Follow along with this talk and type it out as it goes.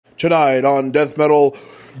Tonight on Death Metal.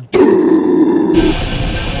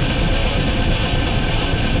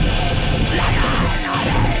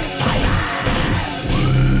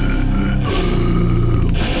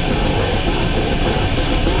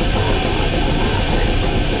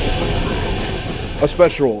 A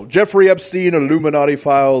special Jeffrey Epstein Illuminati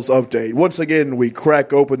Files update. Once again, we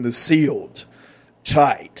crack open the sealed,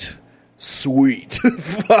 tight, sweet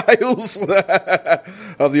files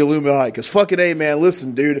of the Illuminati. Because fucking A, man,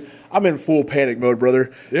 listen, dude, I'm in full panic mode,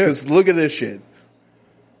 brother. Because look at this shit.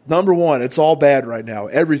 Number one, it's all bad right now.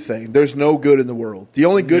 Everything. There's no good in the world. The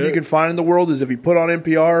only good you can find in the world is if you put on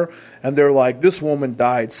NPR and they're like, this woman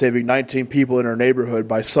died saving 19 people in her neighborhood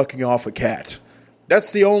by sucking off a cat.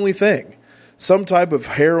 That's the only thing. Some type of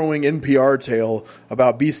harrowing NPR tale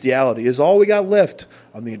about bestiality is all we got left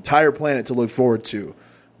on the entire planet to look forward to.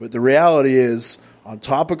 But the reality is, on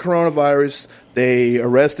top of coronavirus, they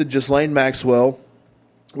arrested Ghislaine Maxwell,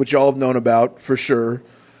 which y'all have known about for sure.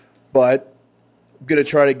 But I'm going to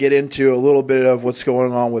try to get into a little bit of what's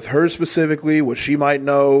going on with her specifically, what she might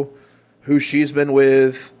know, who she's been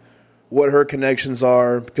with, what her connections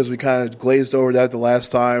are, because we kind of glazed over that the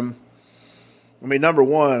last time. I mean, number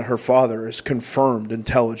one, her father is confirmed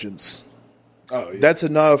intelligence. Oh, yeah. That's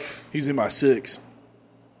enough. He's MI6.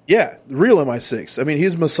 Yeah, real MI6. I mean,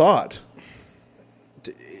 he's Mossad.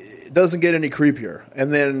 It doesn't get any creepier.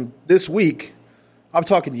 And then this week, I'm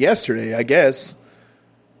talking yesterday, I guess,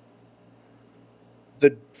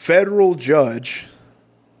 the federal judge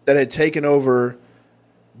that had taken over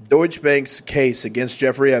Deutsche Bank's case against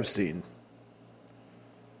Jeffrey Epstein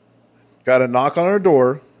got a knock on her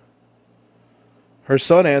door. Her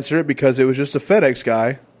son answered it because it was just a FedEx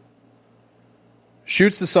guy.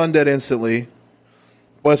 Shoots the son dead instantly.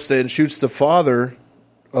 Busts in, shoots the father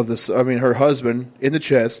of her husband in the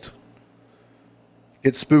chest.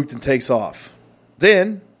 Gets spooked and takes off.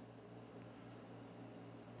 Then,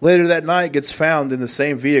 later that night, gets found in the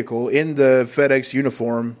same vehicle in the FedEx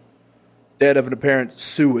uniform, dead of an apparent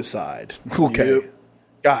suicide. Okay. Yep.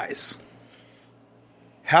 Guys,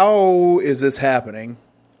 how is this happening?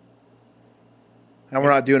 And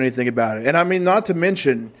we're not doing anything about it. And I mean, not to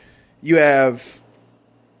mention, you have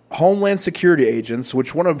Homeland Security agents,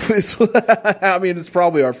 which one of I mean, it's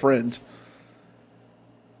probably our friend,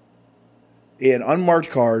 in unmarked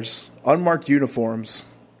cars, unmarked uniforms,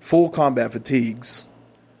 full combat fatigues,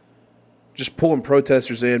 just pulling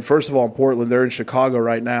protesters in. First of all, in Portland, they're in Chicago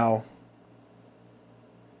right now.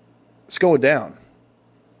 It's going down.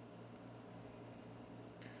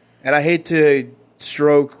 And I hate to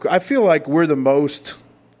stroke. I feel like we're the most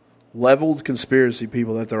leveled conspiracy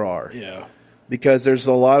people that there are. Yeah. Because there's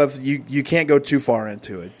a lot of you can't go too far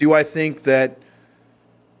into it. Do I think that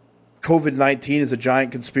COVID-19 is a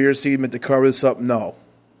giant conspiracy meant to cover this up? No.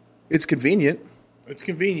 It's convenient. It's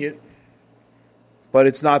convenient. But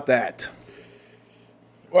it's not that.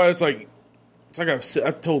 Well, it's like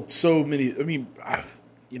I've told so many. I mean,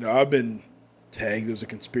 I've been tagged as a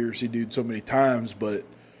conspiracy dude so many times, but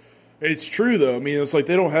it's true, though. I mean, it's like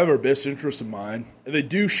they don't have our best interest in mind. And they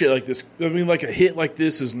do shit like this. I mean, like a hit like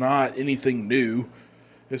this is not anything new.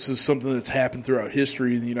 This is something that's happened throughout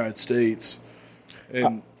history in the United States.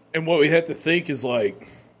 And what we have to think is like,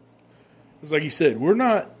 it's like you said, we're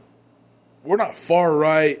not far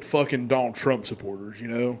right fucking Donald Trump supporters, you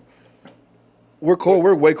know?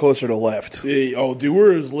 We're way closer to left. Yeah, oh, dude,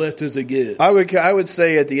 we're as left as it gets. I would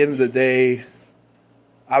say at the end of the day,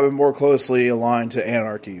 I would more closely aligned to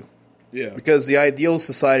anarchy. Yeah. Because the ideal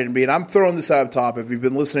society to me, and I'm throwing this out of top, if you've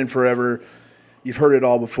been listening forever, you've heard it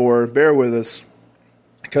all before, bear with us,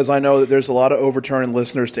 because I know that there's a lot of overturning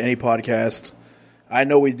listeners to any podcast. I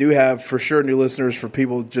know we do have, for sure, new listeners for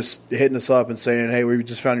people just hitting us up and saying, hey, we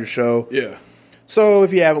just found your show. Yeah. So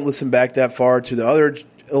if you haven't listened back that far to the other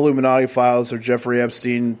Illuminati Files or Jeffrey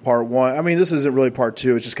Epstein Part 1, I mean, this isn't really Part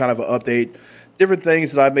 2. It's just kind of an update. Different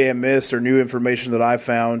things that I may have missed or new information that I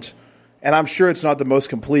found. And I'm sure it's not the most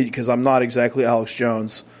complete because I'm not exactly Alex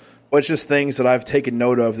Jones. But it's just things that I've taken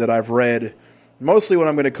note of that I've read. Mostly what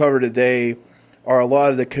I'm going to cover today are a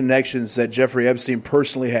lot of the connections that Jeffrey Epstein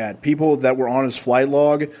personally had. People that were on his flight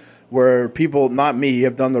log where people, not me,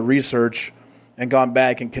 have done the research and gone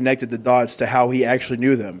back and connected the dots to how he actually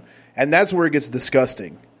knew them. And that's where it gets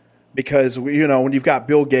disgusting. Because, you know, when you've got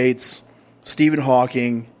Bill Gates, Stephen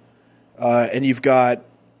Hawking, and you've got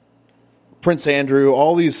Prince Andrew,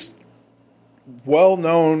 all these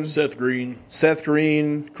well-known... Seth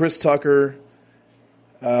Green, Chris Tucker,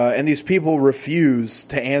 and these people refuse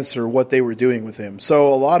to answer what they were doing with him. So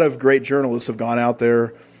a lot of great journalists have gone out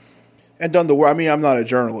there and done the work. I mean, I'm not a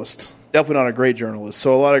journalist, Definitely not a great journalist.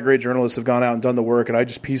 So a lot of great journalists have gone out and done the work, and I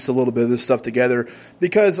just pieced a little bit of this stuff together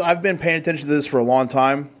because I've been paying attention to this for a long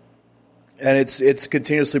time, and it's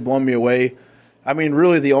continuously blown me away. I mean,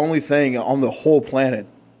 really the only thing on the whole planet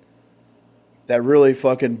that really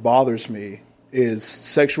fucking bothers me is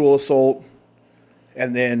sexual assault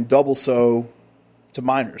and then double so to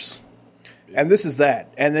minors. And this is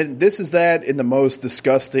that. And then this is that in the most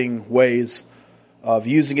disgusting ways of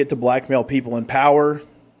using it to blackmail people in power.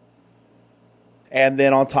 And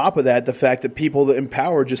then on top of that, the fact that people that in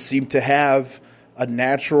power just seem to have a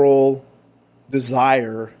natural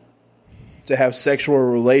desire to have sexual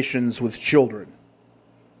relations with children.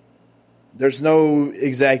 There's no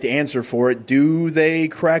exact answer for it. Do they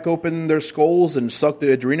crack open their skulls and suck the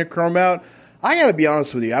adrenochrome out? I got to be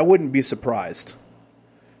honest with you. I wouldn't be surprised.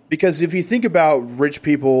 Because if you think about rich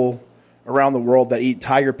people around the world that eat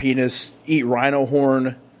tiger penis, eat rhino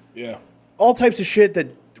horn, all types of shit that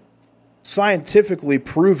scientifically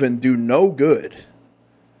proven do no good.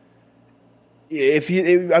 And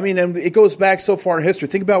it goes back so far in history.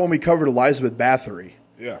 Think about when we covered Elizabeth Bathory.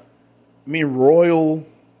 Yeah. I mean, royal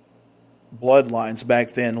bloodlines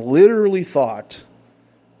back then literally thought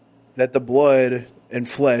that the blood and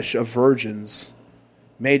flesh of virgins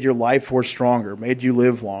made your life force stronger, made you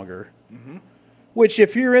live longer. Mm-hmm. Which,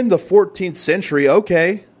 if you're in the 14th century,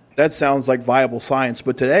 okay, that sounds like viable science.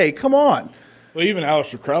 But today, come on. Well, even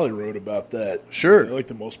Aleister Crowley wrote about that. Sure. Like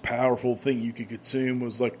the most powerful thing you could consume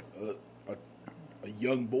was like a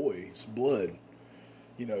young boy's blood.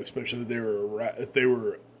 You know, especially if they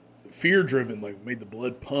were fear driven, like made the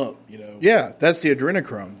blood pump. You know. Yeah, that's the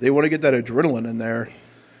adrenochrome. They want to get that adrenaline in there.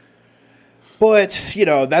 But, you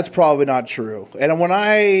know, that's probably not true. And when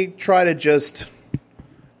I try to just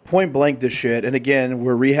point blank this shit, and again,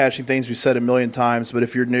 we're rehashing things we said a million times, but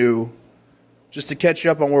if you're new, just to catch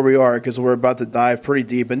you up on where we are, because we're about to dive pretty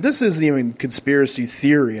deep. And this isn't even conspiracy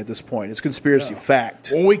theory at this point. It's conspiracy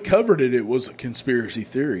fact. When we covered it, it was a conspiracy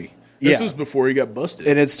theory. This was before he got busted.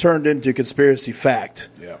 And it's turned into conspiracy fact.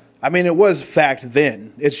 Yeah. I mean, it was fact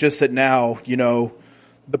then. It's just that now, you know,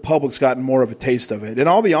 the public's gotten more of a taste of it. And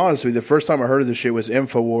I'll be honest with you, the first time I heard of this shit was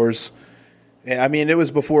InfoWars. I mean, it was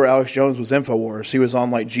before Alex Jones was InfoWars. He was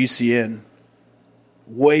on, like, GCN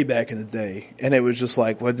way back in the day. And it was just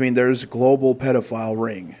like, well, I mean, there's global pedophile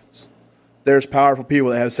rings. There's powerful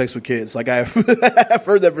people that have sex with kids. Like, I've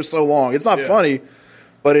heard that for so long. It's not funny,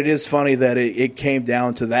 but it is funny that it came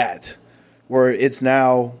down to that, where it's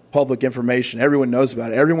now public information. Everyone knows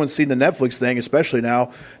about it. Everyone's seen the Netflix thing, especially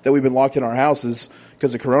now that we've been locked in our houses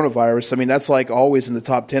because of coronavirus. I mean, that's like always in the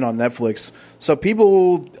top 10 on Netflix. So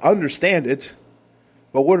people understand it,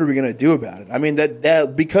 but what are we going to do about it? I mean,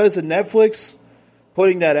 that because of Netflix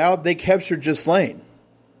putting that out, they captured Ghislaine.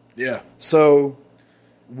 Yeah. So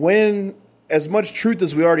when, as much truth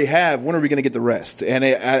as we already have, when are we going to get the rest? And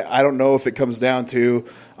I don't know if it comes down to,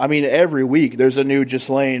 I mean, every week there's a new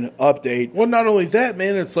Ghislaine update. Well, not only that,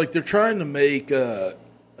 man, it's like they're trying to make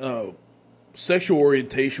sexual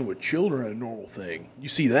orientation with children a normal thing. You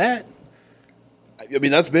see that? I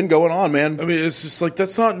mean, that's been going on, man. I mean, it's just like,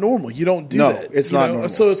 that's not normal. You don't do that. No, it's not normal.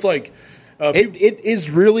 So it's like... it is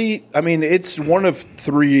really, I mean, it's one of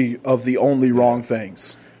three of the only wrong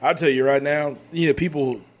things. I'll tell you right now, you know,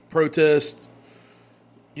 people protest,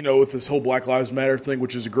 you know, with this whole Black Lives Matter thing,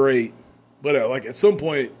 which is great. But like at some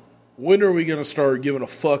point, when are we going to start giving a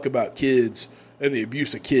fuck about kids and the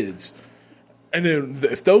abuse of kids? And then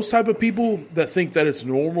if those type of people that think that it's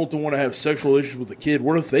normal to want to have sexual relations with a kid,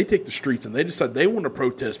 what if they take the streets and they decide they want to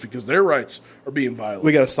protest because their rights are being violated?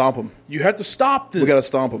 We got to stomp them. You have to stop them. We got to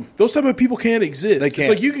stomp them. Those type of people can't exist. They can't. It's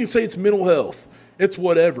like you can say it's mental health. It's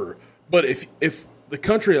whatever. But if the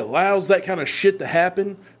country allows that kind of shit to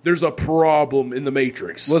happen, there's a problem in the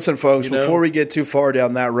matrix. Listen, folks, before we get too far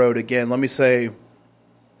down that road again, let me say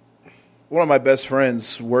one of my best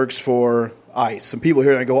friends works for ICE. Some people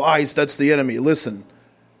here and go, ICE, that's the enemy. Listen,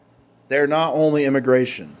 they're not only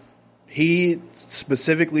immigration. He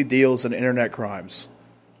specifically deals in internet crimes.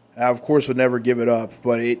 I, of course, would never give it up,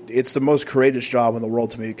 but it's the most courageous job in the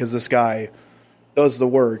world to me because this guy does the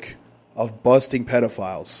work of busting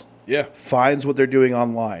pedophiles. Yeah. Finds what they're doing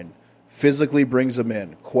online, physically brings them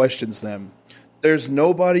in, questions them. There's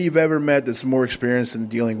nobody you've ever met that's more experienced in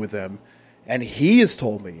dealing with them. And he has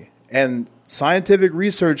told me, and scientific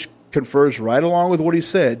research confers right along with what he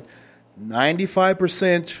said,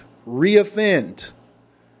 95% reoffend.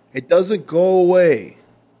 It doesn't go away.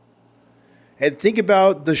 And think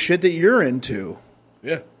about the shit that you're into.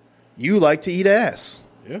 Yeah. You like to eat ass.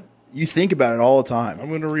 Yeah. You think about it all the time. I'm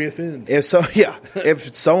going to reoffend.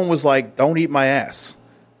 If someone was like, don't eat my ass,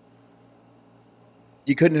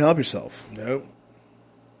 you couldn't help yourself. Nope.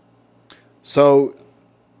 So,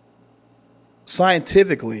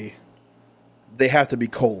 scientifically, they have to be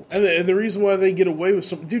cold. And the reason why they get away with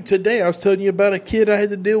something, dude. Today I was telling you about a kid I had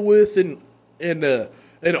to deal with, and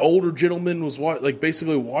an older gentleman was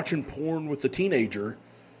basically watching porn with a teenager,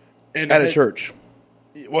 and At a church.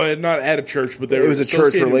 Well, not at a church, but it was a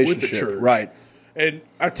church relationship, with the church. Right? And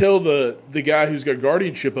I tell the guy who's got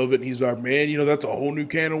guardianship of it, and he's like, "Man, that's a whole new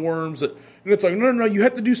can of worms." And it's like, no, you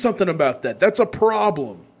have to do something about that. That's a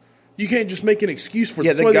problem. You can't just make an excuse for it.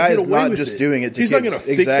 Yeah, the guy is not just doing it to He's kids. not going to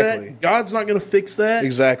fix that. God's not going to fix that.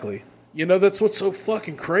 Exactly. That's what's so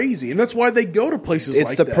fucking crazy. And that's why they go to places like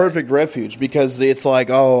that. It's the perfect refuge because it's like,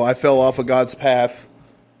 oh, I fell off of God's path.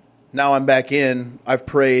 Now I'm back in. I've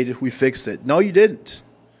prayed. We fixed it. No, you didn't.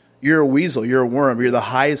 You're a weasel. You're a worm. You're the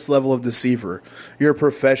highest level of deceiver. You're a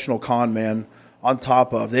professional con man on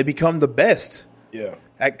top of. They become the best. Yeah.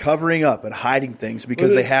 At covering up and hiding things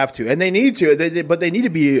because they have to. And they need to. But they need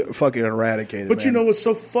to be fucking eradicated. But what's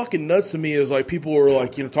so fucking nuts to me is like people are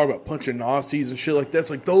like, talk about punching Nazis and shit like that.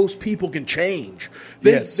 It's like those people can change.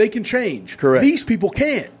 They can change. Correct. These people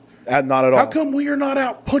can't. Not at all. How come we are not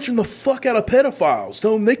out punching the fuck out of pedophiles?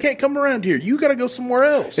 Tell them they can't come around here. You got to go somewhere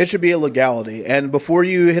else. It should be a legality. And before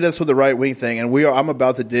you hit us with the right wing thing, and I'm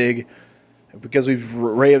about to dig because we've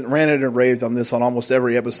ranted and raved on this on almost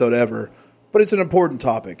every episode ever. But it's an important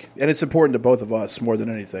topic, and it's important to both of us more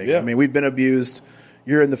than anything. Yeah. I mean, we've been abused.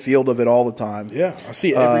 You're in the field of it all the time. Yeah, I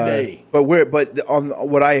see it every day. But on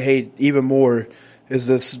what I hate even more is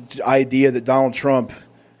this idea that Donald Trump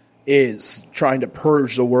is trying to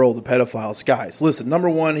purge the world of pedophiles. Guys, listen, number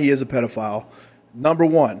one, he is a pedophile. Number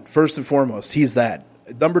one, first and foremost, he's that.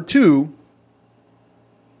 Number two,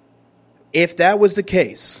 if that was the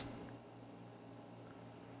case,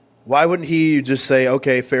 why wouldn't he just say,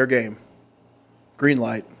 okay, fair game? Green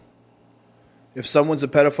light. If someone's a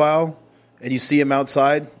pedophile and you see him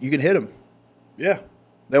outside, you can hit him. Yeah.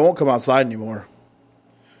 They won't come outside anymore.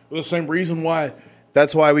 Well, the same reason why.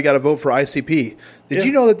 That's why we got to vote for ICP. Did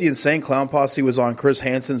you know that the Insane Clown Posse was on Chris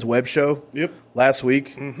Hansen's web show last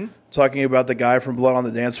week talking about the guy from Blood on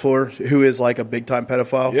the Dance Floor who is like a big-time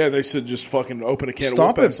pedophile? Yeah, they said just fucking open a can of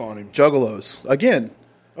whoop-ass on him. Juggalos. Again.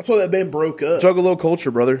 That's why that band broke up. Juggalo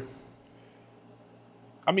culture, brother.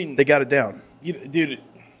 I mean... They got it down. Dude,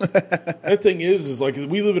 that thing is like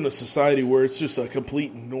we live in a society where it's just a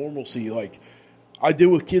complete normalcy. Like, I deal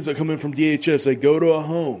with kids that come in from DHS. They go to a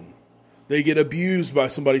home. They get abused by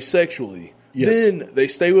somebody sexually. Yes. Then they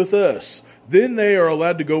stay with us. Then they are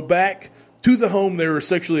allowed to go back to the home they were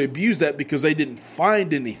sexually abused at because they didn't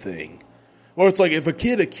find anything. Or it's like if a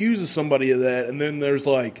kid accuses somebody of that and then there's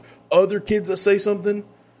like other kids that say something,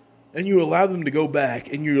 and you allow them to go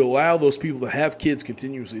back, and you allow those people to have kids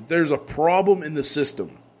continuously, there's a problem in the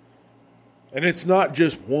system. And it's not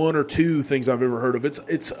just one or two things I've ever heard of.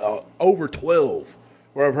 It's over 12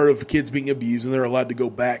 where I've heard of kids being abused, and they're allowed to go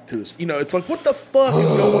back to this. It's like, what the fuck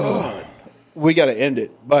is going on? We got to end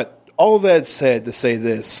it. But all that said to say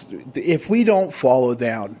this, if we don't follow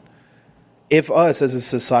down, if us as a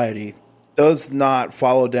society does not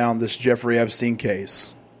follow down this Jeffrey Epstein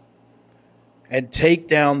case and take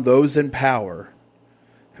down those in power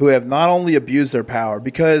who have not only abused their power,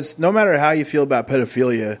 because no matter how you feel about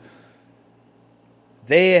pedophilia,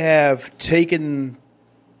 they have taken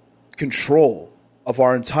control of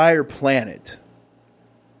our entire planet,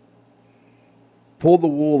 pulled the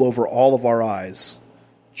wool over all of our eyes,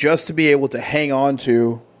 just to be able to hang on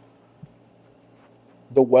to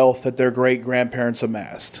the wealth that their great-grandparents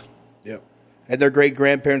amassed. Yep. And their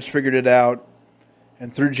great-grandparents figured it out.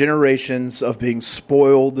 And through generations of being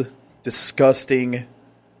spoiled, disgusting,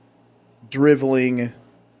 driveling,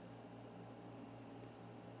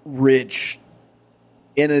 rich,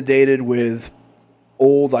 inundated with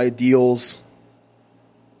old ideals,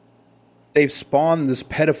 they've spawned this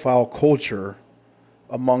pedophile culture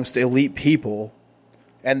amongst elite people,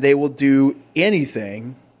 and they will do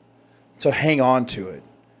anything to hang on to it.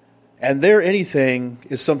 And their anything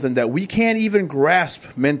is something that we can't even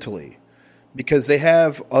grasp mentally, because they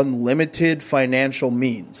have unlimited financial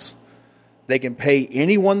means. They can pay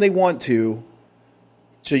anyone they want to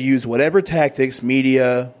use whatever tactics,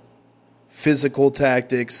 media, physical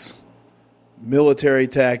tactics, military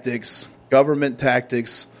tactics, government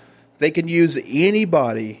tactics. They can use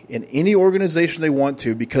anybody in any organization they want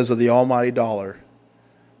to because of the almighty dollar.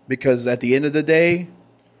 Because at the end of the day,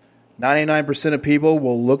 99% of people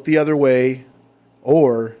will look the other way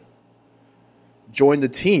or join the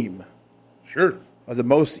team. Sure. Of the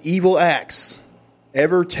most evil acts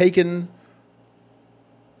ever taken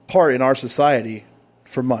part in our society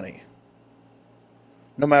for money.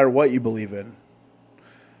 No matter what you believe in.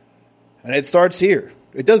 And it starts here.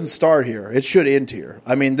 It doesn't start here. It should end here.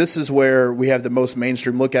 I mean, this is where we have the most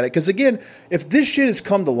mainstream look at it. Because, again, if this shit has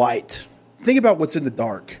come to light, think about what's in the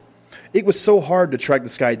dark. It was so hard to track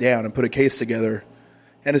this guy down and put a case together.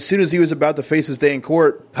 And as soon as he was about to face his day in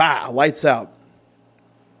court, lights out.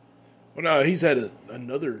 Well, no, he's had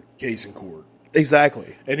another case in court.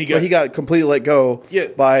 Exactly. And he got completely let go. Yeah,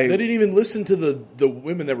 by they didn't even listen to the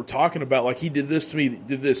women that were talking about, like, he did this to me,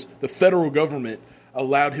 did this. The federal government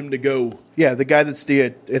allowed him to go. Yeah, the guy that's I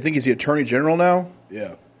think he's the attorney general now.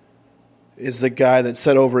 Yeah. Is the guy that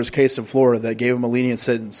set over his case in Florida that gave him a lenient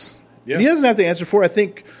sentence. Yeah. And he doesn't have to answer for it. I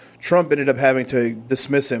think Trump ended up having to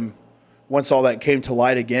dismiss him once all that came to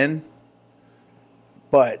light again.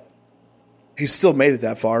 But he still made it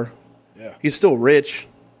that far. Yeah. He's still rich.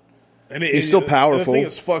 And he's still powerful. The thing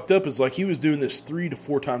that's fucked up is, like, he was doing this 3 to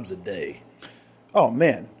 4 times a day. Oh,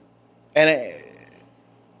 man. And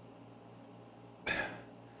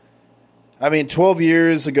I mean, 12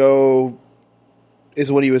 years ago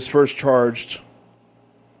is when he was first charged.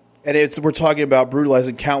 And we're talking about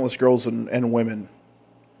brutalizing countless girls and women.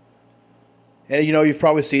 And, you know, you've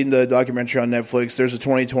probably seen the documentary on Netflix. There's a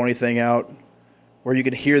 2020 thing out where you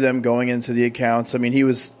can hear them going into the accounts. I mean, he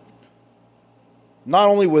was... Not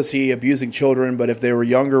only was he abusing children, but if they were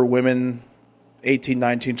younger women, 18,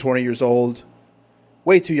 19, 20 years old,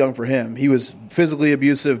 way too young for him. He was physically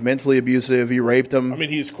abusive, mentally abusive. He raped them. I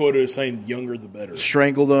mean, he's quoted as saying, younger the better.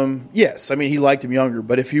 Strangled them. Yes, I mean, he liked him younger.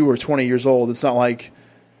 But if you were 20 years old, it's not like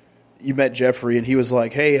you met Jeffrey and he was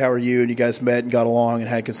like, hey, how are you? And you guys met and got along and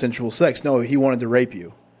had consensual sex. No, he wanted to rape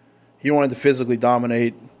you. He wanted to physically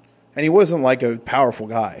dominate. And he wasn't like a powerful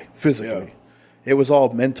guy physically. Yeah. It was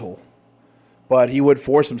all mental. But he would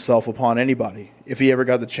force himself upon anybody if he ever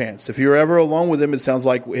got the chance. If you were ever alone with him, it sounds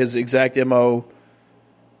like his exact MO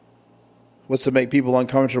was to make people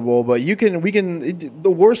uncomfortable. But the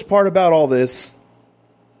worst part about all this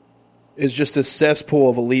is just this cesspool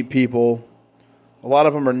of elite people. A lot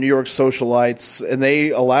of them are New York socialites, and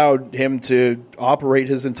they allowed him to operate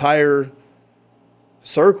his entire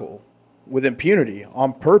circle with impunity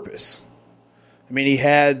on purpose. I mean, he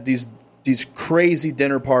had these crazy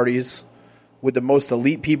dinner parties with the most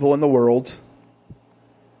elite people in the world.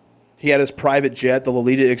 He had his private jet, the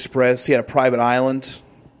Lolita Express. He had a private island.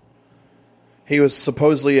 He was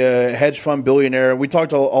supposedly a hedge fund billionaire. We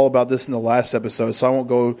talked all about this in the last episode, so I won't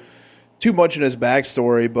go too much in his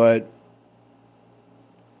backstory, but,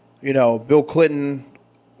 you know, Bill Clinton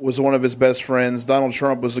was one of his best friends. Donald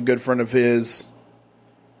Trump was a good friend of his.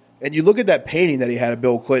 And you look at that painting that he had of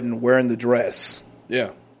Bill Clinton wearing the dress.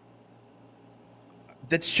 Yeah.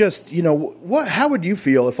 That's just, you know, how would you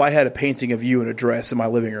feel if I had a painting of you in a dress in my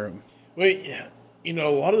living room? Well, you know,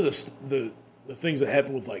 a lot of the things that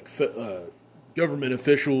happen with, like, government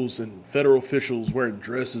officials and federal officials wearing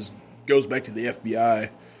dresses goes back to the FBI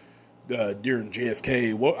during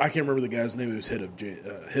JFK. Well, I can't remember the guy's name who was head of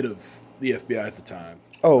the FBI at the time.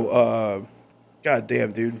 Oh,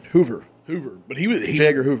 goddamn, dude, Hoover. But J.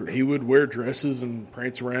 Edgar Hoover. He would wear dresses and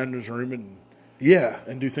prance around in his room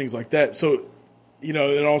and do things like that. So, you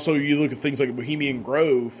know, and also you look at things like Bohemian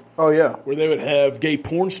Grove. Oh, yeah. Where they would have gay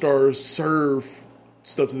porn stars serve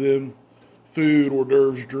stuff to them, food, hors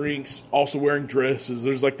d'oeuvres, drinks, also wearing dresses.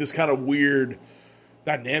 There's like this kind of weird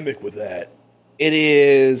dynamic with that. It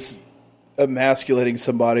is emasculating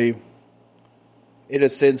somebody in a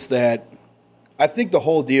sense that I think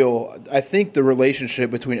the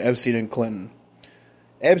relationship between Epstein and Clinton,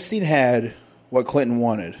 Epstein had what Clinton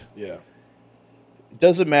wanted. Yeah. It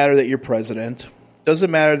doesn't matter that you're president.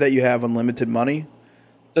 Doesn't matter that you have unlimited money.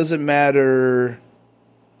 Doesn't matter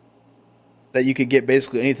that you could get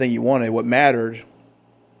basically anything you wanted. What mattered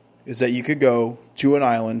is that you could go to an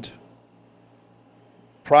island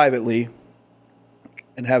privately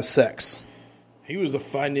and have sex. He was a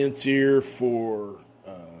financier for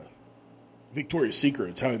Victoria's Secret.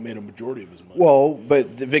 It's how he made a majority of his money. Well,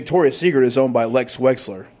 but the Victoria's Secret is owned by Lex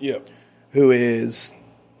Wexler. Yep. Who is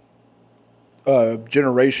a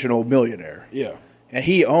generational millionaire. Yeah. And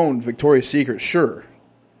he owned Victoria's Secret, sure.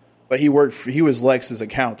 But he was Lex's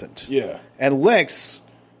accountant. Yeah. And Lex,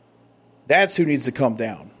 that's who needs to come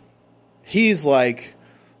down. He's like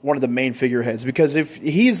one of the main figureheads because if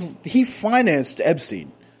he financed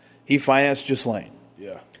Epstein. He financed Ghislaine.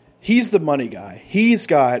 Yeah. He's the money guy. He's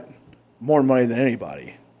got more money than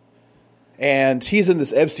anybody. And he's in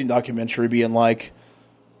this Epstein documentary being like,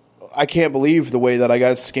 I can't believe the way that I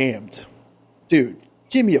got scammed. Dude,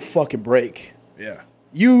 give me a fucking break. Yeah.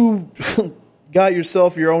 You got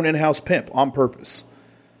yourself your own in-house pimp on purpose.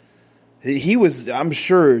 I'm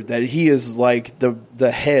sure that he is like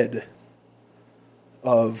the head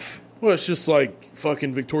of Well, it's just like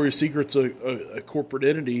fucking Victoria's Secret's a corporate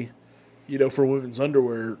entity, for women's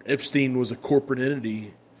underwear. Epstein was a corporate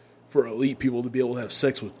entity for elite people to be able to have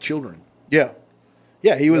sex with children. Yeah.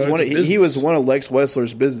 Yeah, he was he was one of Lex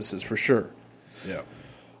Wessler's businesses for sure. Yeah.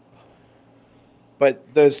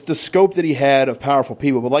 But the scope that he had of powerful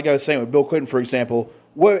people, but like I was saying with Bill Clinton, for example,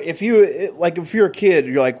 if you're a kid,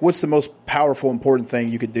 you're like, what's the most powerful, important thing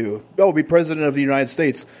you could do? Oh, be president of the United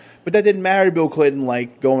States. But that didn't matter to Bill Clinton,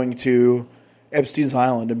 like going to Epstein's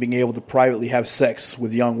Island and being able to privately have sex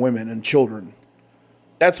with young women and children.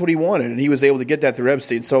 That's what he wanted, and he was able to get that through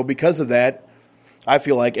Epstein. So because of that, I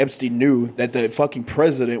feel like Epstein knew that the fucking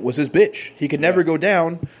president was his bitch. He could never go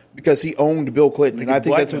down because he owned Bill Clinton, and I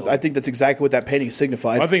think that's exactly what that painting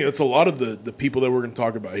signified. I think that's a lot of the people that we're going to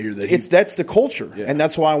talk about here. That's the culture, and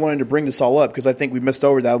that's why I wanted to bring this all up because I think we missed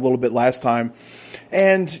over that a little bit last time.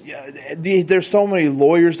 And there's so many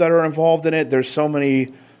lawyers that are involved in it. There's so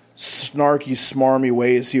many snarky, smarmy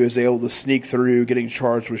ways he was able to sneak through getting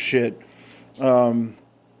charged with shit. And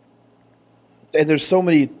there's so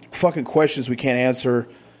many fucking questions we can't answer.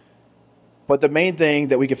 But the main thing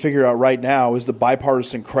that we can figure out right now is the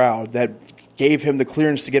bipartisan crowd that gave him the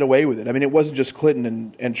clearance to get away with it. I mean, it wasn't just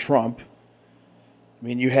Clinton and Trump. I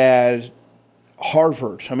mean, you had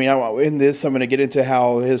Harvard. I mean, in this, I'm going to get into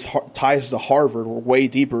how his ties to Harvard were way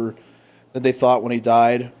deeper than they thought when he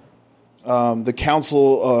died. The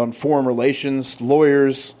Council on Foreign Relations,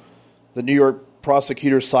 lawyers, the New York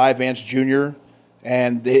prosecutor Cy Vance Jr.,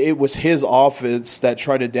 and it was his office that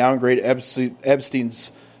tried to downgrade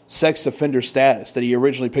Epstein's sex offender status that he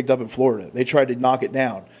originally picked up in Florida. They tried to knock it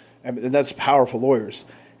down, and that's powerful lawyers.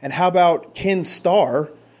 And how about Ken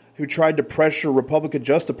Starr, who tried to pressure Republican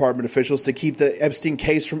Justice Department officials to keep the Epstein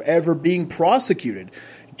case from ever being prosecuted?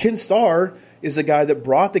 Ken Starr is the guy that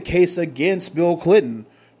brought the case against Bill Clinton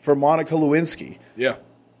for Monica Lewinsky. Yeah.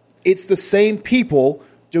 It's the same people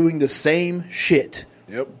doing the same shit.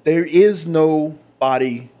 Yep. There is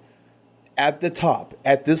nobody at the top,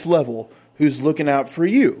 at this level, who's looking out for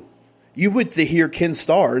you. You would hear Ken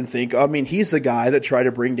Starr and think, I mean, he's the guy that tried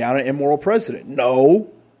to bring down an immoral president. No.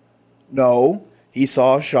 He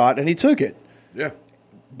saw a shot and he took it. Yeah.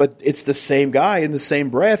 But it's the same guy in the same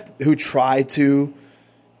breath who tried to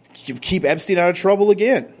keep Epstein out of trouble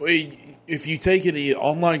again. Well, if you take any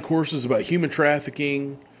online courses about human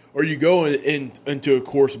trafficking, or you go into a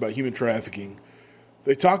course about human trafficking,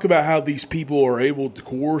 they talk about how these people are able to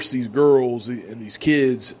coerce these girls and these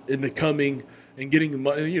kids into coming and getting the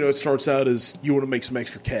money. It starts out as you want to make some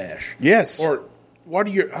extra cash. Yes. Or why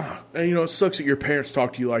do it sucks that your parents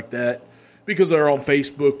talk to you like that because they're on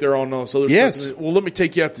Facebook, they're on all this other stuff. Well, let me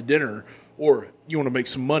take you out to dinner. Or you want to make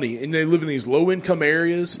some money. And they live in these low-income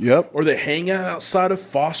areas. Yep. Or they hang out outside of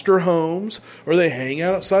foster homes. Or they hang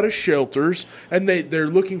out outside of shelters. And they're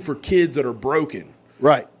looking for kids that are broken.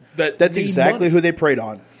 Right. That's exactly who they preyed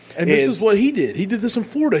on. And this is what he did. He did this in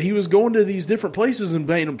Florida. He was going to these different places and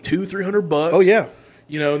paying them $200-$300. Oh, yeah.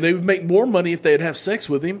 And they would make more money if they'd have sex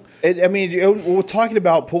with him. We're talking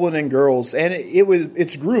about pulling in girls, and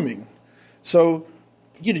it's grooming. So,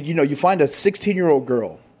 you find a 16-year-old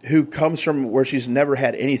girl who comes from where she's never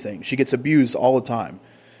had anything. She gets abused all the time.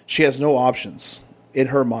 She has no options in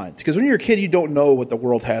her mind. Because when you're a kid, you don't know what the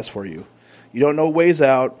world has for you. You don't know ways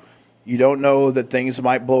out. You don't know that things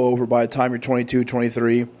might blow over by the time you're 22,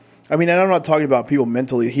 23. I mean, and I'm not talking about people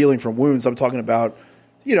mentally healing from wounds. I'm talking about,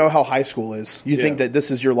 how high school is. You think that this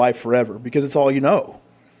is your life forever because it's all you know.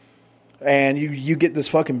 And you get this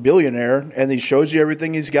fucking billionaire, and he shows you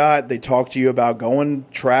everything he's got. They talk to you about going,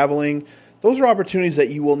 traveling. Those are opportunities that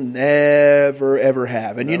you will never, ever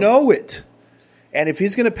have. And you know it. And if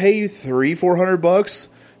he's going to pay you $300-$400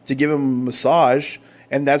 to give him a massage,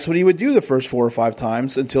 and that's what he would do the first 4 or 5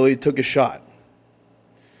 times until he took a shot.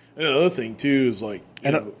 And the other thing, too, is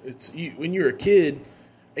when you're a kid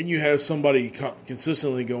and you have somebody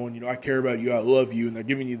consistently going, I care about you, I love you, and they're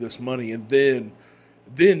giving you this money, and then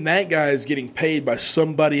that guy is getting paid by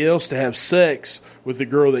somebody else to have sex with the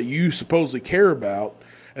girl that you supposedly care about.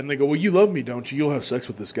 And they go, well, you love me, don't you? You'll have sex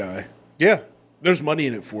with this guy. Yeah. There's money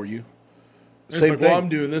in it for you. Same thing. Well, I'm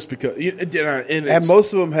doing this because... And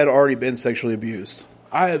most of them had already been sexually abused.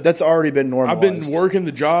 That's already been normalized. I've been working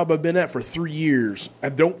the job I've been at for 3 years. I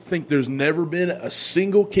don't think there's never been a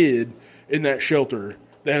single kid in that shelter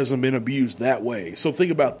that hasn't been abused that way. So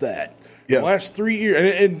think about that. Yeah. The last 3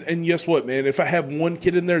 years... And guess what, man? If I have one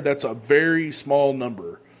kid in there, that's a very small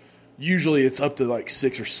number. Usually it's up to like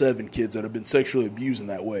 6 or 7 kids that have been sexually abused in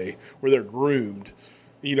that way, where they're groomed.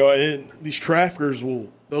 And these traffickers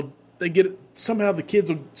somehow the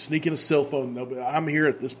kids will sneak in a cell phone. They'll be, I'm here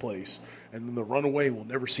at this place. And then they'll run away and we'll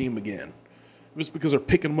never see them again. It's because they're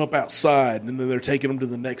picking them up outside, and then they're taking them to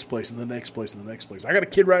the next place, and the next place, and the next place. I got a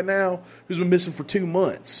kid right now who's been missing for 2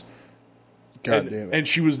 months. God damn it. And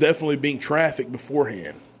she was definitely being trafficked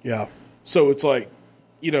beforehand. Yeah. So it's like,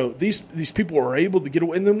 these people are able to get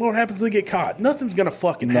away. And then what happens when they get caught? Nothing's going to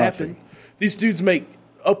fucking happen. These dudes make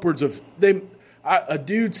upwards of... a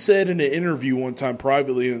dude said in an interview one time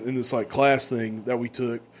privately in this like class thing that we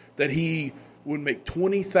took that he would make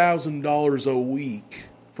 $20,000 a week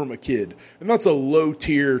from a kid. And that's a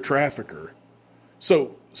low-tier trafficker.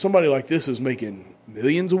 So somebody like this is making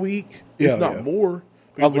millions a week, if not more.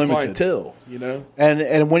 Because of the clientele,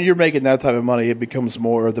 And when you're making that type of money, it becomes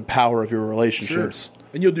more of the power of your relationships. Sure.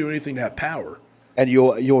 And you'll do anything to have power. And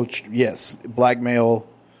you'll blackmail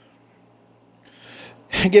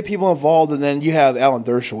and get people involved. And then you have Alan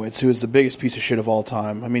Dershowitz, who is the biggest piece of shit of all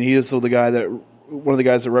time. I mean, he is one of the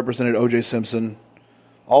guys that represented O.J. Simpson,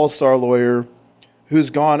 all-star lawyer, who's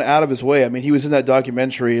gone out of his way. I mean, he was in that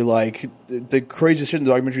documentary, like, the craziest shit in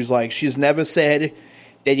the documentary is like, she's never said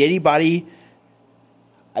that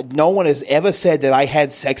no one has ever said that I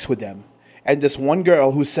had sex with them. And this one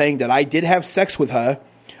girl who's saying that I did have sex with her,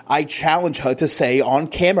 I challenge her to say on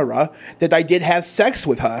camera that I did have sex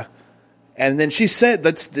with her. And then she said,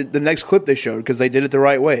 that's the next clip they showed, because they did it the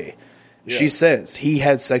right way. Yeah. She says, he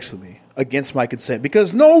had sex with me against my consent.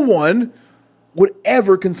 Because no one would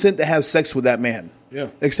ever consent to have sex with that man. Yeah.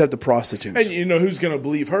 Except the prostitute. And who's going to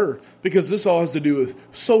believe her? Because this all has to do with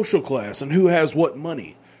social class and who has what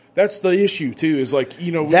money. That's the issue, too, is like,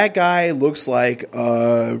 that guy looks like,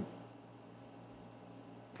 who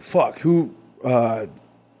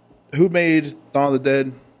made Dawn of the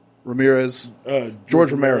Dead? Ramirez?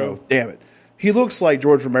 George Romero. Damn it. He looks like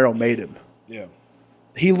George Romero made him. Yeah.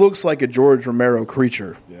 He looks like a George Romero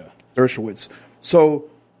creature. Yeah. Dershowitz. So,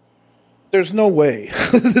 there's no way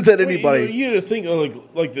that anybody... You got to think,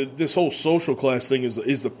 this whole social class thing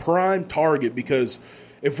is the prime target, because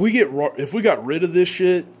if we got rid of this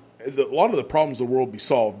shit, a lot of the problems of the world would be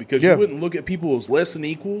solved, because you wouldn't look at people as less than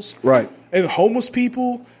equals. Right. And homeless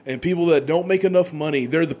people and people that don't make enough money,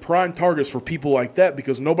 they're the prime targets for people like that,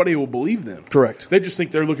 because nobody will believe them. Correct. They just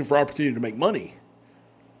think they're looking for opportunity to make money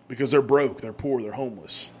because they're broke, they're poor, they're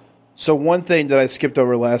homeless. So one thing that I skipped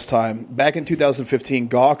over last time, back in 2015,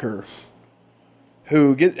 Gawker,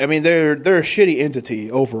 they're a shitty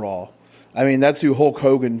entity overall. I mean, that's who Hulk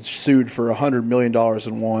Hogan sued for $100 million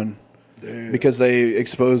and won. Damn. Because they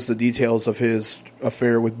exposed the details of his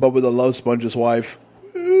affair with Bubba the Love Sponge's wife.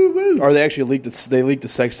 Or they actually leaked the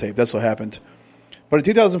sex tape. That's what happened. But in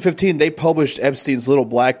 2015, they published Epstein's Little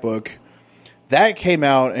Black Book. That came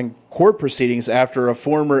out in court proceedings after a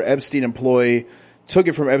former Epstein employee took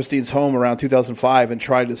it from Epstein's home around 2005 and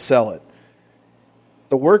tried to sell it.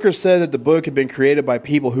 The workers said that the book had been created by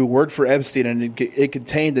people who worked for Epstein, and it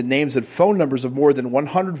contained the names and phone numbers of more than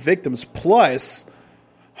 100 victims, plus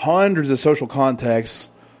hundreds of social contacts,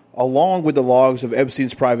 along with the logs of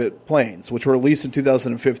Epstein's private planes, which were released in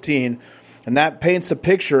 2015. And that paints a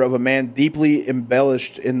picture of a man deeply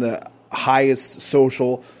embellished in the highest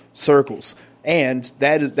social circles. And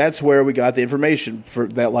that's where we got the information for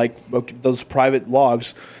that, like those private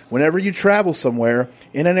logs. Whenever you travel somewhere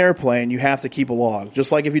in an airplane, you have to keep a log.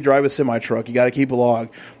 Just like if you drive a semi-truck, you got to keep a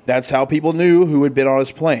log. That's how people knew who had been on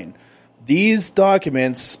his plane. These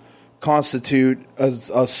documents constitute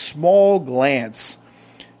a small glance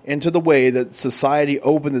into the way that society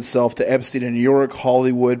opened itself to Epstein in New York,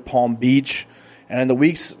 Hollywood, Palm Beach. And in the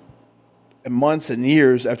weeks and months and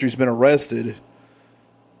years after he's been arrested,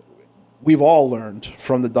 we've all learned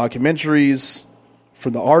from the documentaries,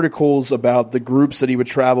 from the articles about the groups that he would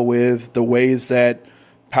travel with, the ways that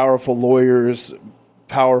powerful lawyers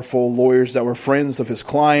that were friends of his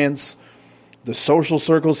clients, the social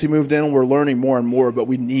circles he moved in. We're learning more and more, but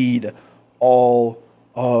we need all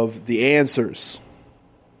of the answers.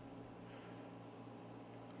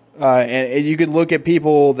 And you can look at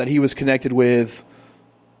people that he was connected with,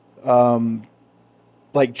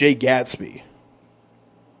 like Jay Gatsby.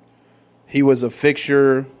 He was a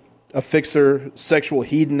fixer, sexual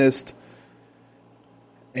hedonist,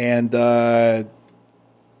 and God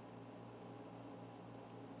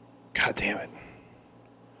damn it.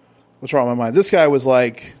 What's wrong with my mind? This guy was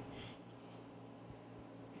like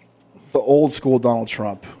the old school Donald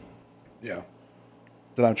Trump. Yeah.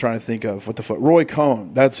 That I'm trying to think of. What the fuck? Roy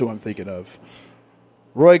Cohn. That's who I'm thinking of.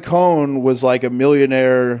 Roy Cohn was like a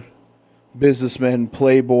millionaire businessman,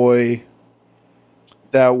 playboy,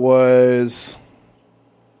 that was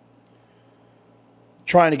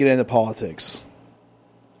trying to get into politics.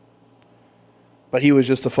 But he was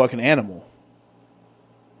just a fucking animal.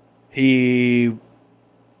 He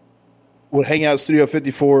would hang out at Studio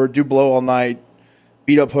 54, do blow all night,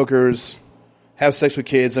 beat up hookers, have sex with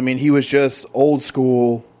kids. I mean, he was just old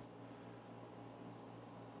school.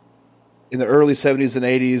 In the early 70s and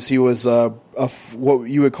 80s, he was what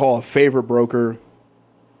you would call a favor broker,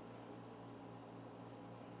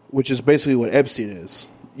 which is basically what Epstein is.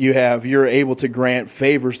 You're able to grant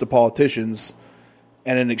favors to politicians,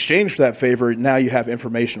 and in exchange for that favor, now you have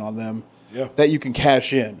information on them that you can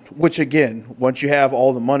cash in. Which, again, once you have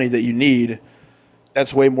all the money that you need,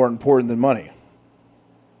 that's way more important than money.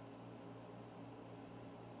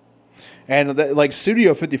 And like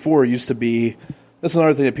Studio 54 used to be. That's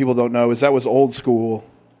another thing that people don't know is that was old school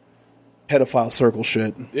pedophile circle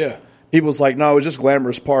shit. Yeah. People's like, no, it was just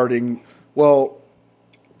glamorous partying. Well,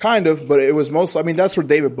 kind of, but it was most. I mean, that's where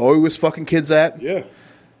David Bowie was fucking kids at. Yeah.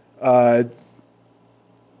 And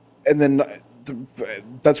then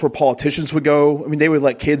that's where politicians would go. I mean, they would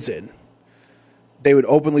let kids in. They would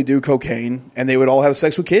openly do cocaine, and they would all have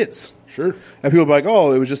sex with kids. Sure. And people would be like,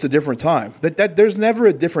 oh, it was just a different time. There's never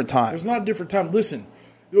a different time. There's not a different time. Listen.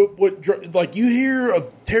 Like you hear of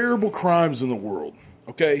terrible crimes in the world,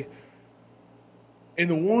 okay? And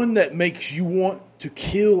the one that makes you want to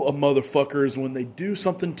kill a motherfucker is when they do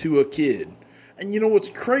something to a kid. And you know what's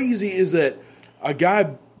crazy is that I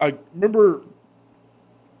remember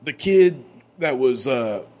the kid that was,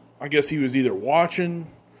 I guess he was either watching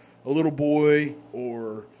a little boy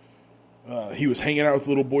or he was hanging out with a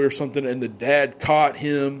little boy or something, and the dad caught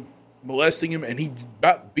him molesting him, and he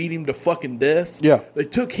about beat him to fucking death. Yeah. They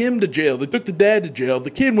took him to jail. They took the dad to jail. The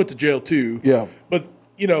kid went to jail too. Yeah. But,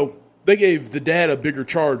 they gave the dad a bigger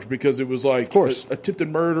charge because it was like attempted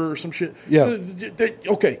murder or some shit. Yeah.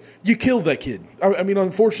 Okay, you killed that kid. I mean,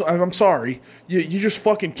 unfortunately, I'm sorry. You just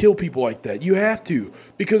fucking kill people like that. You have to.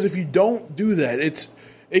 Because if you don't do that,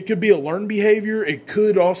 it could be a learned behavior. It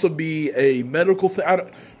could also be a medical thing.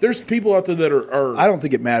 There's people out there that are. I don't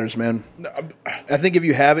think it matters, man. I think if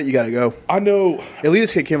you have it, you got to go. I know. At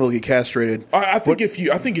least get Kimball get castrated. I think if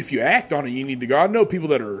you act on it, you need to go. I know people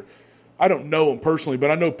that are. I don't know them personally,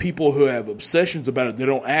 but I know people who have obsessions about it. They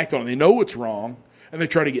don't act on it. They know it's wrong, and they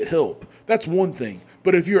try to get help. That's one thing.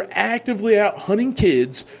 But if you're actively out hunting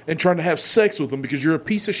kids and trying to have sex with them because you're a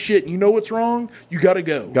piece of shit and you know what's wrong, you got to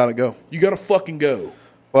go. Got to go. You got to fucking go.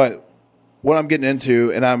 But what I'm getting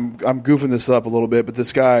into, and I'm goofing this up a little bit, but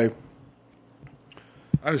this guy,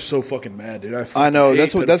 I was so fucking mad, dude. I know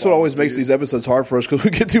that's what always makes these episodes hard for us because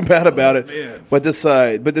we get too mad about it. Man. But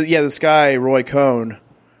this guy Roy Cohn,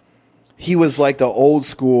 he was like the old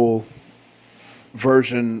school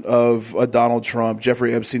version of a Donald Trump,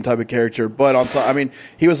 Jeffrey Epstein type of character. But on top, I mean,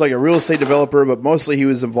 he was like a real estate developer, but mostly he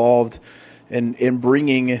was involved in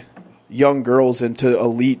bringing young girls into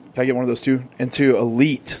elite. Can I get one of those too? Into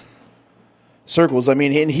elite circles. I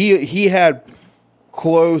mean, and he had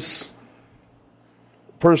close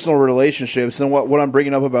personal relationships. And what I'm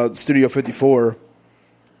bringing up about Studio 54,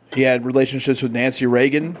 he had relationships with Nancy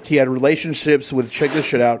Reagan. He had relationships with, check this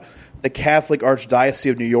shit out, the Catholic Archdiocese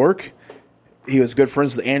of New York. He was good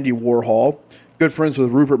friends with Andy Warhol, good friends with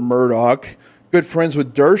Rupert Murdoch, good friends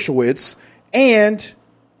with Dershowitz, and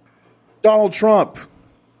Donald Trump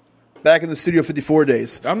back in the Studio 54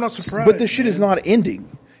 days. I'm not surprised. But this shit is not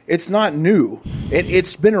ending. It's not new.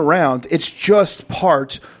 It's been around. It's just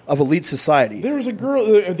part of elite society. There was a girl,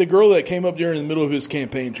 the girl that came up there in the middle of his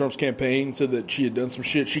campaign, Trump's campaign, said that she had done some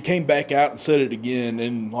shit. She came back out and said it again,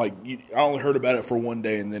 and I only heard about it for one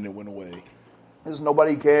day, and then it went away. Because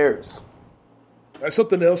nobody cares.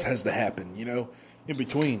 Something else has to happen, in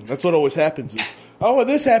between. That's what always happens is, oh,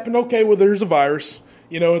 this happened. Okay, well, there's the virus.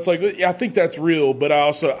 It's like, I think that's real, but I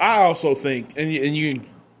also think, and you can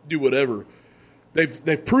do whatever.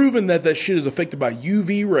 They've proven that shit is affected by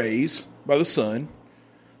UV rays, by the sun.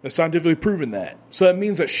 They've scientifically proven that. So that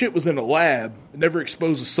means that shit was in a lab and never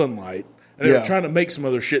exposed to sunlight. And they were trying to make some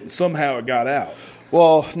other shit, and somehow it got out.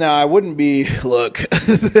 Well, now I wouldn't be. Look, no,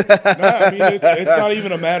 I mean it's not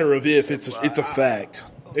even a matter of if. It's a fact.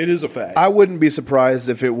 It is a fact. I wouldn't be surprised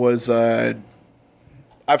if it was.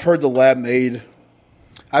 I've heard the lab made.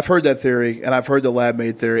 I've heard that theory, and I've heard the lab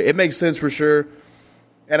made theory. It makes sense for sure.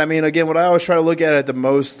 And I mean, again, what I always try to look at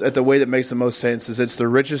the way that makes the most sense is it's the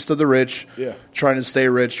richest of the rich, trying to stay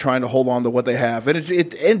rich, trying to hold on to what they have, and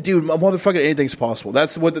dude, motherfucking anything's possible.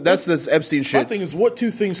 That's this Epstein shit. My thing is, what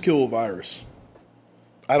two things kill a virus?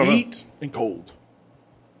 I don't know. Heat and cold.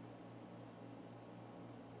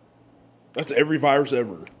 That's every virus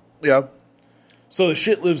ever. Yeah. So the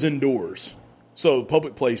shit lives indoors. So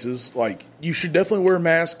public places, like, you should definitely wear a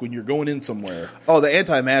mask when you're going in somewhere. Oh, the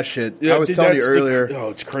anti-mask shit. Yeah, I was telling you earlier.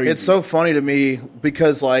 It's crazy. It's so funny to me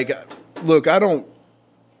because, like, look, I'm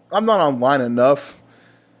not online enough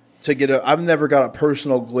to get a. I've never got a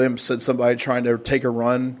personal glimpse at somebody trying to take a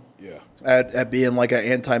run. Yeah. At being like an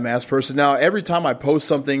anti-mask person. Now, every time I post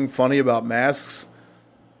something funny about masks,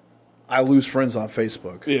 I lose friends on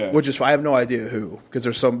Facebook. Yeah. Which is I have no idea who because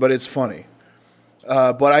there's some, but it's funny.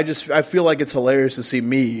 But I feel like it's hilarious to see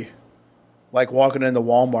me like walking into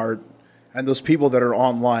Walmart and those people that are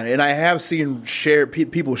online, and I have seen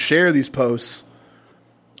people share these posts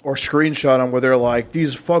or screenshot them where they're like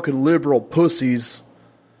these fucking liberal pussies.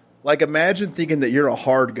 Like, imagine thinking that you're a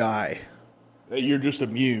hard guy, that you're just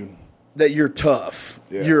immune. That you're tough.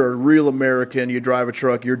 Yeah. You're a real American. You drive a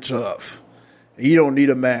truck. You're tough. You don't need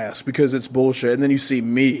a mask because it's bullshit. And then you see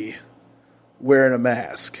me wearing a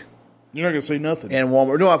mask. You're not going to say nothing. And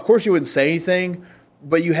Walmart. No, of course you wouldn't say anything,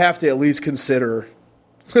 but you have to at least consider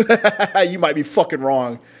you might be fucking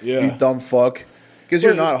wrong, you dumb fuck. Because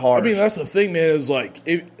you're not hard. I mean, that's the thing, man, is like,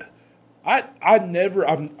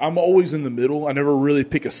 I'm always in the middle. I never really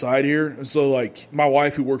pick a side here. And so, like, my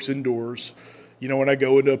wife who works indoors, you know, when I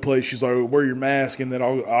go into a place, she's like, wear your mask, and then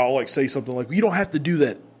I'll like say something like, you don't have to do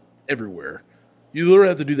that everywhere. You literally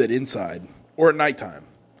have to do that inside or at nighttime.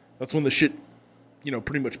 That's when the shit, you know,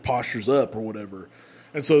 pretty much postures up or whatever.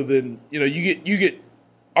 And so then, you know, you get.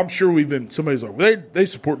 I'm sure somebody's like, well, they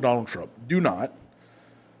support Donald Trump. Do not.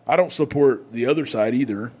 I don't support the other side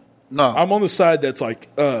either. No, I'm on the side that's like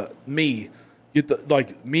me.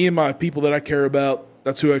 Me and my people that I care about.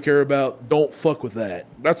 That's who I care about. Don't fuck with that.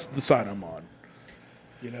 That's the side I'm on.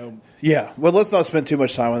 You know. Yeah. Well, let's not spend too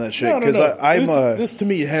much time on that shit because no. This to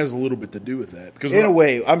me has a little bit to do with that. Because in a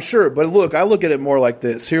way, I'm sure. But look, I look at it more like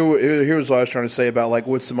this. Here's what I was trying to say about like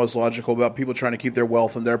what's the most logical about people trying to keep their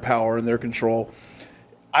wealth and their power and their control.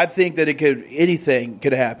 I think that anything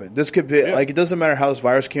could happen. This could be like, it doesn't matter how this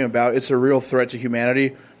virus came about. It's a real threat to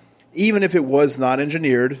humanity, even if it was not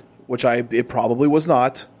engineered, which it probably was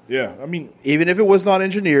not. Yeah, I mean, even if it was not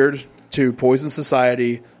engineered to poison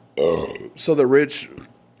society, so that rich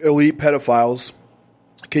elite pedophiles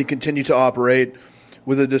can continue to operate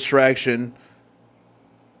with a distraction.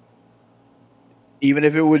 Even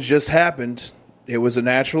if it was just happened, it was a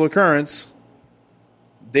natural occurrence.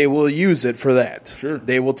 They will use it for that. Sure.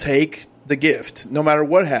 They will take the gift, no matter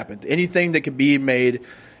what happened. Anything that could be made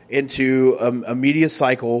into a media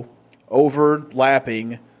cycle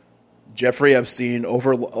overlapping Jeffrey Epstein,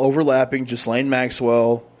 overlapping Ghislaine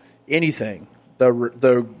Maxwell, anything.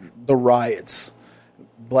 The riots,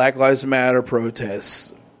 Black Lives Matter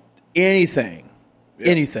protests, anything.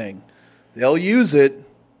 They'll use it.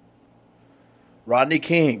 Rodney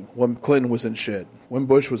King, when Clinton was in shit, when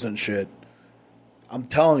Bush was in shit. I'm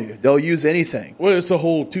telling you, they'll use anything. Well, it's a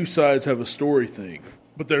whole two sides have a story thing,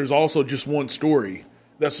 but there's also just one story.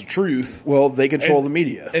 That's the truth. Well, they control the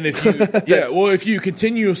media. And if you, if you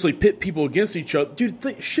continuously pit people against each other,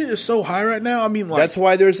 dude, shit is so high right now. I mean, like, that's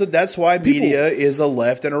why media is a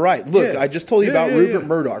left and a right. Look, I just told you about Rupert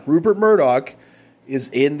Murdoch. Rupert Murdoch is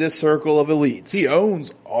in this circle of elites. He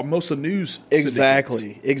owns most of the news.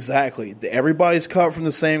 Exactly. Everybody's cut from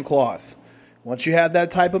the same cloth. Once you have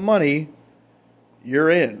that type of money,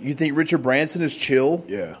 you're in. You think Richard Branson is chill?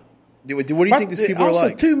 Yeah. What do you think these people are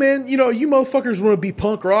like? Too, man, you know, you motherfuckers want to be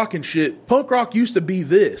punk rock and shit. Punk rock used to be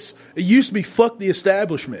this. It used to be fuck the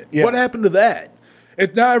establishment. Yeah. What happened to that?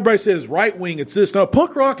 And now everybody says right wing, it's this. Now,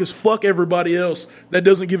 punk rock is fuck everybody else that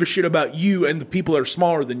doesn't give a shit about you and the people that are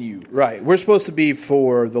smaller than you. Right. We're supposed to be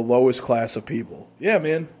for the lowest class of people. Yeah,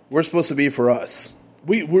 man. We're supposed to be for us.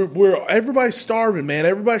 We're everybody's starving, man.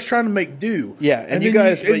 Everybody's trying to make do. Yeah, and you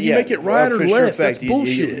guys, you make it right or left. That's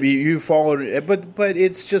bullshit. You follow it, but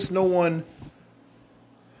it's just no one.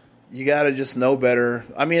 You got to just know better.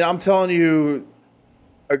 I mean, I'm telling you,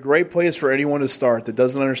 a great place for anyone to start that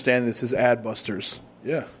doesn't understand this is Adbusters.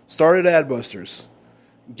 Yeah, start at Adbusters.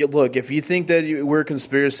 Look, if you think that we're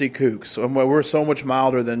conspiracy kooks, we're so much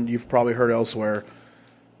milder than you've probably heard elsewhere.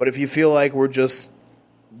 But if you feel like we're just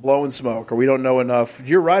blowing smoke or we don't know enough,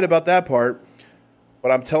 you're right about that part.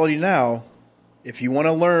 But I'm telling you now, if you want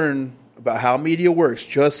to learn about how media works,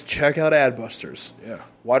 just check out Adbusters. Yeah.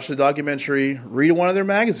 Watch the documentary, read one of their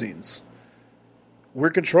magazines. We're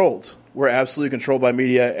controlled. We're absolutely controlled by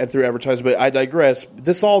media and through advertising. But I digress.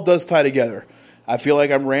 This all does tie together. I feel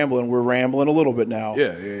like I'm rambling. We're rambling a little bit now.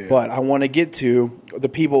 Yeah. But I want to get to the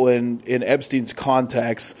people in Epstein's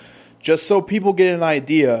contacts just so people get an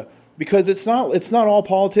idea. Because it's not all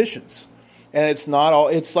politicians, and it's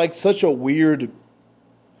like such a weird.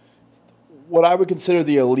 What I would consider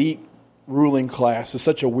the elite ruling class is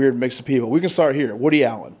such a weird mix of people. We can start here. Woody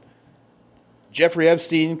Allen, Jeffrey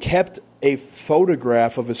Epstein kept a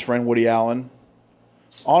photograph of his friend Woody Allen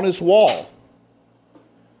on his wall.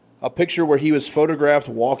 A picture where he was photographed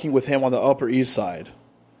walking with him on the Upper East Side.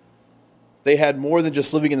 they had more than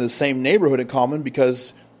just living in the same neighborhood in common,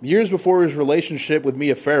 because years before his relationship with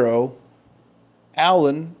Mia Farrow,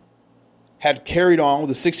 Allen had carried on with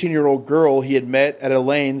a 16-year-old girl he had met at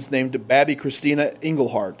Elaine's named Babby Christina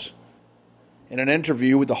Englehart. In an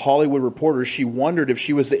interview with the Hollywood Reporter, she wondered if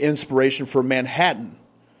she was the inspiration for Manhattan,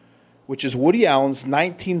 which is Woody Allen's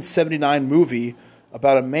 1979 movie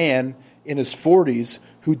about a man in his 40s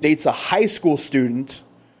who dates a high school student.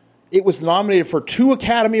 It was nominated for 2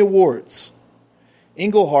 Academy Awards.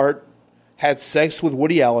 Englehart had sex with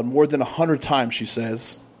Woody Allen more than 100 times, she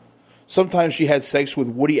says. Sometimes she had sex with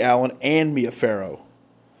Woody Allen and Mia Farrow.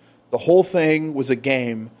 The whole thing was a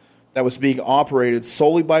game that was being operated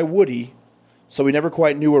solely by Woody, so we never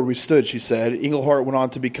quite knew where we stood, she said. Englehart went on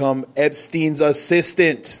to become Epstein's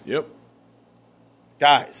assistant. Yep.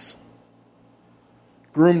 Guys.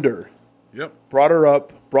 Groomed her. Yep. Brought her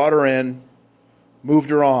up, brought her in, moved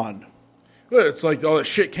her on. Well, it's like all that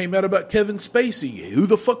shit came out about Kevin Spacey. Who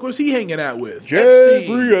the fuck was he hanging out with?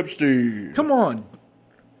 Jeffrey Epstein. Come on.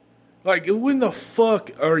 Like, when the fuck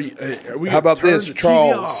are we? How about this,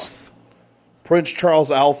 Charles? Prince Charles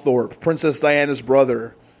Althorpe, Princess Diana's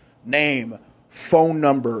brother. Name, phone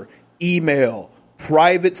number, email,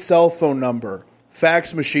 private cell phone number,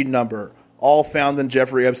 fax machine number, all found in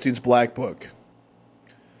Jeffrey Epstein's Black Book.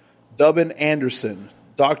 Dubin Anderson,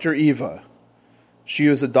 Dr. Eva. She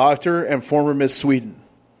was a doctor and former Miss Sweden.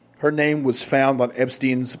 Her name was found on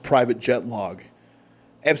Epstein's private jet log.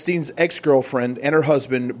 Epstein's ex-girlfriend and her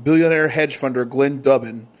husband, billionaire hedge funder Glenn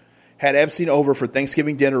Dubin, had Epstein over for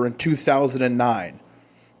Thanksgiving dinner in 2009.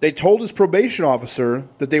 They told his probation officer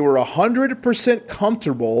that they were 100%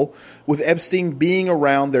 comfortable with Epstein being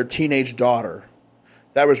around their teenage daughter.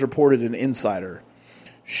 That was reported in Insider.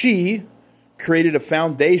 She created a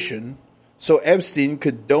foundation so Epstein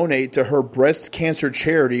could donate to her breast cancer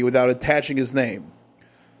charity without attaching his name.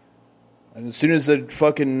 And as soon as the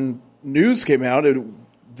fucking news came out,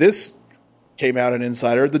 this came out in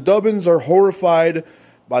Insider, the Dubins are horrified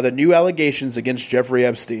by the new allegations against Jeffrey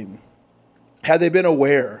Epstein. Had they been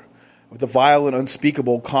aware of the vile and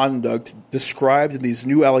unspeakable conduct described in these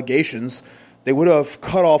new allegations, they would have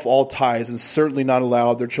cut off all ties and certainly not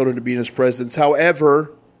allowed their children to be in his presence.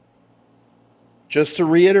 However, just to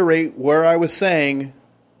reiterate where I was saying,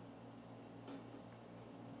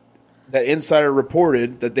 that Insider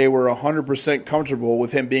reported that they were 100% comfortable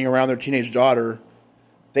with him being around their teenage daughter,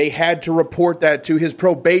 they had to report that to his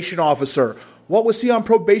probation officer. What was he on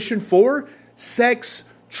probation for? Sex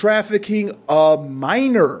trafficking a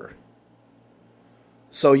minor.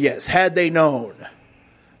 So yes, had they known,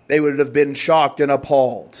 they would have been shocked and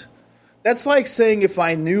appalled. That's like saying if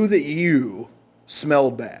I knew that you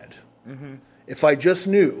smelled bad, if I just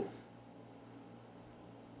knew,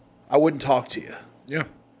 I wouldn't talk to you. Yeah.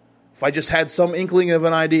 If I just had some inkling of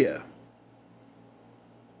an idea.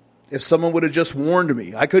 If someone would have just warned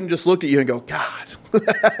me, I couldn't just look at you and go, God,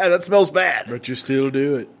 that smells bad. But you still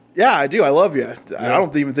do it. Yeah, I do. I love you. I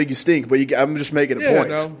don't even think you stink, but I'm just making a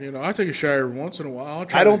point. No, I take a shower every once in a while.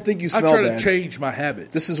 I don't think you smell bad. I try to change my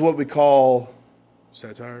habit. This is what we call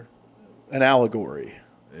satire, an allegory.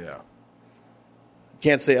 Yeah.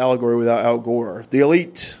 Can't say allegory without Al Gore. The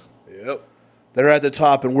elite. Yep. They're at the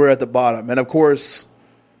top and we're at the bottom. And of course,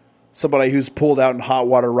 somebody who's pulled out in hot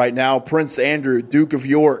water right now, Prince Andrew, Duke of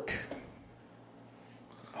York.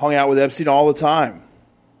 Hung out with Epstein all the time.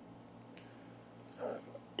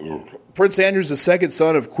 Prince Andrew's the second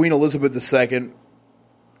son of Queen Elizabeth II.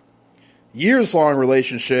 Years-long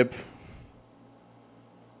relationship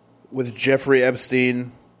with Jeffrey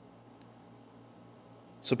Epstein.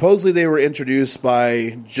 Supposedly they were introduced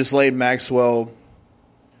by Ghislaine Maxwell,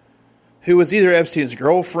 who was either Epstein's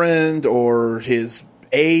girlfriend or his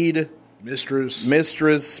aide. Mistress.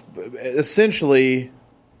 Essentially,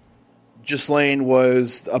 Ghislaine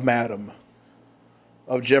was a madam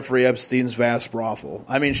of Jeffrey Epstein's vast brothel.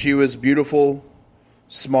 I mean, she was beautiful,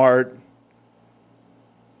 smart,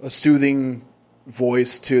 a soothing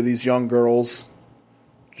voice to these young girls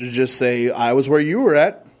to just say, I was where you were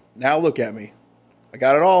at. Now look at me. I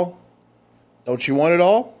got it all. Don't you want it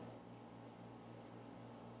all?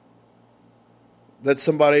 That's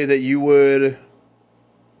somebody that you would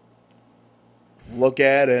look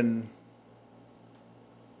at and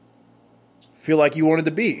feel like you wanted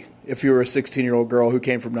to be if you were a 16-year-old girl who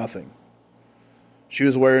came from nothing. She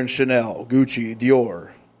was wearing Chanel, Gucci,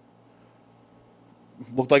 Dior.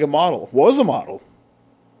 Looked like a model. Was a model.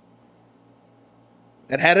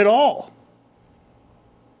 And had it all.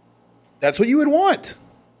 That's what you would want.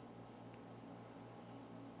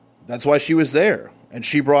 That's why she was there. And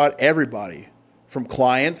she brought everybody, from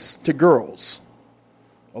clients to girls,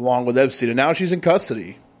 along with Epstein. And now she's in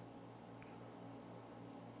custody.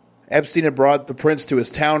 Epstein had brought the prince to his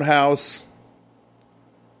townhouse.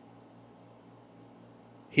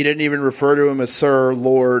 He didn't even refer to him as Sir,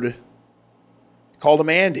 Lord. He called him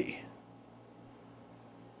Andy.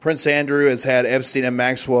 Prince Andrew has had Epstein and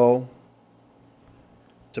Maxwell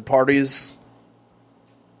to parties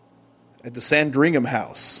at the Sandringham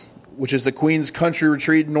House, which is the Queen's country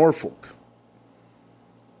retreat in Norfolk.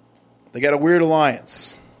 They got a weird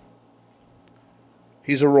alliance.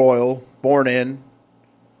 He's a royal, born in.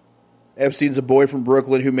 Epstein's a boy from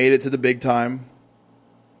Brooklyn who made it to the big time.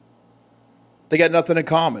 They got nothing in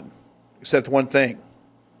common, except one thing.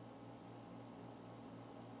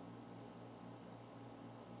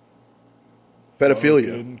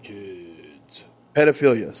 Pedophilia. Kids.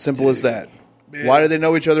 Pedophilia. Simple as that. Man. Why do they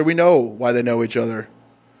know each other? We know why they know each other.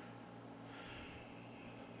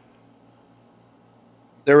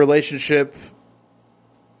 Their relationship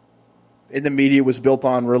in the media was built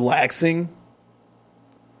on relaxing.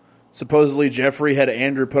 Supposedly, Jeffrey had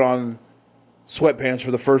Andrew put on sweatpants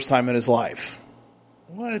for the first time in his life.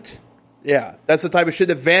 What? Yeah, that's the type of shit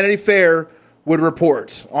that Vanity Fair would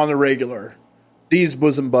report on the regular. These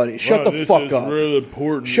bosom buddies. Shut the fuck up. Really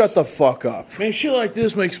important. Shut the fuck up. Man, shit like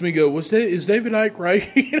this makes me go, is David Icke right?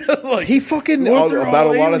 Like, he fucking about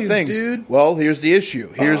a lot of things. Dude. Well, here's the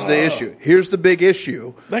issue. Here's the big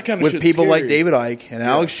issue. That kind of with people like David Icke and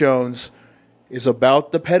Alex Jones is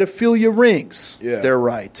about the pedophilia rings. Yeah. They're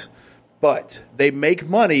right. But they make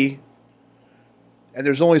money, and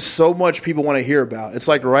there's only so much people want to hear about. It's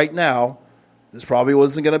like right now, this probably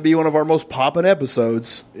wasn't going to be one of our most poppin'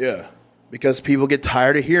 episodes. Yeah. Because people get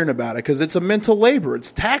tired of hearing about it. Because it's a mental labor.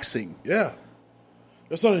 It's taxing. Yeah.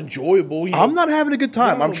 That's not enjoyable. I'm not having a good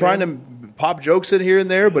time. No, I'm trying to pop jokes in here and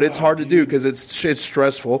there, but it's hard to do because it's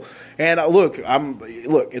stressful. And look,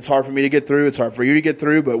 it's hard for me to get through. It's hard for you to get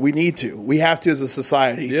through, but we need to. We have to, as a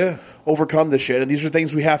society, overcome this shit. And these are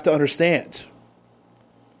things we have to understand.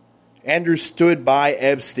 Andrew stood by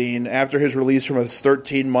Epstein after his release from a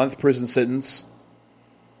 13-month prison sentence.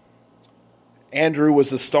 Andrew was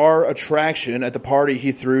the star attraction at the party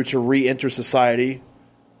he threw to re-enter society.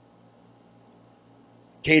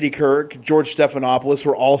 Katie Couric, George Stephanopoulos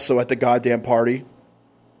were also at the goddamn party.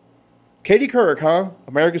 Katie Couric, huh?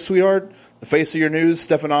 America's sweetheart? The face of your news,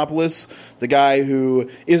 Stephanopoulos? The guy who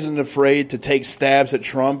isn't afraid to take stabs at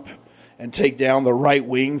Trump and take down the right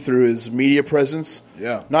wing through his media presence?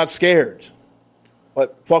 Yeah. Not scared.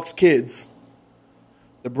 But fucks kids.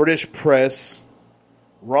 The British press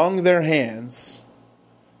wrung their hands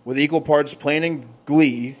with equal parts pain and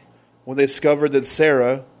glee when they discovered that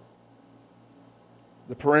Sarah,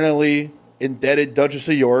 the perennially indebted Duchess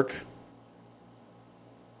of York,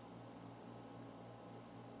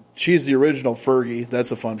 she's the original Fergie.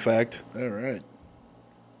 That's a fun fact. All right.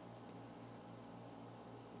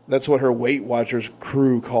 That's what her Weight Watchers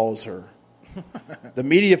crew calls her. The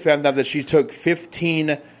media found out that she took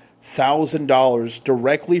 $15,000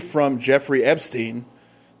 directly from Jeffrey Epstein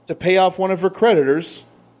to pay off one of her creditors,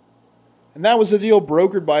 and that was a deal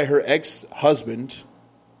brokered by her ex-husband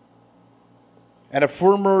and a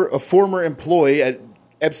former employee at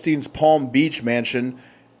Epstein's Palm Beach mansion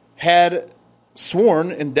had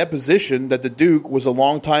sworn in deposition that the Duke was a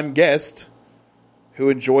longtime guest who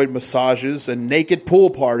enjoyed massages and naked pool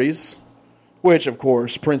parties, which, of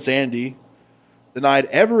course, Prince Andy denied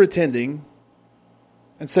ever attending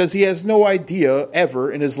and says he has no idea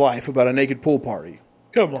ever in his life about a naked pool party.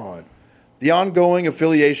 Come on. The ongoing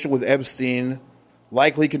affiliation with Epstein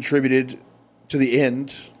likely contributed to the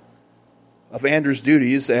end of Andrew's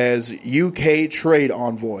duties as UK trade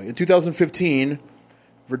envoy. In 2015,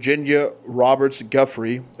 Virginia Roberts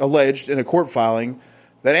Guffrey alleged in a court filing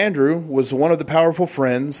that Andrew was one of the powerful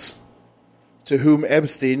friends to whom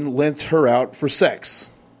Epstein lent her out for sex.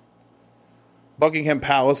 Buckingham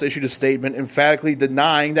Palace issued a statement emphatically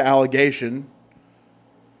denying the allegation.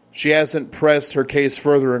 She hasn't pressed her case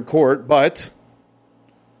further in court, but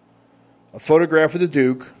a photograph of the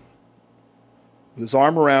Duke with his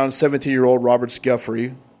arm around 17-year-old Roberts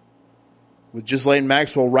Guffrey with Ghislaine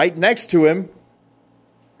Maxwell right next to him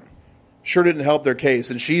sure didn't help their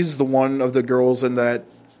case. And she's the one of the girls in that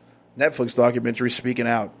Netflix documentary speaking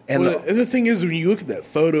out. And the thing is, when you look at that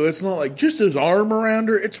photo, it's not like just his arm around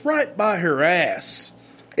her. It's right by her ass.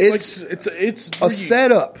 It's a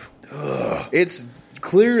setup. Ugh. It's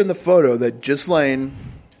clear in the photo that Ghislaine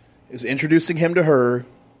is introducing him to her.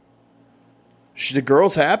 The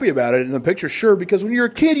girl's happy about it in the picture, sure, because when you're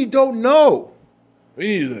a kid, you don't know. We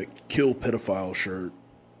need a kill pedophile shirt.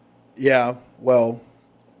 Yeah, well,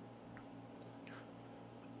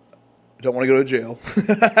 I don't want to go to jail.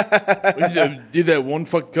 Did that one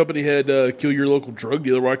fucking company had kill your local drug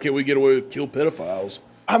dealer? Why can't we get away with kill pedophiles?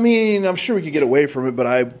 I mean, I'm sure we could get away from it, but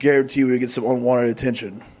I guarantee we would get some unwanted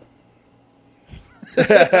attention.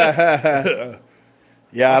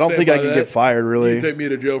 Yeah, I don't think I can get fired, really. You can take me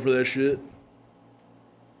to jail for that shit.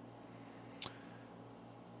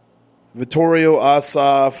 Vittorio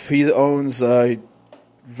Asaf, he owns a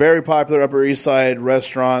very popular Upper East Side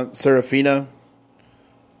restaurant, Serafina.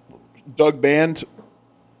 Doug Band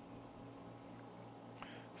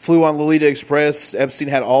flew on Lolita Express. Epstein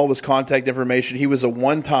had all of his contact information. He was a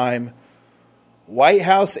one-time White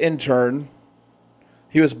House intern.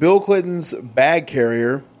 He was Bill Clinton's bag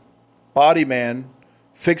carrier, body man,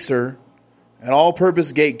 fixer, and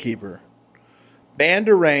all-purpose gatekeeper. Band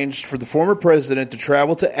arranged for the former president to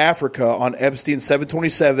travel to Africa on Epstein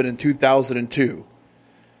 727 in 2002.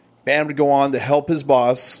 Band would go on to help his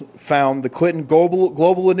boss found the Clinton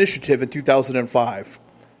Global Initiative in 2005,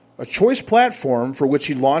 a choice platform for which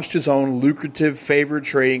he launched his own lucrative favor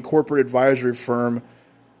trading corporate advisory firm,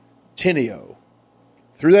 Tineo.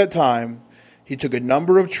 Through that time, he took a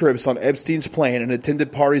number of trips on Epstein's plane and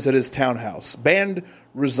attended parties at his townhouse. Band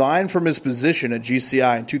resigned from his position at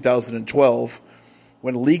GCI in 2012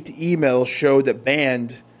 when leaked emails showed that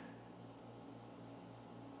Band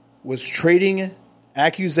was trading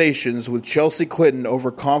accusations with Chelsea Clinton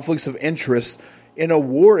over conflicts of interest in a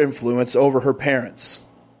war influence over her parents.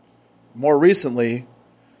 More recently,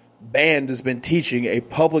 Band has been teaching a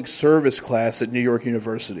public service class at New York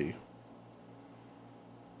University.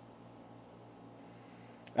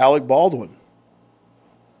 Alec Baldwin.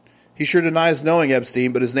 He sure denies knowing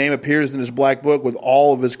Epstein, but his name appears in his black book with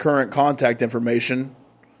all of his current contact information.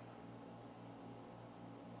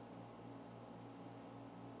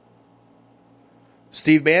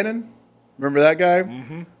 Steve Bannon, remember that guy?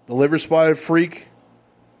 Mm-hmm. The liver-spotted freak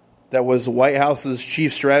that was the White House's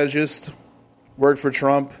chief strategist, worked for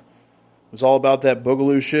Trump, was all about that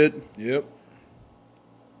boogaloo shit. Yep.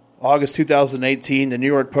 August 2018, the New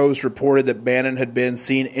York Post reported that Bannon had been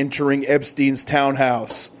seen entering Epstein's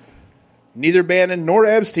townhouse. Neither Bannon nor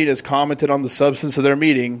Epstein has commented on the substance of their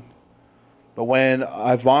meeting, but when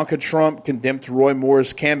Ivanka Trump condemned Roy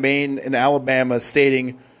Moore's campaign in Alabama,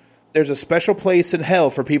 stating, "There's a special place in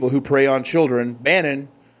hell for people who prey on children," Bannon,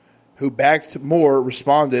 who backed Moore,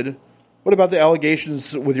 responded, "What about the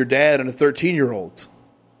allegations with your dad and a 13-year-old?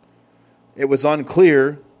 It was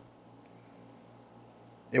unclear.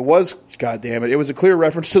 It was a clear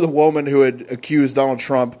reference to the woman who had accused Donald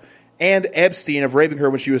Trump and Epstein of raping her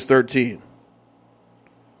when she was 13.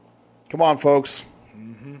 Come on, folks.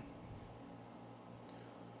 Mm-hmm.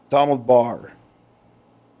 Donald Barr.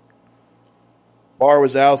 Barr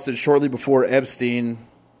was ousted shortly before Epstein,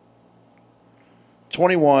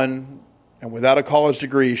 21, and without a college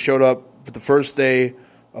degree, showed up for the first day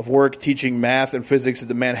of work teaching math and physics at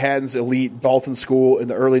the Manhattan's elite Dalton School in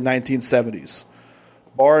the early 1970s.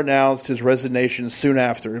 Barr announced his resignation soon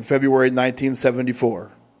after, in February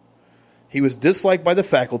 1974. He was disliked by the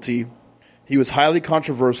faculty. He was highly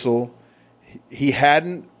controversial. He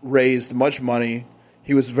hadn't raised much money.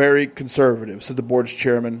 He was very conservative, said the board's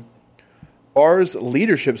chairman. Barr's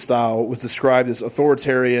leadership style was described as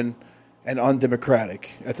authoritarian and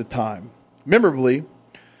undemocratic at the time. Memorably,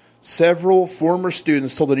 several former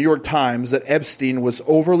students told the New York Times that Epstein was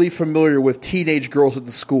overly familiar with teenage girls at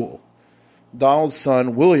the school. Donald's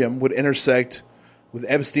son, William, would intersect with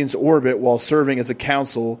Epstein's orbit while serving as a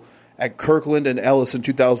counsel at Kirkland and Ellis in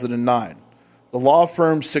 2009. The law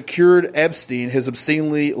firm secured Epstein his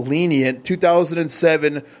obscenely lenient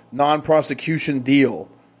 2007 non-prosecution deal,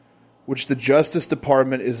 which the Justice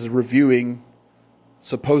Department is reviewing,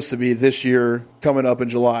 supposed to be this year, coming up in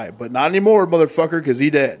July. But not anymore, motherfucker, because he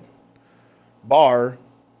dead. Barr,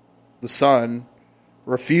 the son,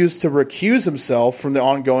 refused to recuse himself from the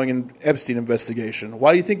ongoing Epstein investigation.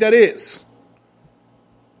 Why do you think that is?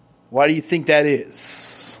 Why do you think that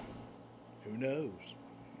is? Who knows?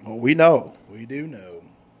 Well, we know. We do know.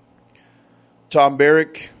 Tom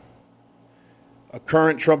Barrack, a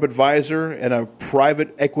current Trump advisor and a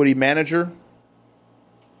private equity manager.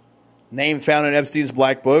 Name found in Epstein's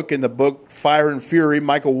black book. In the book Fire and Fury,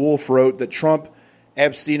 Michael Wolff wrote that Trump,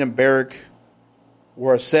 Epstein, and Barrack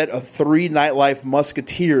were a set of three nightlife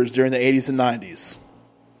musketeers during the 80s and 90s.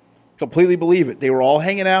 Completely believe it. They were all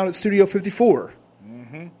hanging out at Studio 54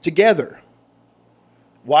 together.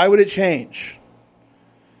 Why would it change?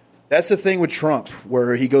 That's the thing with Trump,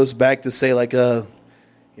 where he goes back to say, like,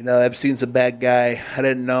 Epstein's a bad guy. I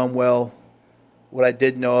didn't know him well. What I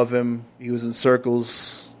did know of him, he was in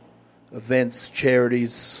circles, events,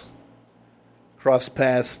 charities, crossed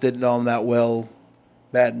paths, didn't know him that well.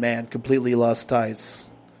 Bad man, completely lost ties.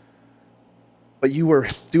 But you were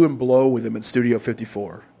doing blow with him in Studio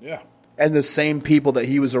 54. Yeah. and the same people that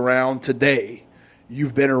he was around today,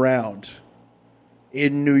 you've been around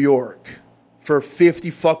in New York for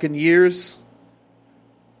 50 fucking years.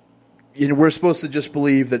 And we're supposed to just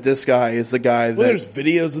believe that this guy is the guy that... Well, there's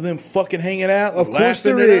videos of them fucking hanging out. Of course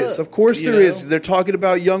there is. Of course there is. They're talking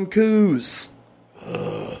about young coos.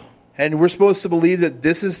 And we're supposed to believe that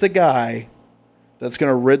this is the guy that's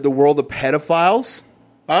going to rid the world of pedophiles?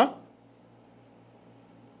 Huh?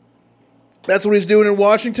 That's what he's doing in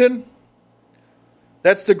Washington?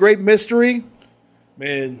 That's the great mystery?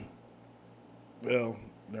 Man, well,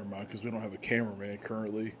 never mind, because we don't have a cameraman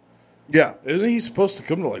currently. Yeah. Isn't he supposed to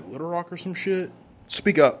come to, like, Little Rock or some shit?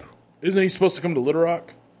 Speak up. Isn't he supposed to come to Little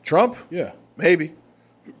Rock? Trump? Yeah. Maybe.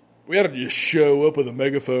 We ought to just show up with a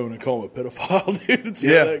megaphone and call him a pedophile, dude, and see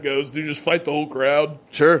how that goes. Dude, just fight the whole crowd.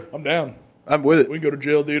 Sure. I'm down. I'm with it. We can go to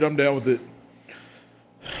jail, dude. I'm down with it.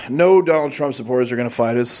 No Donald Trump supporters are going to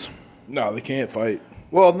fight us. No, they can't fight.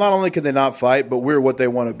 Well, not only can they not fight, but we're what they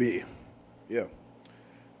want to be. Yeah.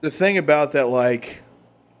 The thing about that, like,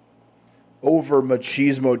 over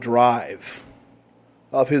machismo drive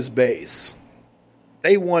of his base,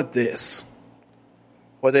 they want this,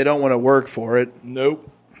 but they don't want to work for it. Nope.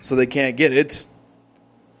 So they can't get it.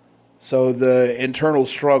 So the internal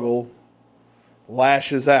struggle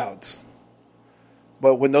lashes out.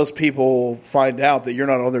 But when those people find out that you're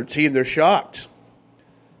not on their team, they're shocked.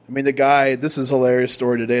 I mean, the guy, this is a hilarious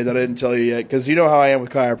story today that I didn't tell you yet, because you know how I am with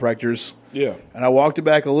chiropractors. Yeah. And I walked it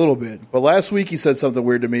back a little bit. But last week he said something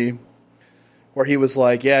weird to me where he was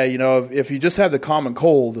like, yeah, you know, if you just have the common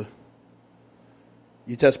cold,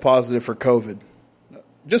 you test positive for COVID.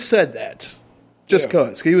 Just said that. Just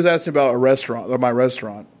because. He was asking about a restaurant, or my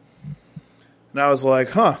restaurant. And I was like,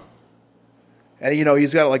 huh. And, you know,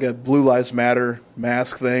 he's got like a Blue Lives Matter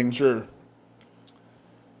mask thing. Sure.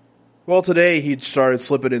 Well, today he started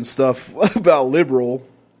slipping in stuff about liberal.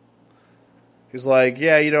 He's like,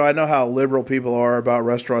 yeah, you know, I know how liberal people are about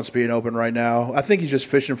restaurants being open right now. I think he's just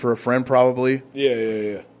fishing for a friend, probably.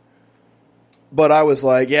 Yeah. But I was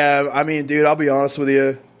like, yeah, I mean, dude, I'll be honest with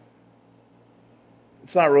you.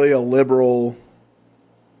 It's not really a liberal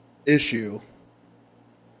issue.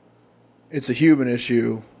 It's a human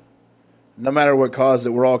issue. No matter what caused it,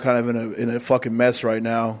 we're all kind of in a fucking mess right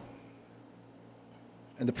now.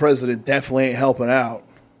 And the president definitely ain't helping out.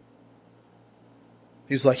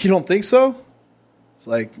 He's like, you don't think so? It's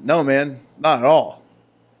like, no, man, not at all.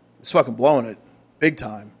 He's fucking blowing it. Big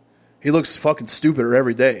time. He looks fucking stupider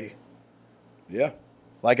every day. Yeah.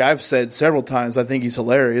 Like I've said several times, I think he's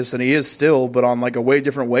hilarious, and he is still, but on like a way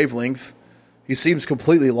different wavelength. He seems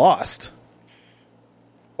completely lost.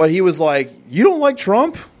 But he was like, you don't like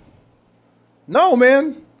Trump? No,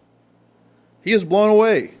 man. He is blown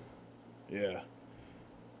away. Yeah.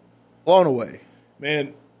 Blown away.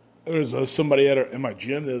 Man, there was somebody in my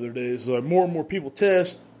gym the other day. It's like more and more people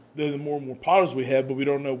test, then the more and more positives we have, but we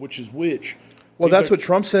don't know which is which. Well, that's like, what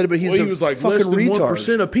Trump said, but he was like, less than retard.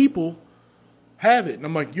 1% of people have it. And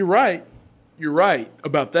I'm like, you're right. You're right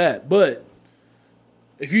about that. But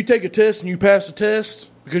if you take a test and you pass the test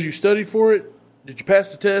because you studied for it, did you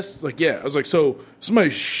pass the test? It's like, yeah. I was like, so somebody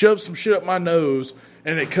shoves some shit up my nose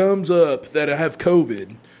and it comes up that I have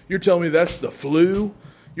COVID. You're telling me that's the flu?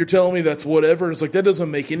 You're telling me that's whatever? It's like, that doesn't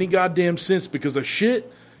make any goddamn sense because a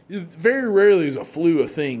shit, very rarely is a flu a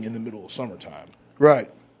thing in the middle of summertime. Right.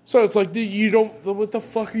 So it's like, dude, you don't, what the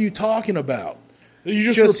fuck are you talking about?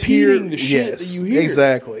 You're just repeating the shit that you hear.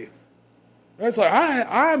 Exactly. It's like,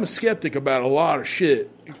 I'm a skeptic about a lot of shit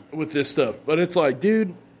with this stuff. But it's like,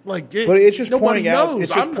 dude, like, but it's just pointing out. knows.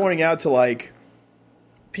 It's just pointing out to like,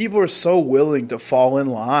 people are so willing to fall in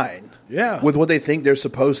line. Yeah. With what they think they're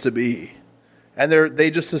supposed to be. And they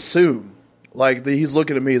just assume. Like, he's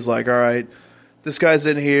looking at me, he's like, all right, this guy's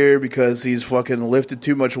in here because he's fucking lifted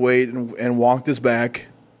too much weight and wonked his back.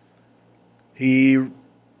 He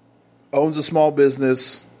owns a small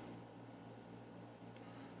business.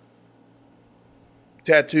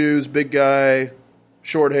 Tattoos, big guy,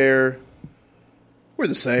 short hair. We're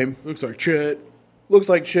the same. Looks like Chet. Looks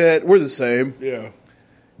like Chet. We're the same. Yeah.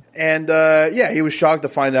 And, he was shocked to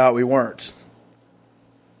find out we weren't.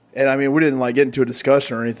 And, I mean, we didn't, like, get into a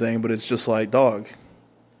discussion or anything, but it's just like, dog,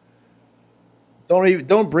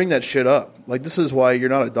 don't bring that shit up. Like, this is why you're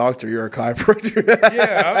not a doctor, you're a chiropractor.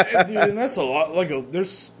 Yeah, dude, and that's a lot. Like,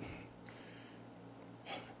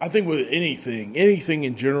 I think with anything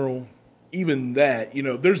in general, even that, you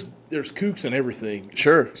know, there's kooks and everything.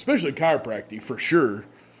 Sure. Especially chiropractic, for sure.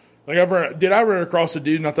 Like, I ran across a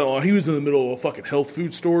dude not that long. He was in the middle of a fucking health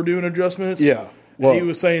food store doing adjustments. Yeah. Well, he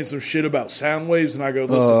was saying some shit about sound waves, and I go,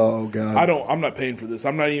 listen, oh, God. I'm not paying for this.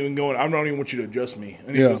 I don't even want you to adjust me.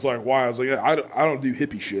 And he was like, why? I was like, I don't do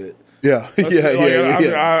hippie shit. Yeah,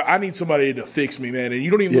 I need somebody to fix me, man. And you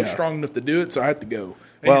don't even look strong enough to do it, so I have to go.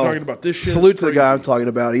 And you're talking about this shit. Salute to the guy I'm talking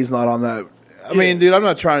about. He's not on that. I mean, dude, I'm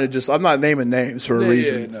not naming names for a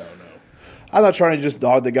reason. Yeah, no. I'm not trying to just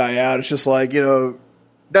dog the guy out. It's just like,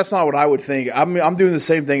 that's not what I would think. I'm doing the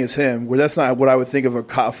same thing as him, where that's not what I would think of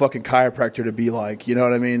a fucking chiropractor to be like. You know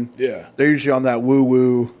what I mean? Yeah. They're usually on that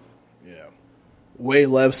woo-woo, way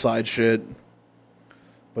left side shit.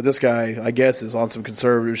 But this guy, I guess, is on some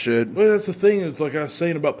conservative shit. Well, that's the thing. It's like I was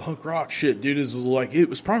saying about punk rock shit, dude. Is like it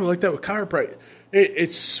was probably like that with chiropractic.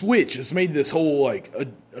 It's switched. It's made this whole like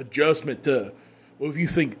adjustment to. Well, if you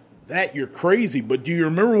think that, you're crazy. But do you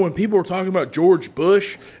remember when people were talking about George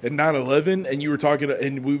Bush and 9/11, and you were talking,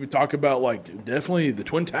 and we would talk about like definitely the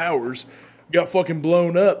Twin Towers got fucking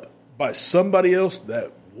blown up by somebody else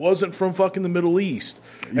that wasn't from fucking the Middle East.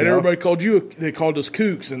 And everybody they called us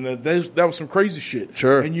kooks, and that was some crazy shit.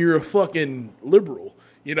 Sure. And you're a fucking liberal.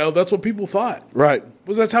 That's what people thought. Right.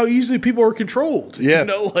 Well, that's how easily people are controlled. Yeah.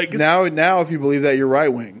 Now if you believe that, you're right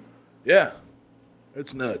wing. Yeah.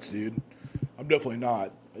 It's nuts, dude. I'm definitely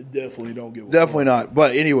not. I definitely don't give a Definitely not.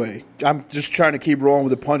 But anyway, I'm just trying to keep rolling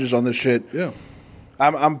with the punches on this shit. Yeah.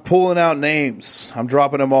 I'm pulling out names. I'm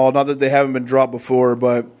dropping them all. Not that they haven't been dropped before,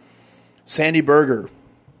 but Sandy Berger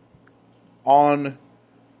on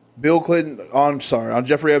on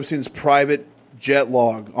Jeffrey Epstein's private jet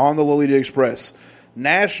log on the Lolita Express.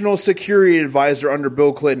 National Security Advisor under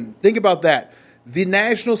Bill Clinton. Think about that. The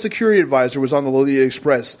National Security Advisor was on the Lolita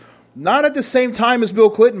Express. Not at the same time as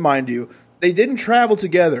Bill Clinton, mind you. They didn't travel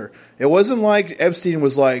together. It wasn't like Epstein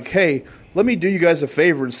was like, hey, let me do you guys a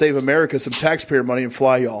favor and save America some taxpayer money and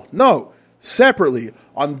fly y'all. No, separately,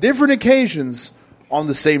 on different occasions on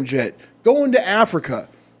the same jet. Going to Africa.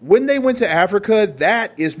 When they went to Africa,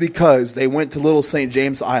 that is because they went to Little St.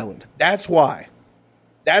 James Island. That's why.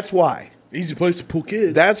 Easy place to pull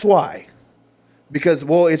kids. That's why. Because,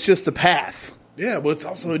 it's just the path. Yeah, but it's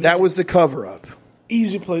also... That was the cover-up.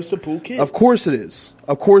 Easy place to pull kids. Of course it is.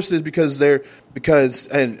 Because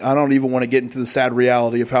and I don't even want to get into the sad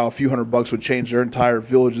reality of how a few $100 would change their entire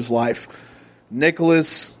village's life.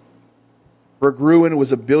 Nicholas Berggruen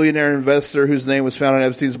was a billionaire investor whose name was found in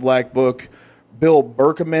Epstein's Black Book. Bill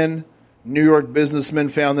Berkman, New York businessman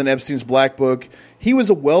found in Epstein's Black Book. He was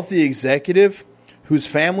a wealthy executive whose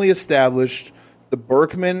family established the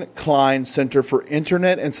Berkman Klein Center for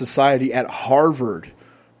Internet and Society at Harvard.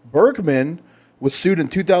 Berkman was sued in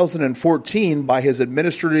 2014 by his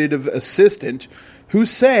administrative assistant, who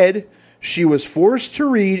said she was forced to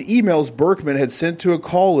read emails Berkman had sent to a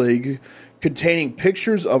colleague containing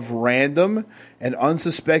pictures of random and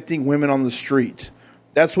unsuspecting women on the street.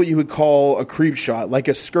 That's what you would call a creep shot, like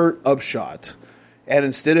a skirt up shot. And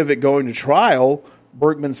instead of it going to trial,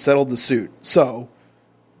 Berkman settled the suit. So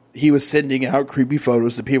he was sending out creepy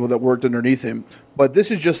photos to people that worked underneath him. But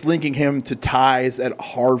this is just linking him to ties at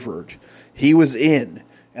Harvard. He was in,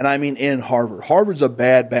 and I mean in Harvard. Harvard's a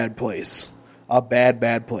bad, bad place. A bad,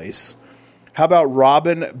 bad place. How about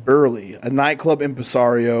Robin Burley, a nightclub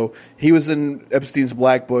impresario? He was in Epstein's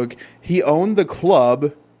Black Book. He owned the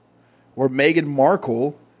club where Meghan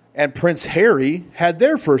Markle and Prince Harry had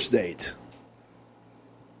their first date.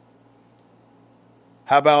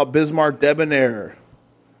 How about Bismarck Debonair,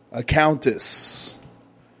 a countess?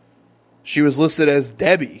 She was listed as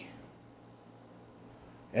Debbie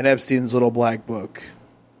in Epstein's little Black Book.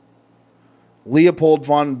 Leopold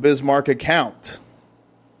von Bismarck, a count.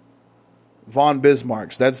 Von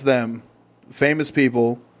Bismarcks, that's them. Famous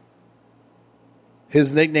people.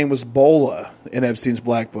 His nickname was Bola in Epstein's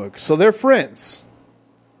Black Book. So they're friends.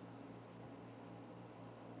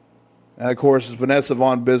 And of course, Vanessa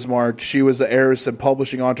von Bismarck. She was an heiress and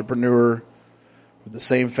publishing entrepreneur with the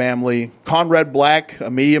same family. Conrad Black, a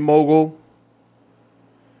media mogul.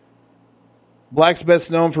 Black's best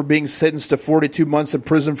known for being sentenced to 42 months in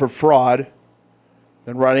prison for fraud,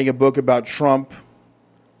 then writing a book about Trump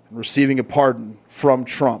and receiving a pardon from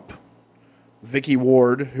Trump. Vicky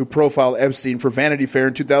Ward, who profiled Epstein for Vanity Fair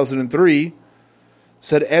in 2003,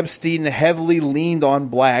 said Epstein heavily leaned on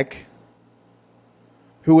Black,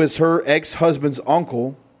 who is her ex-husband's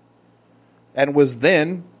uncle and was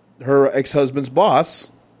then her ex-husband's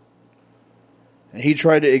boss. And he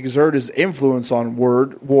tried to exert his influence on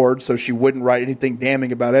Ward so she wouldn't write anything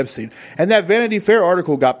damning about Epstein. And that Vanity Fair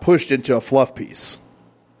article got pushed into a fluff piece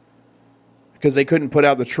because they couldn't put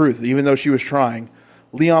out the truth, even though she was trying.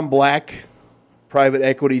 Leon Black, private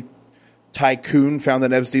equity tycoon found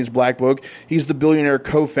in Epstein's Black Book. He's the billionaire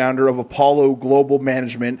co-founder of Apollo Global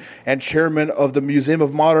Management and chairman of the Museum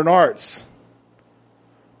of Modern Arts.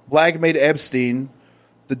 Black made Epstein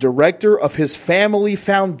the director of his family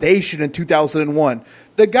foundation in 2001.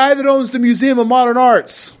 The guy that owns the Museum of Modern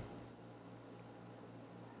Arts.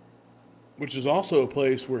 Which is also a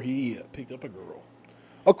place where he picked up a girl.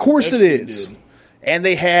 Of course it is. Did. And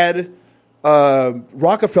they had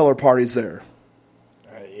Rockefeller parties there.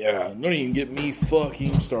 Yeah, don't even get me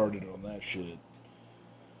fucking started on that shit.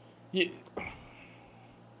 Yeah.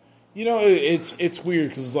 You know, it's weird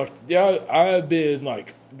because it's like, yeah, I've been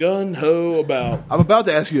like gun ho about. I'm about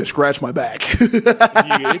to ask you to scratch my back.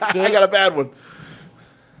 I got a bad one.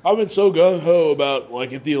 I've been so gun ho about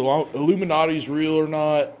like if the Illuminati's real or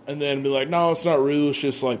not, and then be like, no, it's not real. It's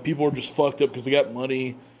just like people are just fucked up because they got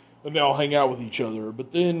money and they all hang out with each other.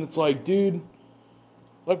 But then it's like, dude,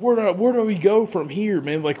 like where do we go from here,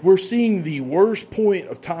 man? Like we're seeing the worst point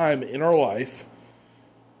of time in our life.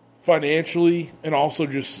 Financially and also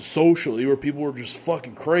just socially, where people are just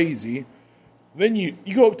fucking crazy. Then you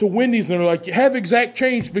go up to Wendy's and they're like, you have exact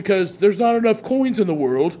change because there's not enough coins in the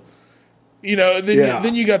world. You know, and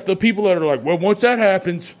then you got the people that are like, well, once that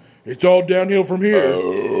happens, it's all downhill from here.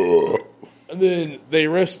 And then they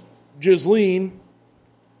arrest Ghislaine.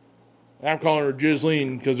 I'm calling her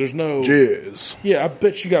Ghislaine because there's no... Jizz. Yeah, I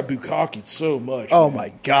bet she got bukkakied so much. Oh, man.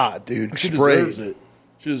 My God, dude. She deserves it.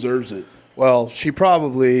 She deserves it. Well, she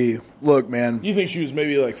probably... Look, man. You think she was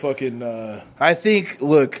maybe like fucking... I think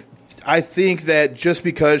that just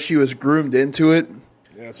because she was groomed into it...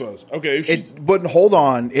 Yeah, that's what I was... Okay. But hold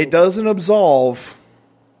on. It doesn't absolve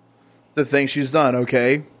the thing she's done,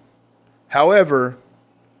 okay? However,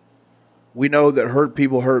 we know that hurt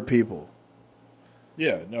people hurt people.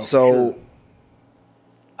 Yeah, no, so, sure.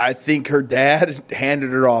 I think her dad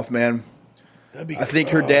handed her off, man. I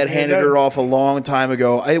think her dad handed her off a long time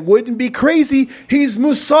ago. It wouldn't be crazy. He's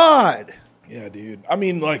Mossad. Yeah, dude. I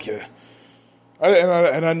mean, like,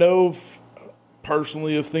 I know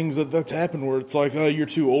personally of things that's happened where it's like, oh, you're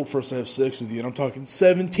too old for us to have sex with you. And I'm talking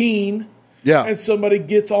 17. Yeah. And somebody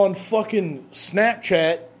gets on fucking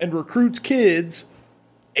Snapchat and recruits kids,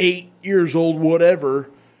 8 years old, whatever,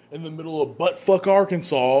 in the middle of buttfuck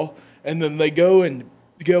Arkansas. And then they go and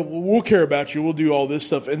go, well, we'll care about you. We'll do all this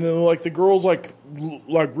stuff. And then, like, the girl's, like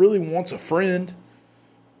really wants a friend.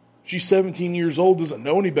 She's 17 years old, doesn't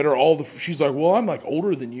know any better. She's like, well, I'm, like,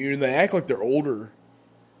 older than you. And they act like they're older.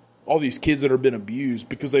 All these kids that have been abused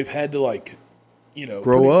because they've had to, like, you know.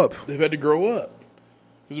 Grow up. They've had to grow up.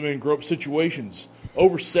 Because they've been in grow-up situations.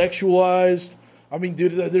 Over-sexualized. I mean,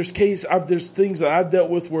 dude, there's things that I've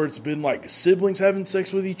dealt with where it's been, like, siblings having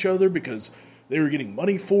sex with each other because they were getting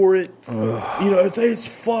money for it. Ugh. You know, it's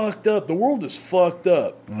fucked up. The world is fucked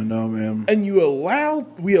up. I know, man. And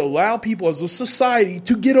we allow people as a society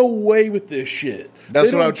to get away with this shit.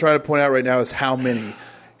 That's what I'm trying to point out right now is how many.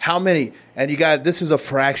 How many? And you got, this is a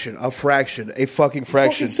fucking fraction. Fucking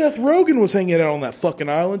Seth Rogen was hanging out on that fucking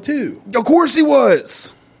island too. Of course he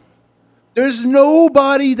was. There's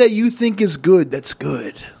nobody that you think is good that's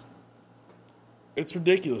good. It's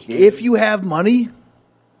ridiculous, man. If you have money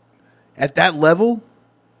at that level,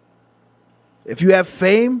 if you have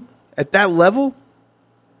fame at that level,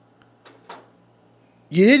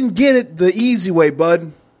 you didn't get it the easy way, bud.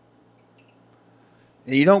 And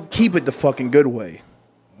you don't keep it the fucking good way.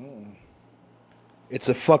 It's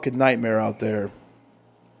a fucking nightmare out there.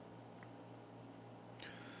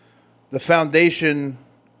 The foundation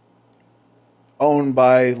owned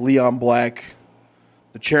by Leon Black,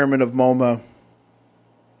 the chairman of MoMA,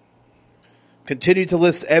 continued to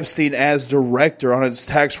list Epstein as director on its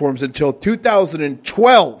tax forms until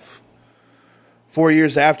 2012, 4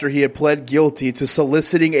 years after he had pled guilty to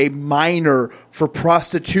soliciting a minor for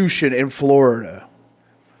prostitution in Florida.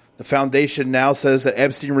 The foundation now says that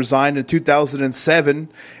Epstein resigned in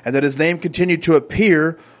 2007 and that his name continued to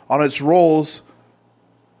appear on its rolls.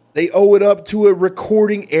 They owe it up to a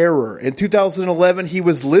recording error. In 2011, he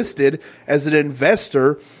was listed as an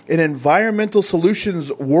investor in Environmental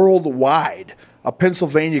Solutions Worldwide, a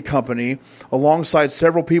Pennsylvania company, alongside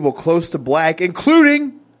several people close to Black,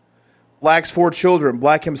 including Black's 4 children.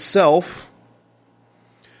 Black himself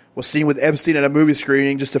was seen with Epstein at a movie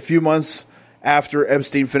screening just a few months after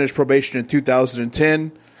Epstein finished probation in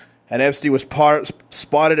 2010. And Epstein was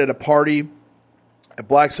spotted at a party at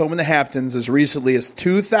Black's home in the Hamptons as recently as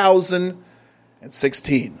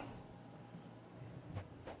 2016.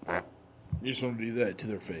 You just want to do that to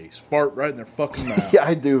their face. Fart right in their fucking mouth. Yeah,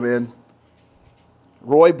 I do, man.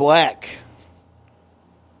 Roy Black,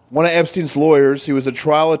 one of Epstein's lawyers. He was a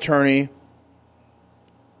trial attorney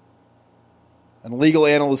and legal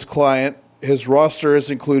analyst client. His roster has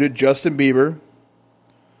included Justin Bieber,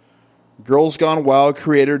 Girls Gone Wild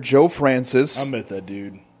creator Joe Francis. I met that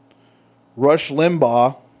dude. Rush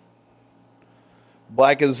Limbaugh,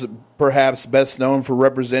 Black is perhaps best known for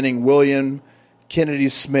representing William Kennedy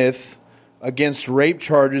Smith against rape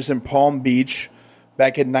charges in Palm Beach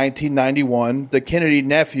back in 1991. The Kennedy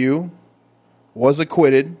nephew was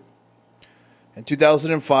acquitted. In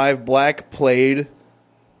 2005, Black played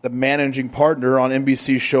the managing partner on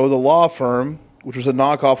NBC's show The Law Firm, which was a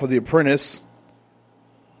knockoff of The Apprentice,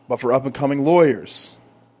 but for up-and-coming lawyers.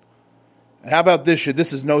 And how about this shit?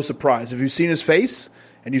 This is no surprise. If you've seen his face,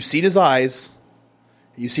 and you've seen his eyes,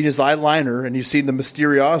 and you've seen his eyeliner, and you've seen the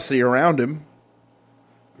mysteriosity around him,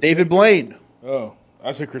 David Blaine. Oh,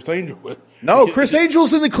 I said Chris Angel. No, Chris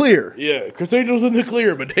Angel's in the clear. Yeah, Chris Angel's in the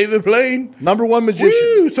clear, but David Blaine. Number one magician.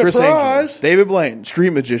 Woo, Chris surprise. Angel. David Blaine, street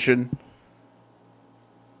magician.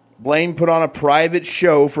 Blaine put on a private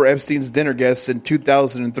show for Epstein's dinner guests in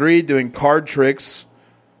 2003, doing card tricks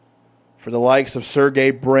for the likes of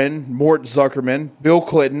Sergey Brin, Mort Zuckerman, Bill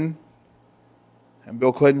Clinton, and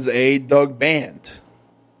Bill Clinton's aide, Doug Band,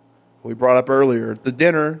 who we brought up earlier. The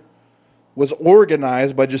dinner was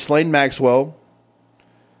organized by Ghislaine Maxwell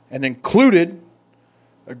and included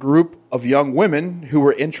a group of young women who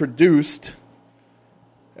were introduced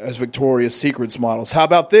as Victoria's Secret's models. How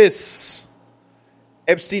about this?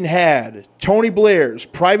 Epstein had Tony Blair's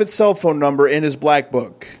private cell phone number in his black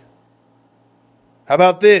book. How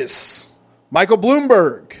about this? Michael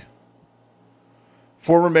Bloomberg,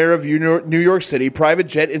 former mayor of New York City, private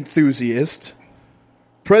jet enthusiast,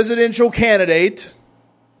 presidential candidate,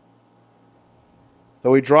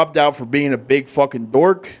 though he dropped out for being a big fucking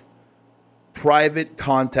dork. Private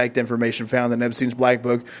contact information found in Epstein's black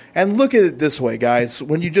book. And look at it this way, guys.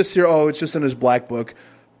 When you just hear, oh, it's just in his black book,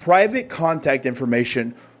 private contact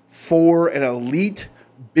information for an elite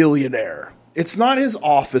billionaire. It's not his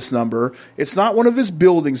office number. It's not one of his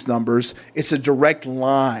building's numbers. It's a direct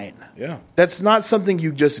line. Yeah. That's not something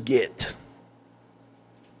you just get.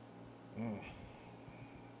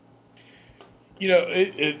 You know,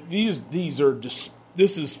 these are just,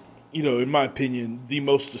 this is, you know, in my opinion, the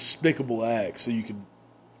most despicable acts that you could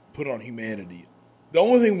put on humanity. The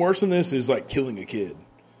only thing worse than this is like killing a kid.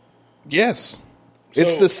 Yes.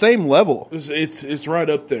 It's the same level. It's right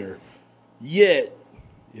up there. Yet,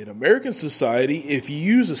 in American society, if you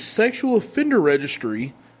use a sexual offender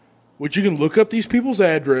registry, which you can look up these people's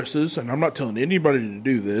addresses, and I'm not telling anybody to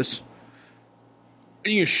do this,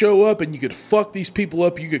 and you can show up and you could fuck these people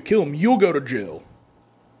up, you could kill them, you'll go to jail.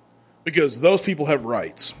 Because those people have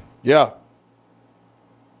rights. Yeah.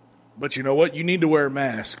 But you know what? You need to wear a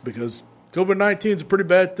mask because COVID-19 is a pretty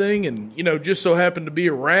bad thing, and, you know, just so happen to be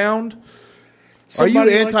around. Are you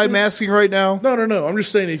Somebody anti-masking right now? No. I'm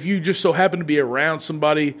just saying if you just so happen to be around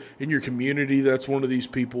somebody in your community that's one of these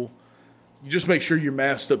people, you just make sure you're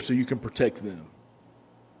masked up so you can protect them.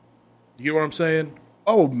 You get what I'm saying?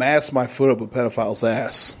 Oh, mask my foot up a pedophile's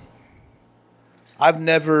ass. I've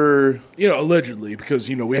never... You know, allegedly, because,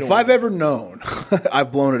 you know, If I've ever known,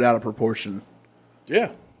 I've blown it out of proportion.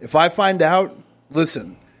 Yeah. If I find out,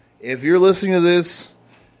 listen, if you're listening to this,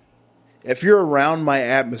 if you're around my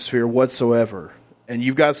atmosphere whatsoever, and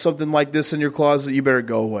you've got something like this in your closet, you better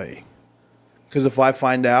go away. Because if I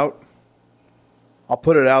find out, I'll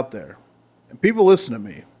put it out there. And people listen to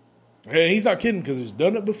me. And he's not kidding because he's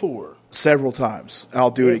done it before. Several times.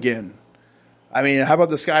 I'll do it again. I mean, how about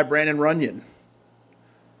this guy, Brandon Runyon?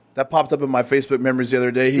 That popped up in my Facebook memories the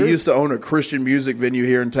other day. Sure. He used to own a Christian music venue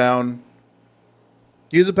here in town.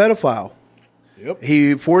 He was a pedophile. Yep.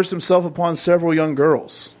 He forced himself upon several young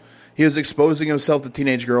girls. He was exposing himself to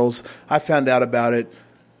teenage girls. I found out about it.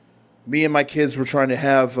 Me and my kids were trying to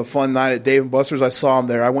have a fun night at Dave & Buster's. I saw him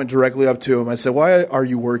there. I went directly up to him. I said, "Why are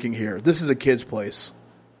you working here? This is a kid's place."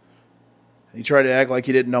 And he tried to act like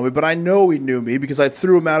he didn't know me, but I know he knew me because I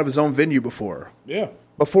threw him out of his own venue before. Yeah.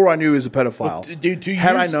 Before I knew he was a pedophile. Well, dude, 2 years...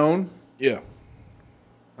 Had I known, yeah,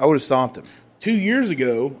 I would have stomped him. 2 years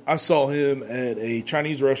ago, I saw him at a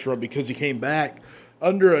Chinese restaurant because he came back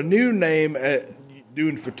under a new name at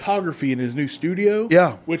doing photography in his new studio.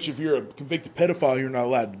 Yeah. Which, if you're a convicted pedophile, you're not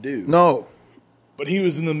allowed to do. No. But he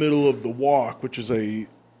was in the middle of The Walk, which is a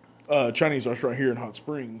Chinese restaurant here in Hot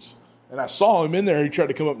Springs. And I saw him in there. He tried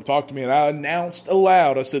to come up and talk to me. And I announced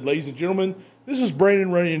aloud, I said, "Ladies and gentlemen, this is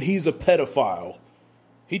Brandon Runyon. He's a pedophile."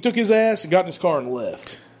 He took his ass and got in his car and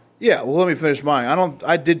left. Yeah, well, let me finish mine.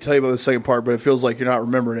 I did tell you about the second part, but it feels like you're not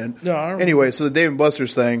remembering it. No, I remember. Anyway, so the Dave &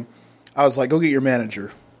 Buster's thing, I was like, go get your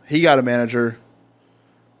manager. He got a manager,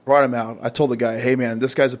 brought him out. I told the guy, "Hey, man,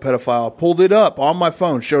 this guy's a pedophile." Pulled it up on my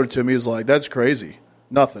phone, showed it to him. He was like, "That's crazy."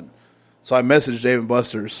 Nothing. So I messaged Dave &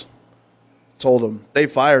 Buster's, told him. They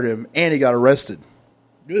fired him, and he got arrested.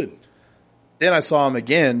 Good. Then I saw him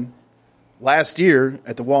again last year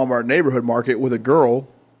at the Walmart neighborhood market with a girl,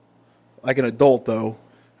 like an adult though.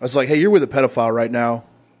 I was like, hey, you're with a pedophile right now.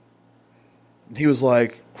 And he was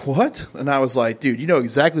like, what? And I was like, dude, you know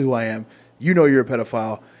exactly who I am. You know you're a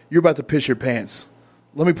pedophile. You're about to piss your pants.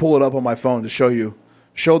 Let me pull it up on my phone to show you.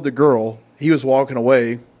 Showed the girl. He was walking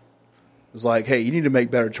away. Was like, hey, you need to make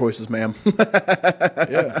better choices, ma'am.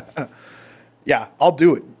 Yeah. Yeah, I'll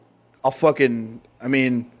do it. I'll fucking, I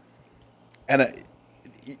mean, and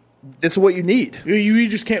this is what you need. You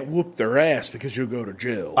just can't whoop their ass because you'll go to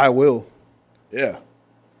jail. I will. Yeah.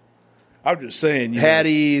 I'm just saying. Had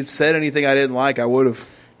he said anything I didn't like, I would have.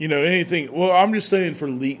 You know, anything. Well, I'm just saying for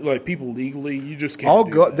like people legally, you just can't. I'll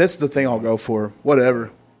do go. that. That's the thing I'll go for.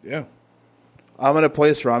 Whatever. Yeah. I'm in a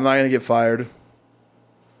place where I'm not going to get fired.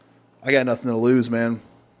 I got nothing to lose, man.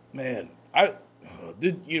 Man,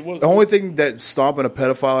 the only thing that stomping a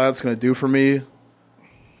pedophile out's going to do for me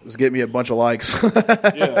is get me a bunch of likes.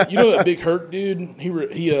 Yeah, you know that Big Hurt dude?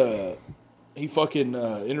 He fucking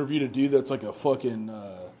interviewed a dude that's like a fucking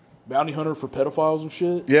bounty hunter for pedophiles and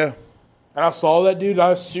shit. Yeah. And I saw that dude.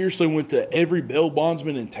 I seriously went to every bail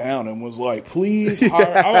bondsman in town and was like, "Please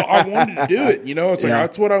hire." I wanted to do it. You know, it's like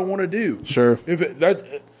that's what I want to do. Sure. If that's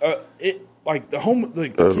it, like the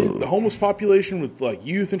homeless population with like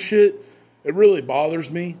youth and shit, it really bothers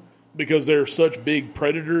me because they're such big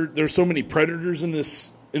predator. There's so many predators in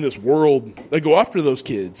this world that go after those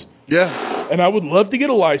kids. Yeah. And I would love to get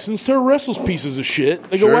a license to arrest those pieces of shit.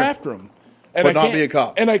 They go after them, and but not be a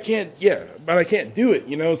cop. And I can't. Yeah, but I can't do it.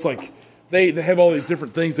 You know, it's like. They have all these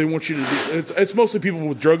different things they want you to do. It's mostly people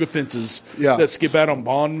with drug offenses that skip out on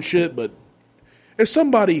bond and shit. But if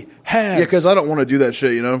somebody has... Yeah, because I don't want to do that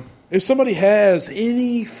shit, you know? If somebody has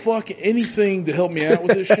anything to help me out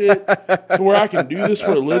with this shit to where I can do this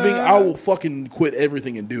for a living, I will fucking quit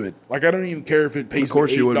everything and do it. Like, I don't even care if it pays me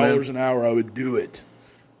 $8 an hour. I would do it.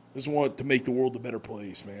 I just want to make the world a better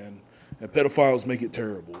place, man. And pedophiles make it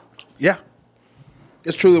terrible. Yeah.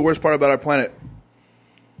 It's truly the worst part about our planet.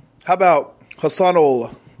 How about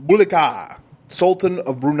Hassanul Bolkiah, Sultan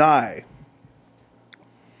of Brunei?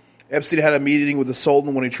 Epstein had a meeting with the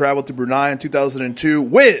Sultan when he traveled to Brunei in 2002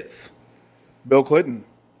 with Bill Clinton.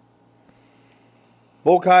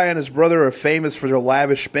 Bolkiah and his brother are famous for their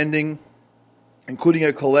lavish spending, including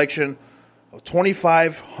a collection of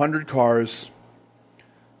 2,500 cars.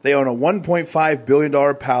 They own a $1.5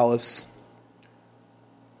 billion palace.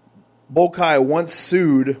 Bolkiah once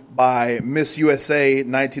sued by Miss USA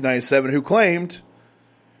 1997, who claimed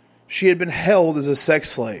she had been held as a sex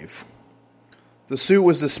slave. The suit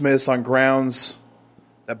was dismissed on grounds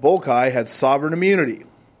that Bolkiah had sovereign immunity.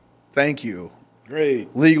 Thank you.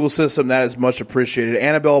 Great. Legal system, that is much appreciated.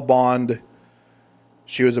 Annabelle Bond,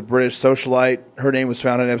 she was a British socialite. Her name was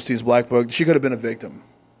found in Epstein's black book. She could have been a victim.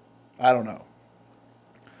 I don't know.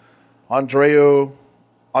 Andrea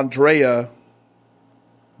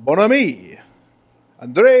Bonami.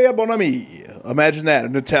 Andrea Bonami. Imagine that,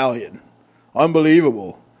 in Italian.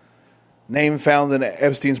 Unbelievable. Name found in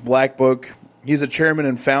Epstein's black book. He's a chairman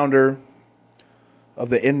and founder of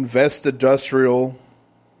the Investindustrial.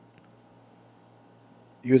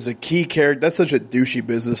 He was a key character. That's such a douchey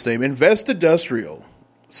business name. Investindustrial.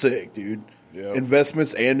 Sick, dude. Yep.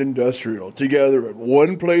 Investments and industrial together at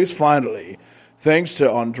one place finally. Thanks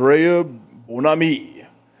to Andrea Bonami.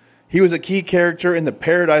 He was a key character in the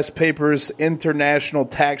Paradise Papers international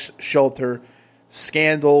tax shelter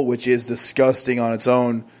scandal, which is disgusting on its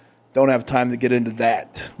own. Don't have time to get into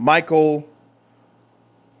that. Michael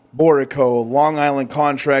Borico, Long Island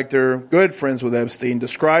contractor, good friends with Epstein,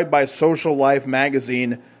 described by Social Life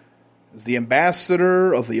magazine as the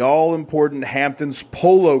ambassador of the all-important Hamptons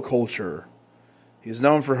polo culture. He's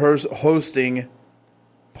known for hosting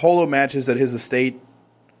polo matches at his estate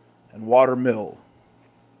and water mill.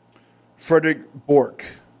 Frederick Bork,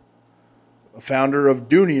 a founder of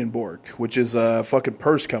Dooney & Bork, which is a fucking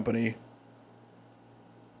purse company.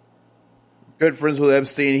 Good friends with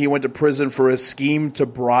Epstein. He went to prison for a scheme to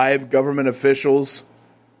bribe government officials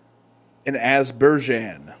in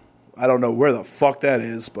Azerbaijan. I don't know where the fuck that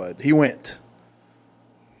is, but he went.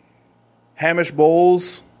 Hamish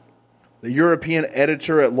Bowles, the European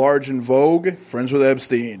editor at large in Vogue, friends with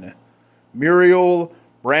Epstein. Muriel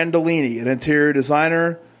Brandolini, an interior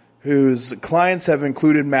designer whose clients have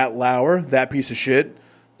included Matt Lauer, that piece of shit.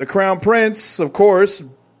 The Crown Prince, of course.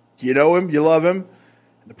 You know him, you love him.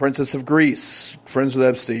 The Princess of Greece, friends with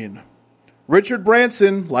Epstein. Richard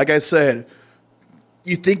Branson, like I said,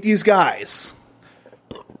 you think these guys...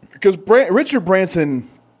 Because Richard Branson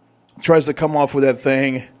tries to come off with that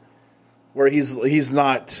thing where he's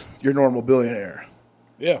not your normal billionaire.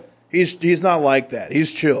 Yeah. He's not like that.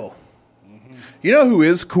 He's chill. Mm-hmm. You know who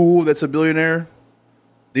is cool that's a billionaire?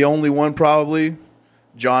 The only one, probably?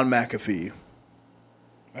 John McAfee.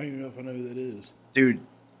 I don't even know if I know who that is. Dude.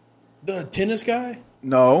 The tennis guy?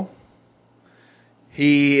 No.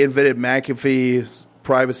 He invented McAfee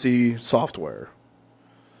privacy software.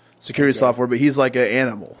 Security software, but he's like an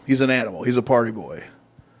animal. He's an animal. He's a party boy.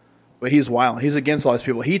 But he's wild. He's against all these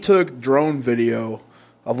people. He took drone video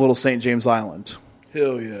of Little St. James Island.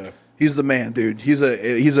 Hell yeah. He's the man, dude. He's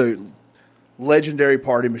a legendary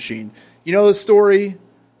party machine. You know the story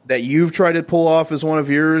that you've tried to pull off as one of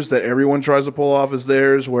yours, that everyone tries to pull off as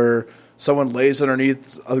theirs, where someone lays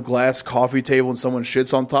underneath a glass coffee table and someone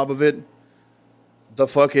shits on top of it? The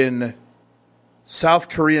fucking South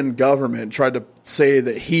Korean government tried to say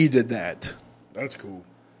that he did that. That's cool.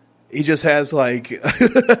 He just has like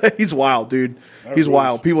he's wild, dude. He's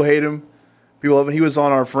wild. People hate him. People love him. He was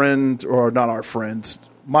on our friend, or not our friend,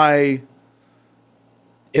 my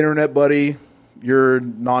internet buddy, your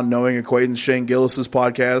non-knowing acquaintance Shane Gillis's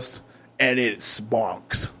podcast, and it's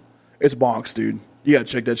bonks. It's bonks, dude. You gotta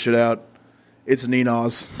check that shit out. It's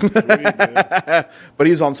Ninos. But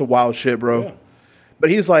he's on some wild shit, bro. Yeah. But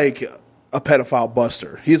he's like a pedophile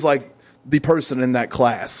buster. He's like the person in that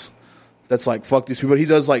class that's like, fuck these people. He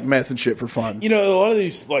does like meth and shit for fun. You know, a lot of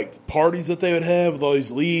these like parties that they would have with all these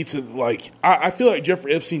leads, and like I feel like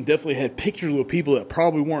Jeffrey Epstein definitely had pictures with people that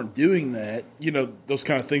probably weren't doing that. You know, those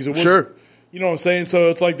kind of things. Sure. You know what I'm saying? So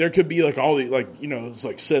it's like there could be like all the like, you know, it's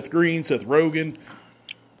like Seth Green, Seth Rogen.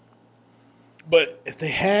 But if they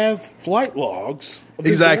have flight logs of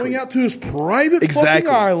him going out to his private fucking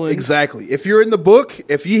island. Exactly. If you're in the book,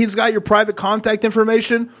 if he's got your private contact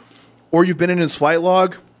information, or you've been in his flight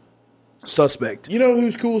log, suspect. You know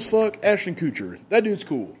who's cool as fuck? Ashton Kutcher. That dude's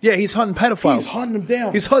cool. Yeah, he's hunting pedophiles. He's hunting them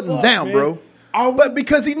down. He's hunting them down, man. bro. But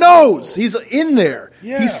because he knows. He's in there.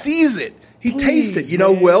 Yeah. He sees it. He tastes it. You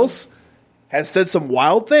know who else has said some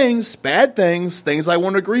wild things, bad things, things I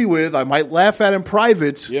won't agree with. I might laugh at in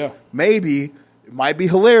private. Yeah. Maybe. It might be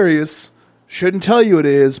hilarious. Shouldn't tell you it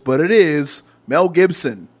is, but it is. Mel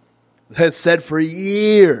Gibson has said for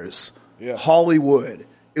years, Hollywood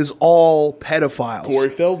is all pedophiles. Corey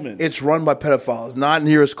Feldman. It's run by pedophiles. Not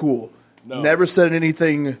near as cool. No. Never said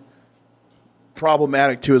anything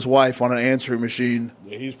problematic to his wife on an answering machine.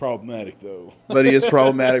 Yeah, he's problematic, though. But he is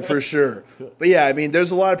problematic for sure. But yeah, I mean,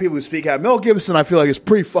 there's a lot of people who speak out. Mel Gibson, I feel like, is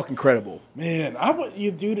pretty fucking credible. Man,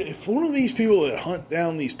 dude, if one of these people that hunt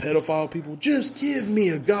down these pedophile people, just give me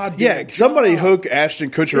a goddamn job. Somebody hook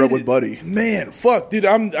Ashton Kutcher up with Buddy. Man, fuck, dude,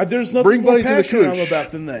 there's nothing Bring more Buddy to the passionate cooch.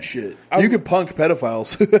 about than that shit. You can punk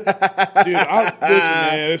pedophiles. Dude, listen,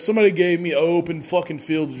 man, if somebody gave me an open fucking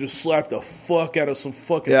field to just slap the fuck out of some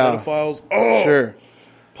fucking pedophiles, sure.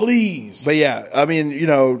 Please. But yeah, I mean, you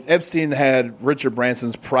know, Epstein had Richard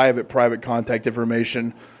Branson's private contact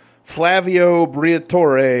information. Flavio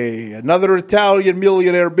Briatore, another Italian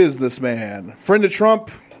millionaire businessman, friend of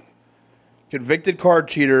Trump, convicted card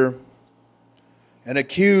cheater, and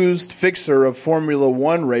accused fixer of Formula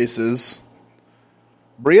One races.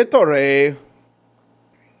 Briatore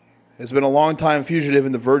has been a long-time fugitive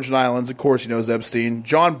in the Virgin Islands. Of course, he knows Epstein.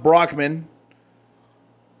 John Brockman,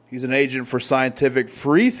 he's an agent for scientific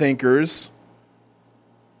freethinkers.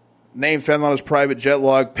 Name found on his private jet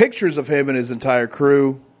log. Pictures of him and his entire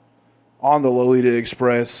crew on the Lolita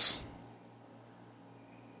Express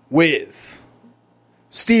with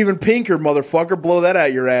Steven Pinker, motherfucker. Blow that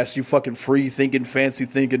out your ass, you fucking free-thinking,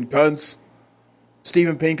 fancy-thinking cunts.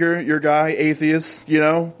 Steven Pinker, your guy, atheist, you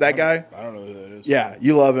know, that guy? I don't know who that is. Yeah,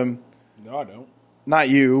 you love him. No, I don't. Not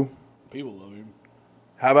you. People love him.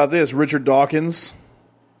 How about this? Richard Dawkins.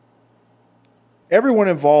 Everyone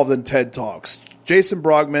involved in TED Talks. John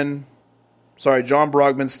Brogman,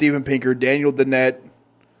 Steven Pinker, Daniel Dennett,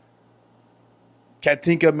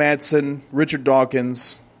 Katinka Madsen, Richard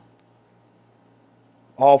Dawkins,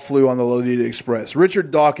 all flew on the Lolita Express.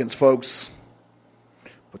 Richard Dawkins, folks.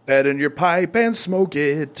 Put that in your pipe and smoke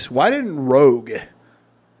it. Why didn't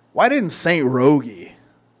St. Rogie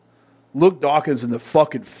look Dawkins in the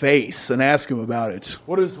fucking face and ask him about it?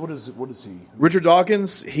 What is he? Richard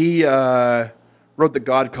Dawkins, he wrote The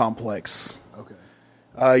God Complex. Okay.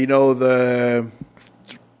 You know the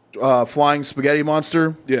flying spaghetti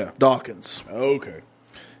monster? Yeah. Dawkins. Okay.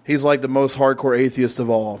 He's like the most hardcore atheist of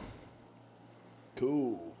all.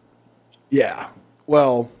 Cool. Yeah.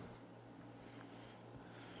 Well,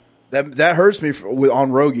 that hurts me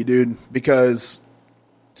on Rogie, dude, because,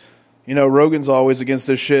 you know, Rogan's always against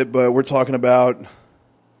this shit, but we're talking about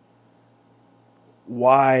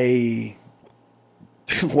why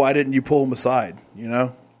didn't you pull him aside, you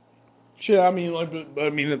know? Shit, I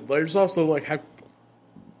mean, there's also like how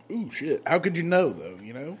could you know though,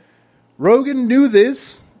 you know? Rogan knew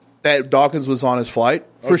this. that Dawkins was on his flight?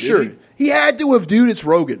 For sure. He? He had to have, dude. It's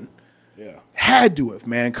Rogan. Yeah. Had to have,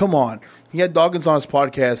 man. Come on. He had Dawkins on his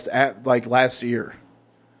podcast last year.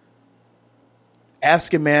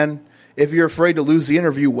 Ask him, man. If you're afraid to lose the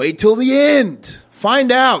interview, wait till the end.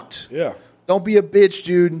 Find out. Yeah. Don't be a bitch,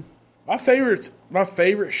 dude. My favorite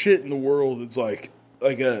shit in the world is like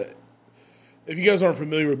if you guys aren't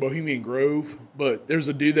familiar with Bohemian Grove, but there's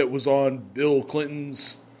a dude that was on Bill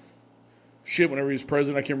Clinton's shit whenever he was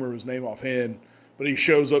president. I can't remember his name offhand, but he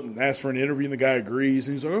shows up and asks for an interview, and the guy agrees.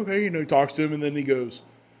 And he's like, okay, he talks to him, and then he goes,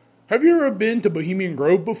 have you ever been to Bohemian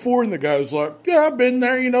Grove before? And the guy was like, yeah, I've been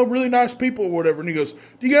there, really nice people or whatever. And he goes,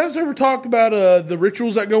 do you guys ever talk about the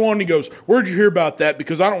rituals that go on? And he goes, where'd you hear about that?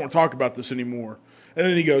 Because I don't want to talk about this anymore. And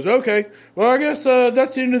then he goes, okay, well, I guess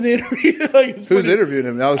that's the end of the interview. Who's interviewing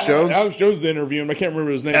him? Alex Jones? Alex Jones is interviewing him. I can't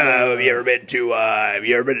remember his name. Have you ever been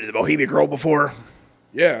to the Bohemian Grove before?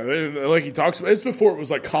 Yeah, like he talks about. It's before it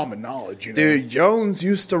was like common knowledge, Dude, Jones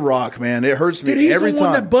used to rock, man. It hurts me Dude, he's every the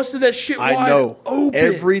time. one that busted that shit wide I know. open.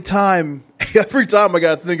 Every time I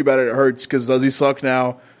got to think about it, it hurts because does he suck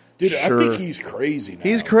now? Dude, sure. I think he's crazy now.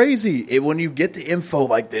 He's crazy. When you get the info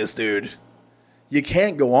like this, dude, you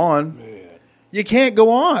can't go on. Man. You can't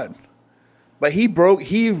go on. But he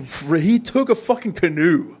took a fucking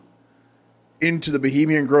canoe into the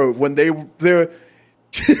Bohemian Grove when they're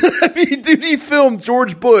I mean, dude, he filmed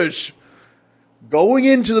George Bush going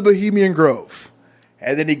into the Bohemian Grove.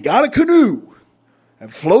 And then he got a canoe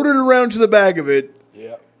and floated around to the back of it.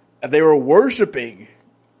 Yeah. And they were worshiping.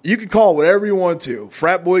 You could call it whatever you want to.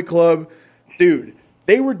 Frat boy club. Dude,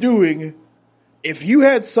 they were doing, if you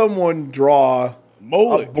had someone draw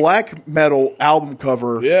Moloch. a black metal album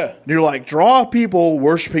cover, Yeah. and you're like, draw people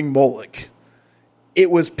worshiping Moloch.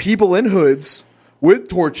 It was people in hoods with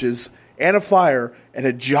torches and a fire and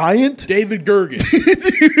a giant David Gergen.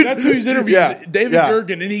 That's who he's interviewing. Yeah. David Yeah.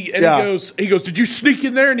 Gergen. And he Yeah. goes, did you sneak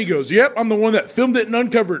in there? And he goes, yep, I'm the one that filmed it and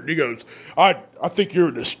uncovered it. And he goes, I think you're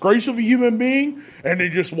a disgrace of a human being. And he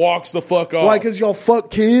just walks the fuck off. Why? Because y'all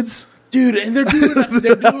fuck kids? Dude, and they're doing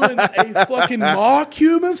a fucking mock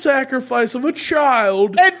human sacrifice of a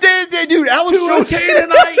child And dude, Alex to a Jones.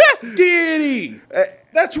 Canaanite deity.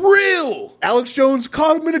 That's real. Alex Jones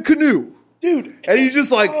caught him in a canoe. Dude. And he's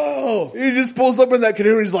just like, he just pulls up in that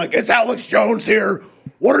canoe and he's like, it's Alex Jones here.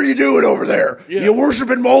 What are you doing over there? Yeah. You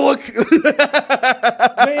worshiping Moloch?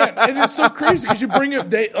 Man, and it's so crazy because you bring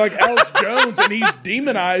up like Alex Jones and he's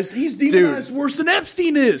demonized. He's demonized worse than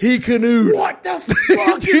Epstein is. He canoed. What the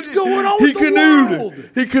fuck is going on with the world?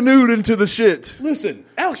 He canoed into the shit. Listen,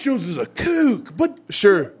 Alex Jones is a kook, but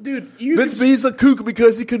Sure. dude, He's a kook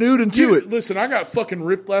because he canoed into it. Listen, I got fucking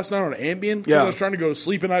ripped last night on Ambien because Yeah. I was trying to go to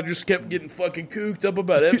sleep and I just kept getting fucking kooked up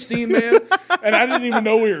about Epstein, man. And I didn't even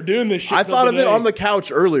know we were doing this shit. I thought of it on the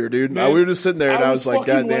couch earlier, dude. Man, we were just sitting there and I was like,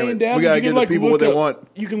 fucking God damn laying it. down. We got to You give can, the like, people what they look up- want.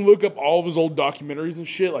 You can look up all of his old documentaries and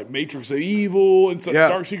shit, like Matrix of Evil and some Yeah.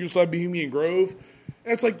 Dark Secrets of Bohemian Grove.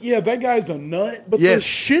 And it's like, yeah, that guy's a nut, but the Yes.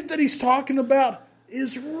 shit that he's talking about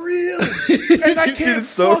is real. And I Dude, can't it's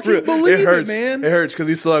so fucking real. believe It hurts. man. It hurts because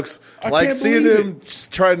he sucks. Like can't seeing believe him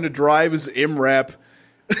just trying to drive his MRAP.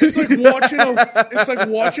 It's like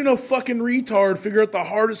watching a fucking retard figure out the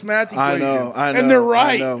hardest math equation. I know. And they're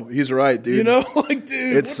right. I know. He's right, dude. Like, dude,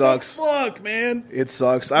 It what sucks. the fuck, man? It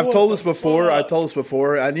sucks. I've What told the this before.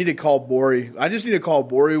 fuck? I need to call Bori. I just need to call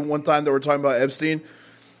Bori one time that we're talking about Epstein.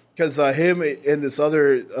 Because him and this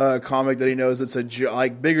other comic that he knows, it's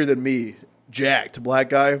like bigger than me, jacked black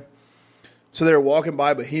guy. So they were walking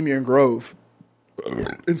by Bohemian Grove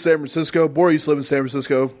in San Francisco. Bori used to live in San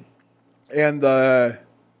Francisco. And the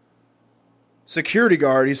security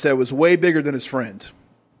guard, he said, was way bigger than his friend.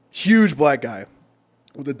 Huge black guy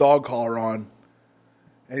with a dog collar on.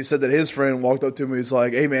 And he said that his friend walked up to him and he's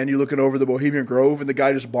like, hey, man, you looking over the Bohemian Grove? And the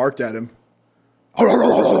guy just barked at him.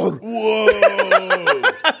 Whoa.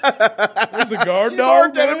 That's a guard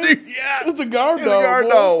dog, barked at him, man? dude. Yeah. It's a guard He's a dog. guard boy.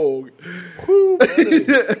 dog. Whew,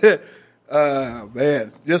 buddy.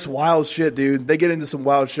 Man, just wild shit, dude. They get into some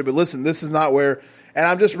wild shit. But listen, this is not where, and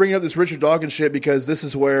I'm just bringing up this Richard Dawkins shit because this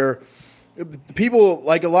is where people,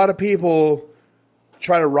 like a lot of people,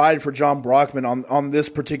 try to ride for John Brockman on this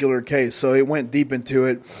particular case. So it went deep into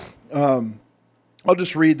it. I'll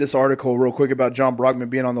just read this article real quick about John Brockman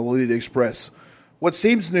being on the Lolita Express. What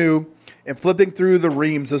seems new in flipping through the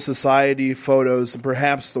reams of society photos and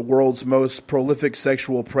perhaps the world's most prolific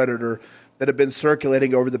sexual predator that have been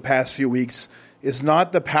circulating over the past few weeks is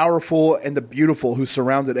not the powerful and the beautiful who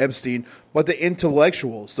surrounded Epstein, but the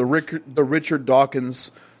intellectuals, the Richard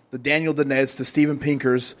Dawkins, the Daniel Danetts, the Steven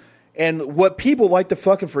Pinkers, and what people like to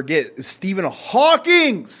fucking forget is Stephen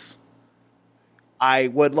Hawking's. I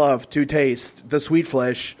would love to taste the sweet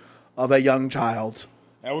flesh of a young child.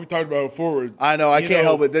 Now we talked about it before. I know, I can't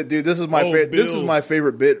help it. Dude, this is my this is my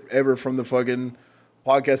favorite bit ever from the fucking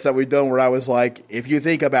podcast that we've done, where I was like, if you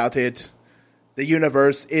think about it, the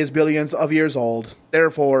universe is billions of years old.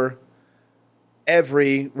 Therefore,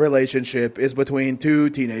 every relationship is between two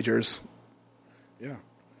teenagers. Yeah.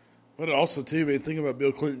 But also, too, man, think about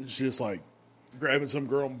Bill Clinton's just like grabbing some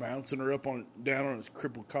girl and bouncing her up down on his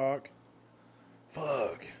crippled cock.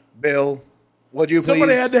 Fuck. Bill, would you please...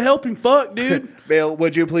 Somebody had to help him fuck, dude. Bill,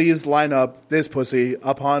 would you please line up this pussy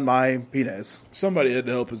upon my penis? Somebody had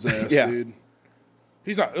to help his ass, Yeah. dude.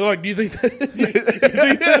 He's not, like, do you think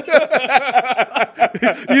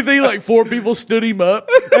you think like 4 people stood him up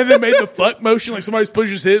and then made the fuck motion, like somebody's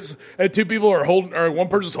pushed his hips and 2 people are holding, or one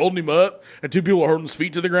person's holding him up and 2 people are holding his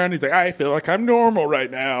feet to the ground. He's like, I feel like I'm normal right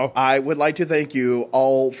now. I would like to thank you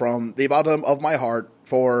all from the bottom of my heart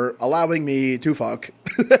for allowing me to fuck.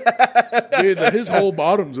 Dude, his whole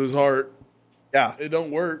bottom's his heart. Yeah. It don't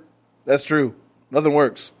work. That's true. Nothing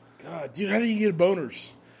works. God, dude, how do you get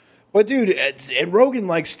boners? But, dude, and Rogan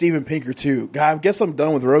likes Steven Pinker, too. God, I guess I'm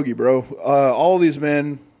done with Rogie, bro. All these are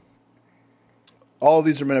men.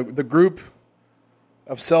 The group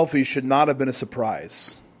of selfies should not have been a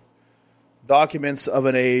surprise. Documents of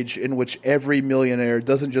an age in which every millionaire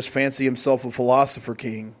doesn't just fancy himself a philosopher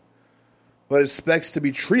king, but expects to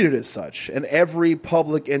be treated as such. And every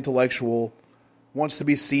public intellectual wants to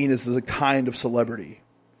be seen as a kind of celebrity.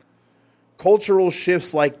 Cultural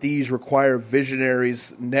shifts like these require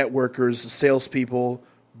visionaries, networkers, salespeople.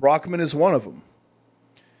 Brockman is one of them.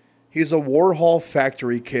 He's a Warhol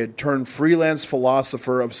factory kid turned freelance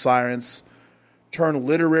philosopher of science, turned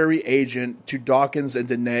literary agent to Dawkins and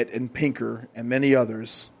Dennett and Pinker and many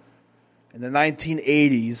others. In the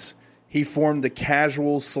 1980s, he formed the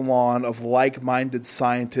casual salon of like-minded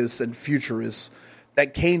scientists and futurists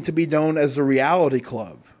that came to be known as the Reality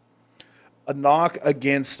Club. A knock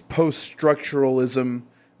against post-structuralism,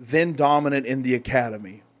 then dominant in the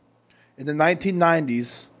academy. In the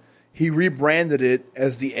 1990s, he rebranded it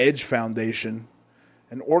as the Edge Foundation,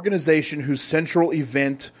 an organization whose central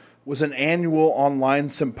event was an annual online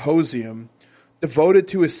symposium devoted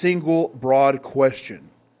to a single broad question.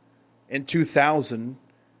 In 2000,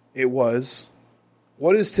 it was,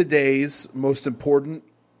 what is today's most important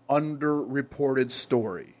underreported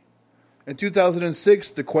story? In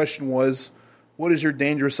 2006, the question was, what is your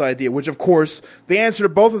dangerous idea? Which, of course, the answer to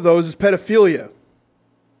both of those is pedophilia.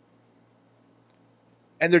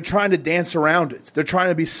 And they're trying to dance around it. They're trying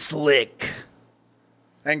to be slick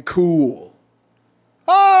and cool.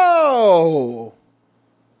 Oh!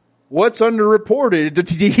 What's underreported?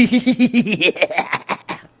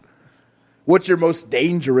 What's your most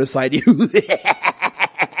dangerous idea?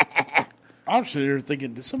 I'm sitting here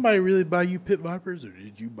thinking, did somebody really buy you pit vipers or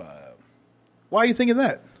did you buy them? Why are you thinking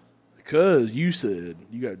that? Because you said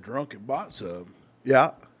you got drunk and bought some.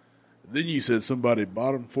 Yeah. Then you said somebody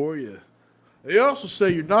bought them for you. They also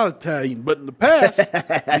say you're not Italian, but in the past,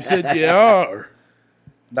 you said you are.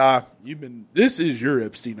 Nah. This is your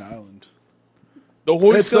Epstein Island.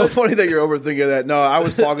 It's so funny that you're overthinking that. No, I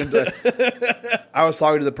was talking to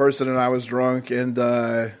the person and I was drunk and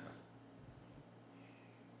I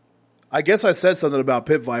guess I said something about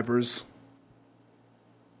pit vipers.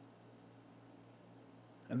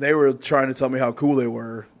 And they were trying to tell me how cool they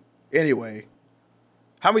were. Anyway,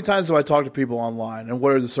 how many times do I talk to people online, and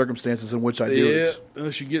what are the circumstances in which I do it?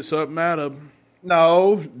 Unless you get something out of them.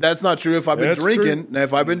 No, that's not true. If I've been drinking, true.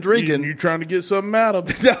 If I've been drinking, you're trying to get something out of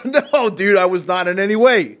them. No, dude, I was not in any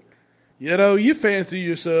way. You know, you fancy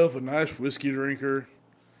yourself a nice whiskey drinker,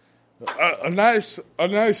 a nice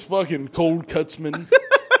fucking cold cutsman.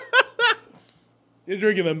 You're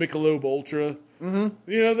drinking a Michelob Ultra. Mm-hmm.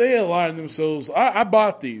 You know, they align themselves. I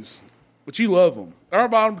bought these, but you love them. I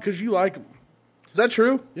bought them because you like them. Is that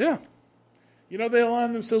true? Yeah. You know, they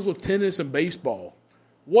align themselves with tennis and baseball.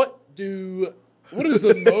 What is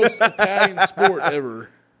the most Italian sport ever?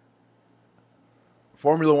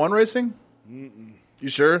 Formula One racing? Mm-mm. You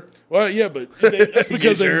sure? Well, yeah, but that's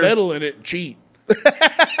because they meddle in it and cheat.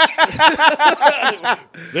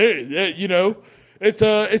 You know,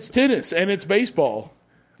 it's tennis and it's baseball.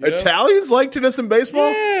 Italians like tennis and baseball?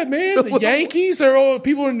 Yeah, man. The Yankees are all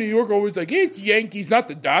people in New York are always like, it's the Yankees, not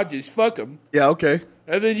the Dodgers. Fuck them. Yeah, okay.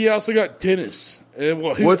 And then you also got tennis.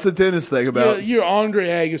 What's the tennis thing about? You're Andre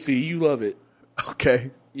Agassi. You love it. Okay.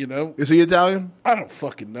 You know? Is he Italian? I don't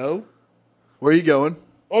fucking know. Where are you going?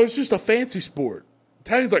 Oh, it's just a fancy sport.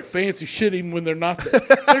 Italians like fancy shit even when they're not there.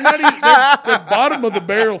 They're not even, they're bottom of the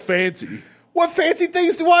barrel fancy. What fancy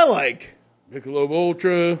things do I like? Michelob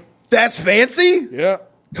Ultra. That's fancy? Yeah.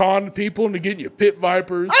 conned people into getting you pit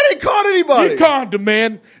vipers. I didn't con anybody. You conned them,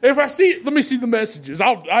 man. If I see, let me see the messages.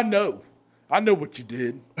 I know what you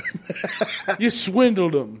did. You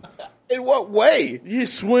swindled them. In what way? You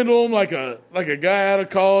swindled them like a guy out of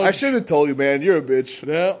college. I should have told you, man. You're a bitch.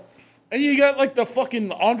 Yeah. And you got like the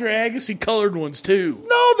fucking Andre Agassi colored ones too.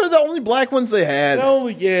 No, they're the only black ones they had. No,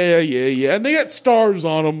 yeah. And they got stars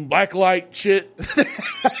on them, black light shit.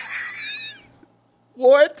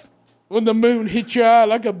 What? When the moon hits your eye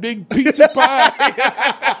like a big pizza pie.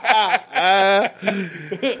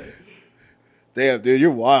 Damn, dude,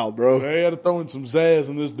 you're wild, bro. I had to throw in some zazz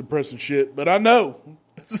in this depressing shit, but I know.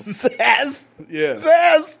 Zazz? Yeah.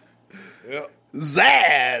 Zazz? Yeah.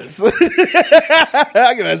 Zazz.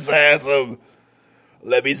 I'm gonna zazz him.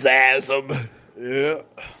 Let me zazz him. Yeah.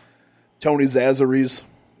 Tony Zazzaries.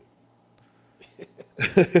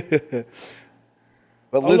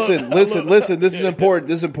 But listen. This is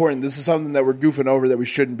important. This is something that we're goofing over that we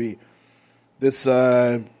shouldn't be. This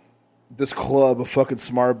club of fucking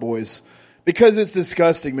smart boys. Because it's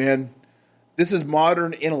disgusting, man. This is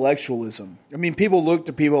modern intellectualism. I mean, people look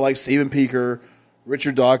to people like Stephen Pinker,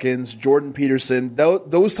 Richard Dawkins, Jordan Peterson.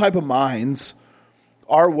 Those type of minds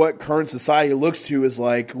are what current society looks to as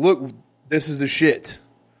like, look, this is the shit.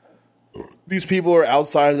 These people are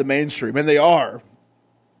outside of the mainstream, and they are,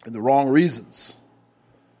 and the wrong reasons.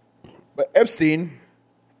 But Epstein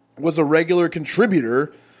was a regular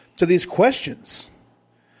contributor to these questions.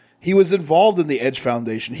 He was involved in the Edge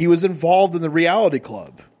Foundation. He was involved in the Reality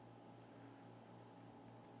Club.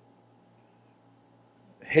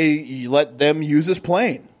 He let them use his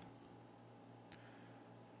plane.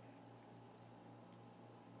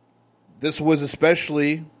 This was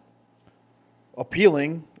especially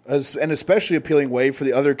appealing, an especially appealing way for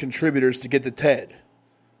the other contributors to get to Ted.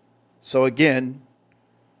 So again,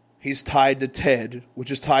 he's tied to Ted, which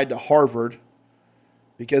is tied to Harvard,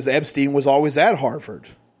 because Epstein was always at Harvard.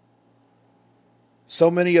 So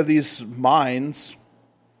many of these minds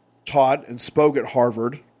taught and spoke at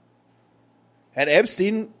Harvard. And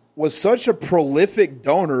Epstein was such a prolific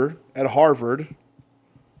donor at Harvard.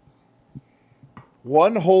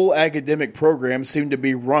 One whole academic program seemed to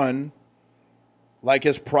be run like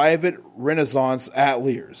his private Renaissance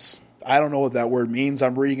ateliers. I don't know what that word means.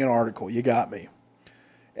 I'm reading an article. You got me.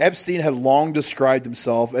 Epstein had long described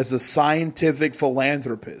himself as a scientific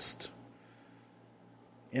philanthropist.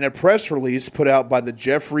 In a press release put out by the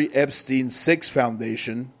Jeffrey Epstein Six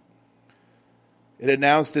Foundation, it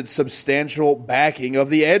announced its substantial backing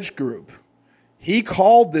of the Edge Group. He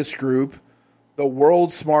called this group the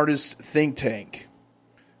world's smartest think tank.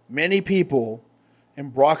 Many people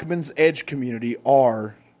in Brockman's Edge community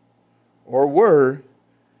are, or were,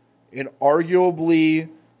 inarguably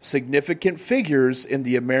significant figures in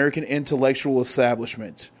the American intellectual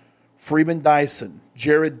establishment. Freeman Dyson,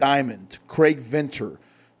 Jared Diamond, Craig Venter,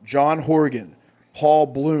 John Horgan, Paul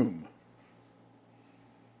Bloom.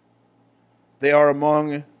 They are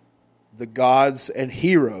among the gods and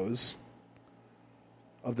heroes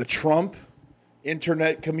of the Trump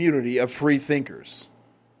internet community of free thinkers,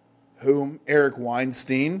 whom Eric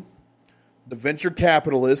Weinstein, the venture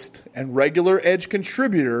capitalist and regular Edge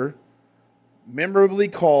contributor, memorably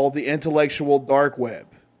called the intellectual dark web.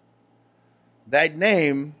 That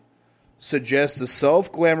name suggests a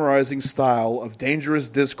self-glamorizing style of dangerous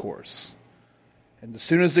discourse. And as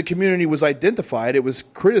soon as the community was identified, it was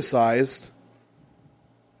criticized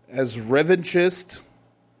as revanchist,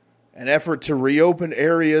 an effort to reopen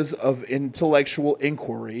areas of intellectual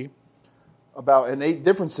inquiry about innate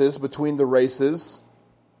differences between the races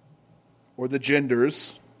or the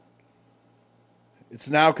genders. It's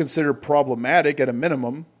now considered problematic at a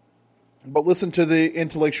minimum, but listen to the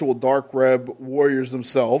intellectual dark web warriors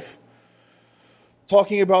themselves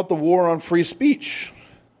talking about the war on free speech,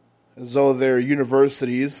 as though their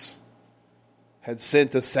universities had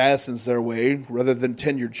sent assassins their way rather than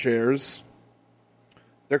tenured chairs.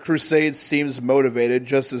 Their crusade seems motivated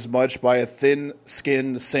just as much by a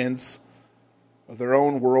thin-skinned sense of their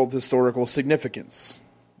own world historical significance.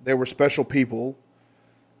 They were special people,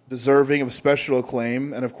 deserving of special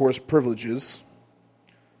acclaim and, of course, privileges.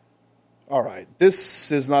 All right,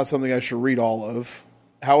 this is not something I should read all of.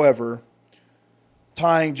 However,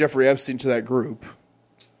 tying Jeffrey Epstein to that group,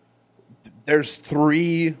 there's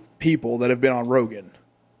 3 people that have been on Rogan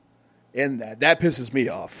in that. That pisses me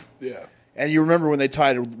off. Yeah. And you remember when they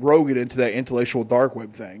tied Rogan into that intellectual dark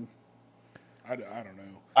web thing? I don't know.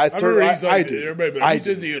 I do. He's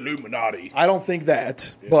in the Illuminati. I don't think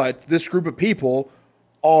that, but this group of people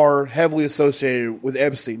are heavily associated with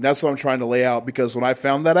Epstein. That's what I'm trying to lay out, because when I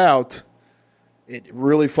found that out, it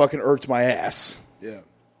really fucking irked my ass. Yeah.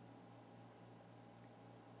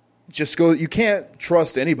 just go. You can't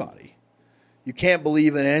trust anybody. You can't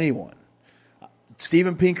believe in anyone.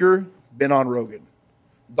 Steven Pinker, been on Rogan.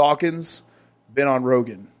 Dawkins, been on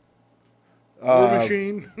Rogan. War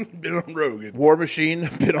Machine, been on Rogan. War Machine,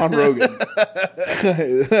 been on Rogan.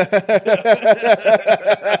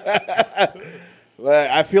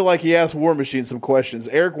 I feel like he asked War Machine some questions.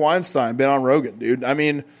 Eric Weinstein, been on Rogan, dude. I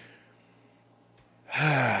mean...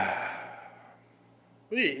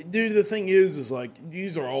 Dude, the thing is like,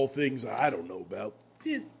 these are all things I don't know about.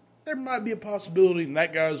 There might be a possibility in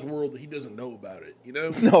that guy's world that he doesn't know about it, you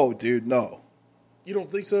know? No, dude, no. You don't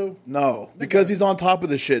think so? No, because he's on top of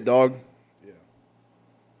the shit, dog. Yeah.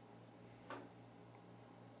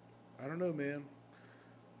 I don't know, man.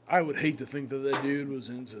 I would hate to think that dude was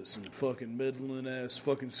into some fucking meddling-ass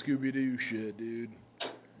fucking Scooby-Doo shit, dude.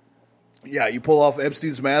 Yeah, you pull off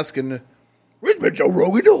Epstein's mask and... We've been Joe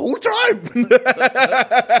Rogan the whole time.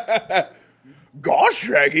 Gosh,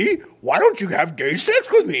 Shaggy, why don't you have gay sex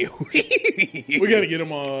with me? We got to get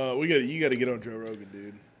him on... You got to get on Joe Rogan,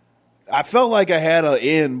 dude. I felt like I had an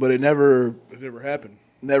in, but it never happened.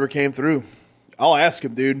 Never came through. I'll ask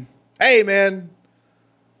him, dude. Hey, man,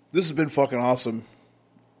 this has been fucking awesome,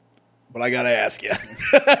 but I gotta ask you.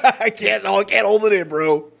 I can't hold it in,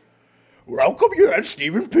 bro. Well, how come you had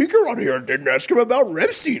Steven Pinker on here and didn't ask him about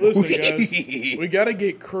Epstein? Listen, guys, we got to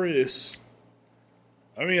get Chris.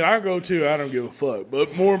 I mean, I go too. I don't give a fuck.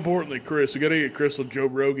 But more importantly, Chris, we got to get Chris on Joe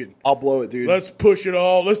Rogan. I'll blow it, dude. Let's push it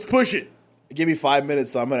all. Let's push it. Give me 5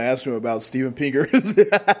 minutes. I'm going to ask him about Steven Pinker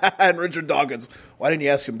and Richard Dawkins. Why didn't you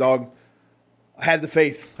ask him, dog? I had the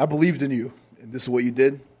faith. I believed in you. And this is what you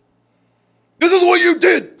did? This is what you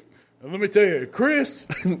did! And let me tell you, Chris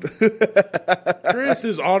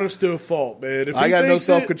is honest to a fault, man. If I got no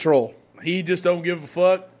self-control. He just don't give a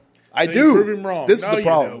fuck. I do. Prove him wrong. This is the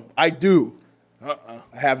problem. Don't. I do. I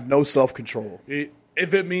have no self-control.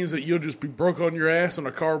 If it means that you'll just be broke on your ass in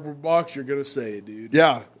a cardboard box, you're going to say it, dude.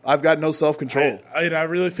 Yeah, I've got no self-control. I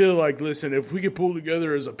really feel like, listen, if we could pull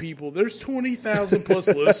together as a people, there's 20,000 plus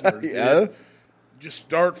listeners. Yeah. Dude. Just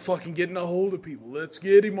start fucking getting a hold of people. Let's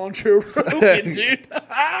get him on Joe Rogan, dude.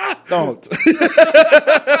 Don't.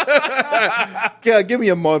 Yeah, give me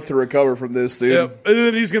a month to recover from this, dude. Yep. And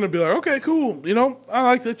then he's going to be like, okay, cool. You know, I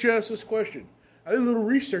like that you asked this question. I did a little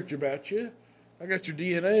research about you. I got your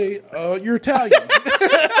DNA. You're Italian.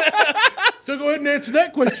 So go ahead and answer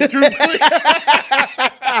that question truthfully.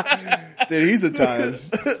 Dude, he's Italian.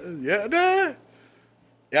 Yeah, nah.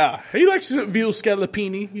 Yeah. He likes veal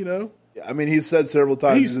scallopini, you know. I mean, he's said several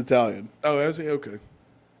times he's Italian. Oh, has he? Okay.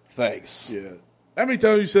 Thanks. Yeah. How many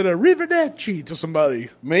times you said arrivederci to somebody?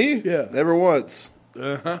 Me? Yeah. Never once.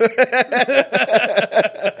 Uh-huh.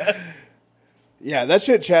 Yeah, that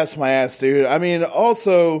shit chaps my ass, dude. I mean,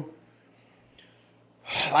 also,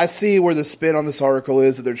 I see where the spin on this article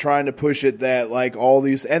is that they're trying to push it that, like, all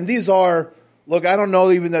these, and these are, look, I don't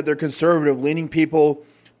know even that they're conservative-leaning people,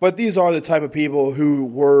 but these are the type of people who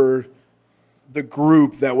were the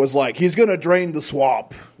group that was like, he's going to drain the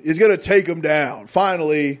swamp. He's going to take him down.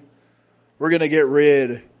 Finally, we're going to get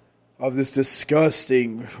rid of this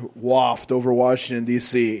disgusting waft over Washington,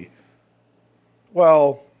 D.C.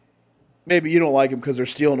 Well, maybe you don't like them because they're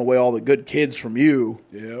stealing away all the good kids from you.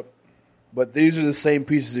 Yep. But these are the same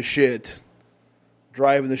pieces of shit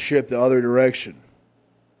driving the ship the other direction.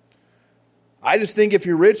 I just think if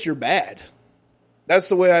you're rich, you're bad. That's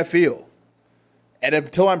the way I feel. And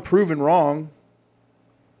until I'm proven wrong,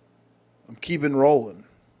 I'm keeping rolling.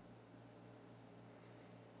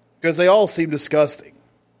 Because they all seem disgusting.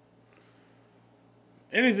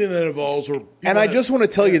 Anything that involves... And I just want to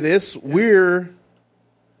tell you this. We're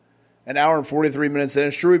an hour and 43 minutes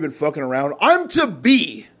in. Sure, we've been fucking around. I'm to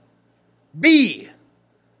B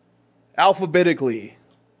alphabetically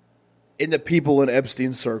in the people in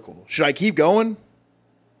Epstein's circle. Should I keep going?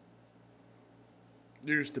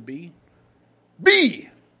 There's to B. B!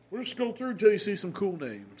 We'll just go through until you see some cool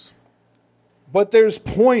names. But there's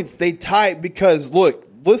points they type because, look,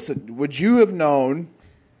 listen, would you have known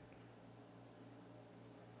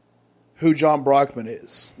who John Brockman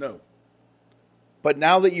is? No. But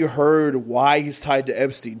now that you heard why he's tied to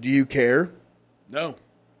Epstein, do you care? No.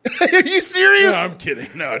 Are you serious? No, I'm kidding.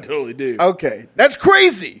 No, I totally do. Okay. That's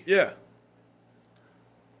crazy. Yeah.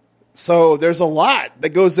 So there's a lot that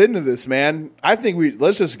goes into this, man. I think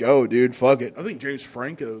let's just go, dude. Fuck it. I think James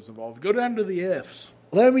Franco's involved. Go down to the F's.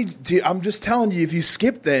 I'm just telling you, if you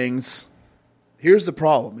skip things, here's the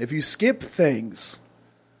problem. If you skip things,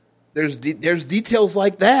 there's details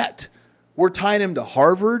like that. We're tying him to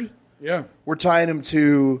Harvard. Yeah. We're tying him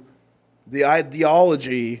to the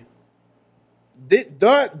ideology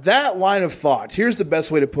That line of thought, here's the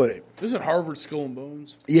best way to put it. Isn't Harvard Skull and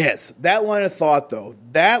Bones? Yes, that line of thought, though,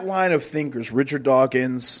 that line of thinkers, Richard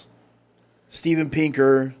Dawkins, Steven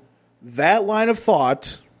Pinker, that line of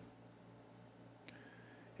thought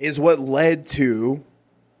is what led to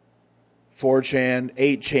 4chan,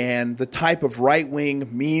 8chan, the type of right-wing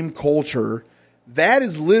meme culture. That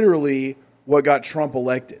is literally what got Trump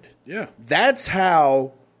elected. Yeah. That's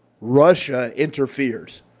how Russia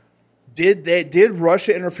interfered. Did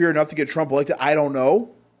Russia interfere enough to get Trump elected? I don't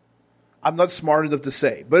know. I'm not smart enough to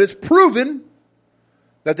say. But it's proven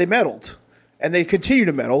that they meddled. And they continue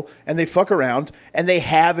to meddle. And they fuck around. And they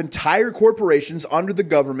have entire corporations under the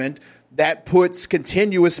government that puts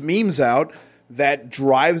continuous memes out that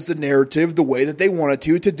drives the narrative the way that they want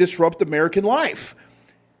it to disrupt American life.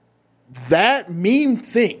 That meme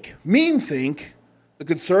think, the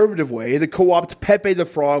conservative way, the co-opt Pepe the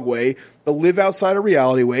Frog way, the live outside of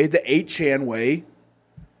reality way, the 8chan way,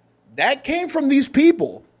 that came from these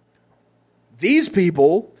people. These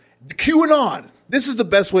people, QAnon, this is the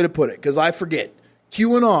best way to put it because I forget.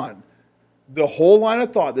 QAnon, the whole line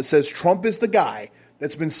of thought that says Trump is the guy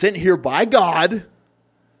that's been sent here by God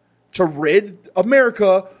to rid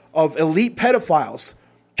America of elite pedophiles,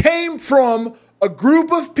 came from a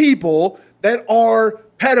group of people that are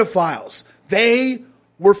pedophiles. They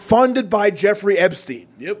were funded by Jeffrey Epstein.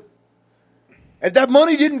 Yep. If that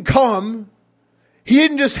money didn't come, he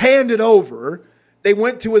didn't just hand it over. They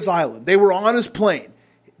went to his island. They were on his plane.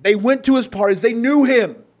 They went to his parties. They knew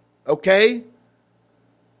him. Okay?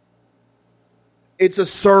 It's a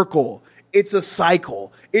circle. It's a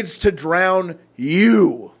cycle. It's to drown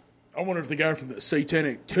you. I wonder if the guy from the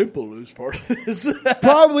Satanic Temple is part of this.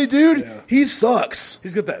 Probably, dude. Yeah. He sucks.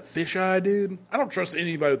 He's got that fisheye, dude. I don't trust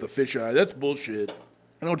anybody with a fisheye. That's bullshit.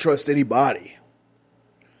 I don't trust anybody.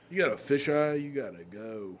 You got a fisheye, you gotta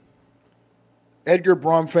go. Edgar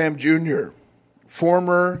Bromfam Jr.,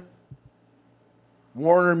 former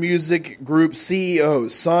Warner Music Group CEO,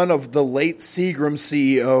 son of the late Seagram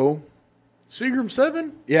CEO. Seagram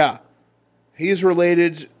 7? Yeah. He's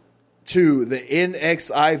related to the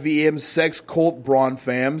NXIVM sex cult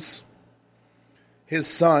Bronfams. His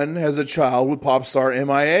son has a child with pop star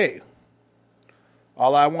MIA.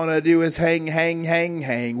 All I want to do is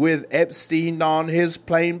hang with Epstein on his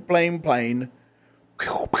plane. Pew,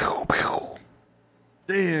 pew, pew.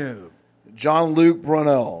 Damn. John Luke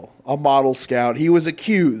Brunel, a model scout, he was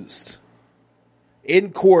accused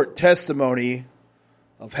in court testimony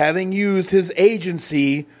of having used his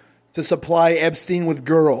agency to supply Epstein with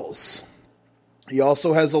girls. He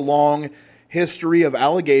also has a long history of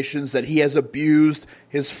allegations that he has abused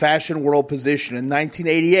his fashion world position. In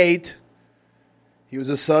 1988, he was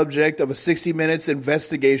the subject of a 60 Minutes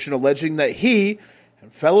investigation alleging that he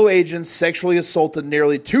and fellow agents sexually assaulted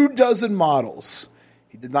nearly 24 models.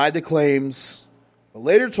 He denied the claims, but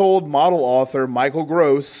later told model author Michael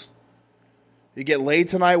Gross, "You get laid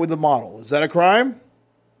tonight with a model. Is that a crime?"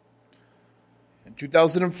 In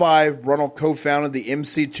 2005, Brunel co-founded the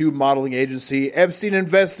MC2 modeling agency. Epstein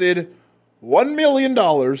invested $1 million,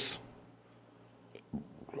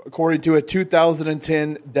 according to a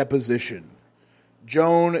 2010 deposition.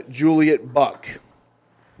 Joan Juliet Buck,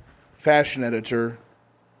 fashion editor.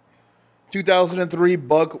 2003,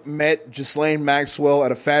 Buck met Ghislaine Maxwell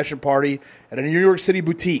at a fashion party at a New York City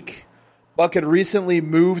boutique. Buck had recently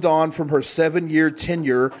moved on from her 7-year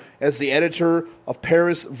tenure as the editor of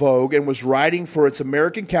Paris Vogue and was writing for its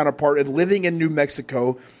American counterpart and living in New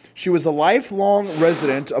Mexico. She was a lifelong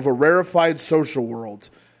resident of a rarefied social world.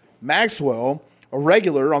 Maxwell, a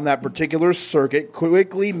regular on that particular circuit,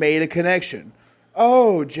 quickly made a connection.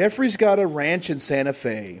 "Oh, Jeffrey's got a ranch in Santa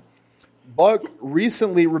Fe." Buck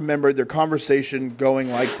recently remembered their conversation going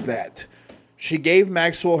like that. She gave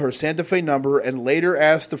Maxwell her Santa Fe number and later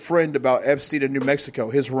asked a friend about Epstein in New Mexico.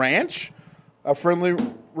 "His ranch?" A friendly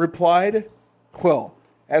replied. "Well,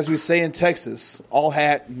 as we say in Texas, all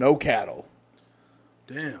hat, no cattle."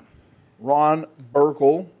 Damn. Ron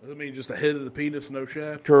Burkle. Does that mean just the head of the penis, no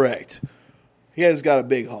shaft? Correct. He has got a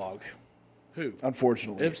big hog. Who?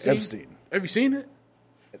 Unfortunately. Epstein? Have you seen it?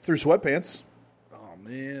 Through sweatpants. Oh,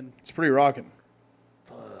 man. It's pretty rocking.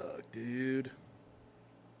 Fuck, dude.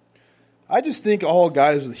 I just think all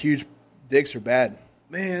guys with huge dicks are bad.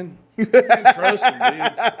 Man, you can't trust him,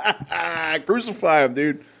 dude. Crucify him,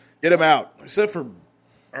 dude. Get him out. Except for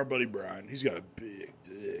our buddy Brian. He's got a big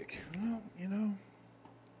dick. Well, you know.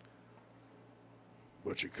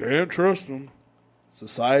 But you can't trust him.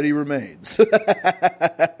 Society remains.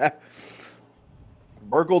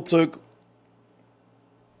 Burkle took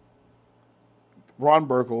Ron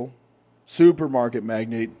Burkle, supermarket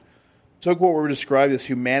magnate, took what were described as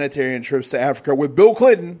humanitarian trips to Africa with Bill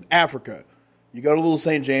Clinton, Africa. You go to Little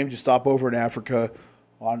St. James, you stop over in Africa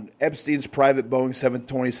on Epstein's private Boeing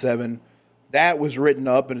 727. That was written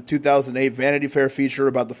up in a 2008 Vanity Fair feature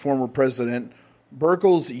about the former president.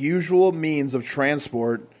 Burkle's usual means of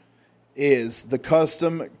transport is the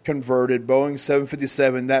custom-converted Boeing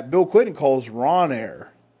 757 that Bill Clinton calls Ron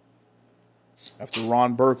Air, after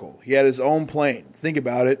Ron Burkle. He had his own plane. Think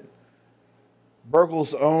about it.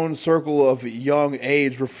 Burkle's own circle of young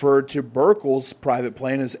age referred to Burkle's private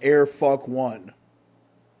plane as Air Fuck One.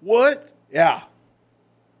 What? Yeah.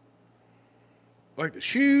 Like the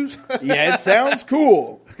shoes? Yeah, it sounds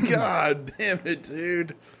cool. God damn it,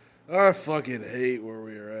 dude. I fucking hate where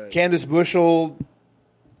we are at. Candace Bushel,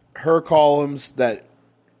 her columns that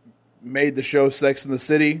made the show Sex and the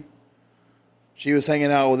City, she was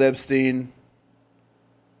hanging out with Epstein.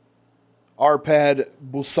 Arpad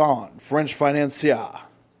Boussan, French financier,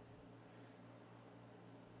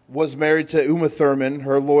 was married to Uma Thurman.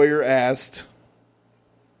 Her lawyer asked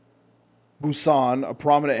Boussan, a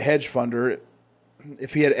prominent hedge funder,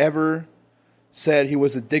 if he had ever said he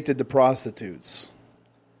was addicted to prostitutes.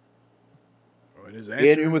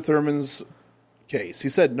 In Uma Thurman's case, he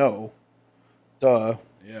said no. Duh.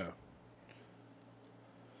 Yeah.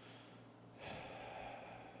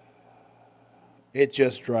 It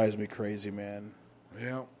just drives me crazy, man.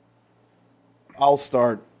 Yeah. I'll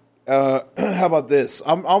start. How about this?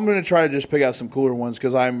 I'm going to try to just pick out some cooler ones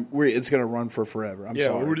because it's going to run for forever. I'm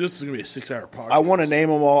sorry. This is going to be a 6-hour podcast. I want to name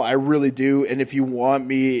them all. I really do. And if you want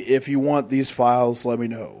these files, let me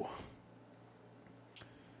know.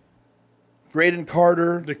 Graydon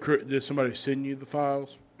Carter. Did somebody send you the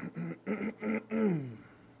files?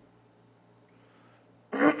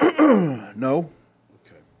 No.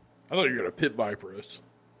 I thought you were going to pit viper us.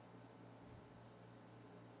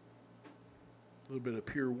 A little bit of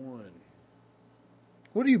pure one.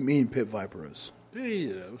 What do you mean pit vipers?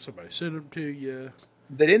 Somebody sent them to you.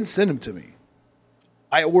 They didn't send them to me.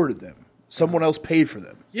 I ordered them. Someone else paid for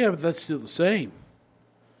them. Yeah, but that's still the same.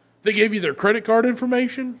 They gave you their credit card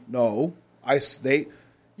information? No.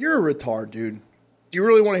 You're a retard, dude. Do you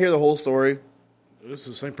really want to hear the whole story? This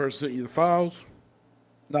is the same person sent you the files?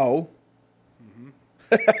 No.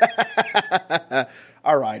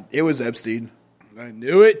 All right, it was Epstein. I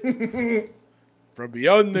knew it. From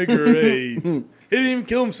beyond the grave. He didn't even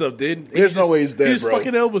kill himself, dude. There's no way he's dead, He just bro.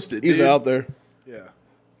 fucking Elvis'd it, He's dude. out there. Yeah.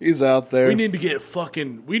 He's out there. We need to get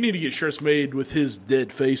shirts made with his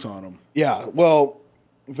dead face on them. Yeah, well,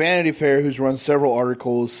 Vanity Fair, who's run several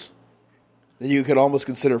articles that you could almost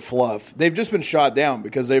consider fluff, they've just been shot down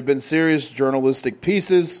because they've been serious journalistic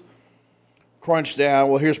pieces crunched down.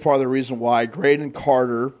 Well, here's part of the reason why. Graydon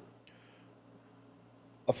Carter,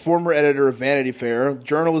 a former editor of Vanity Fair,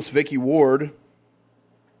 journalist Vicky Ward,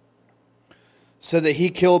 said that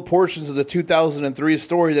he killed portions of the 2003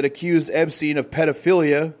 story that accused Epstein of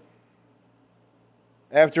pedophilia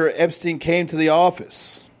after Epstein came to the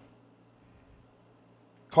office.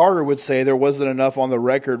 Carter would say there wasn't enough on the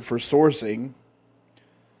record for sourcing,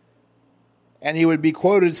 and he would be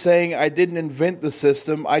quoted saying, "I didn't invent the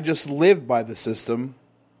system, I just lived by the system,"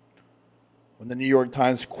 when the New York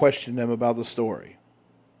Times questioned him about the story.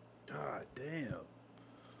 God damn.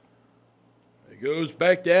 It goes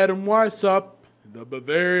back to Adam Weishaupt, the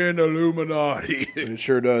Bavarian Illuminati. It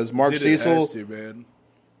sure does. Mark Cecil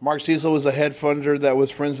was a head funder that was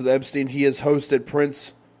friends with Epstein. He has hosted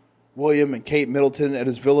Prince William and Kate Middleton at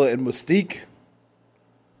his villa in Mystique.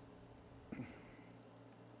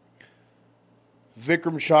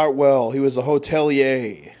 Vikram Shotwell, he was a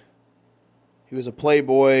hotelier. He was a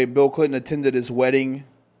playboy. Bill Clinton attended his wedding.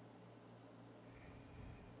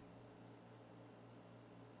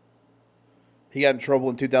 He got in trouble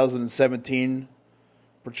in 2017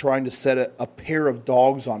 for trying to set a pair of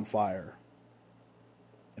dogs on fire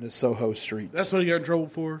in his Soho streets. That's what he got in trouble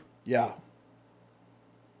for? Yeah.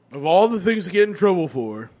 Of all the things to get in trouble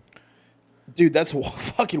for. Dude, that's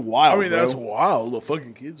fucking wild, I mean, bro. that's wild. The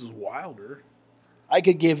fucking kids is wilder. I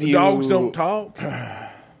could give you... Dogs don't talk.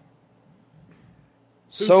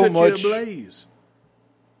 So much... ablaze?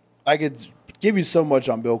 I could give you so much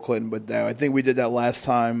on Bill Clinton, but I think we did that last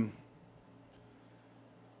time.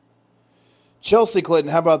 Chelsea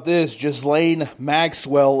Clinton, how about this? Ghislaine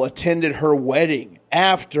Maxwell attended her wedding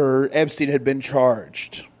after Epstein had been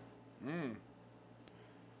charged.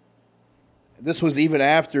 This was even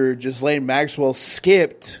after Ghislaine Maxwell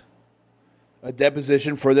skipped a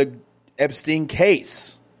deposition for the Epstein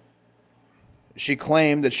case. She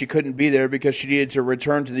claimed that she couldn't be there because she needed to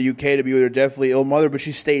return to the UK to be with her deathly ill mother, but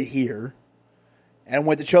she stayed here and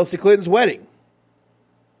went to Chelsea Clinton's wedding.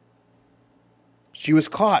 She was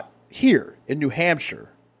caught here in New Hampshire.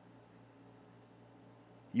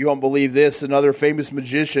 You won't believe this. Another famous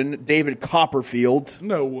magician, David Copperfield.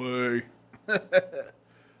 No way.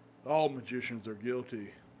 All magicians are guilty.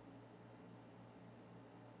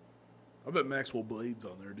 I bet Maxwell Blade's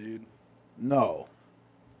on there, dude. No.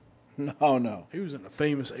 No. He was in a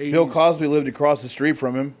famous 80s. Bill Cosby lived across the street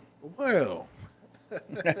from him. Well.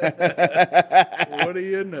 What do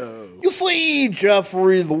you know? You see,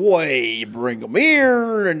 Jeffrey, the way you bring them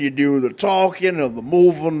here and you do the talking and the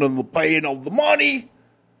moving and the paying of the money.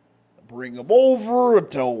 Bring them over and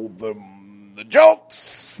tell them the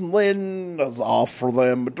jokes, and then offer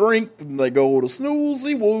them a drink, and they go to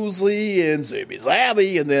snoozy woozy and zibby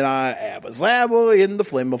zabby, and then I abba zabba in the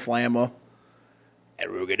flimma flamma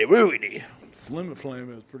and roogity roogity. Flimma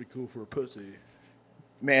flamma is pretty cool for a pussy.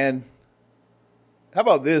 Man, how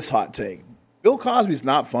about this hot take? Bill Cosby's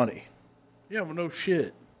not funny. Yeah, well, no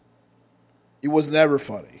shit. He was never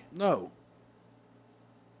funny. No.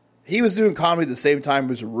 He was doing comedy at the same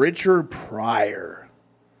time as Richard Pryor.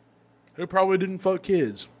 Who probably didn't fuck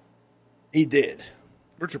kids. He did.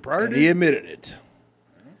 Richard Pryor And did? he admitted it.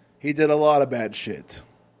 He did a lot of bad shit.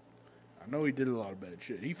 I know he did a lot of bad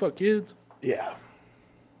shit. He fucked kids? Yeah.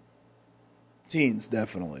 Teens,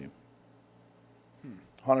 definitely.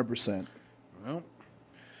 100%. Well.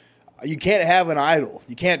 You can't have an idol.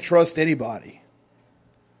 You can't trust anybody.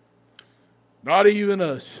 Not even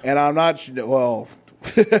us. And I'm not, well,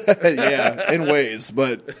 yeah, in ways,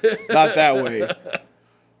 but not that way.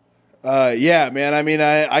 Yeah, man, I mean,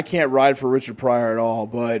 I can't ride for Richard Pryor at all,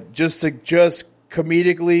 but just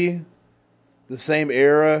comedically, the same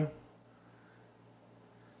era,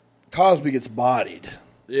 Cosby gets bodied.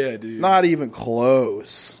 Yeah, dude. Not even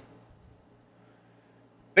close.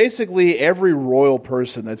 Basically, every royal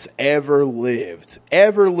person that's ever lived.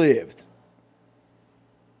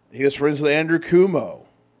 He was friends with Andrew Cuomo,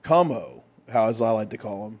 how as I like to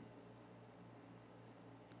call him.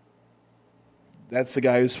 That's the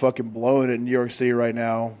guy who's fucking blowing it in New York City right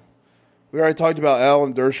now. We already talked about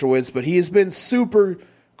Alan Dershowitz, but he has been super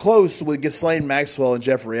close with Ghislaine Maxwell and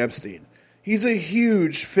Jeffrey Epstein. He's a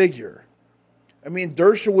huge figure. I mean,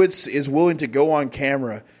 Dershowitz is willing to go on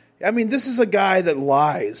camera. I mean, this is a guy that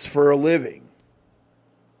lies for a living.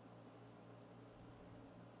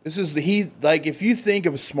 If you think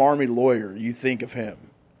of a smarmy lawyer, you think of him.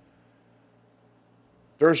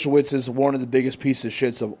 Dershowitz is one of the biggest pieces of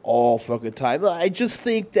shits of all fucking time. I just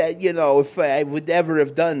think that, if I would ever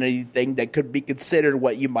have done anything that could be considered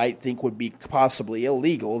what you might think would be possibly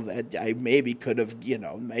illegal, that I maybe could have,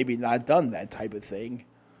 maybe not done that type of thing.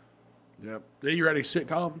 Yep. Are you ready?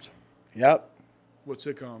 Sitcoms? Yep. What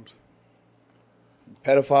sitcoms?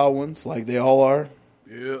 Pedophile ones, like they all are.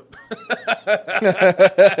 Yep.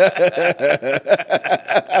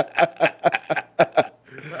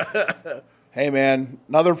 Hey, man,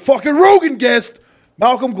 another fucking Rogan guest,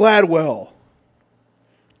 Malcolm Gladwell.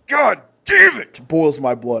 God damn it. Boils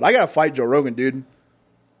my blood. I got to fight Joe Rogan, dude.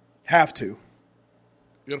 Have to. You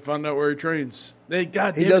got to find out where he trains. He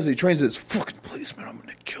doesn't. He trains at his fucking place, man. I'm going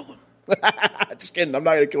to kill him. Just kidding. I'm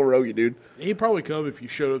not going to kill Rogan, dude. He'd probably come if you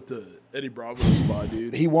showed up to Eddie Bravo's spot,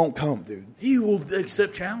 dude. He won't come, dude. He will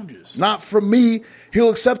accept challenges. Not from me. He'll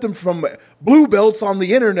accept them from blue belts on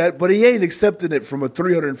the internet, but he ain't accepting it from a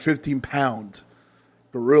 315-pound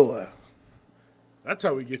gorilla. That's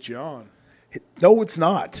how we get you on. No, it's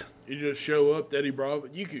not. You just show up to Eddie Bravo.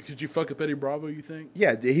 Could you fuck up Eddie Bravo, you think?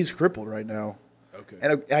 Yeah, he's crippled right now. Okay.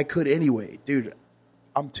 And I could anyway. Dude,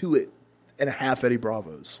 I'm 2.5 Eddie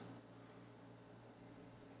Bravos.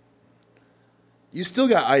 You still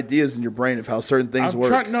got ideas in your brain of how certain things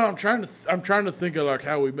work. I'm trying to think of like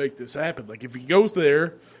how we make this happen. Like if he goes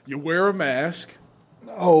there, you wear a mask.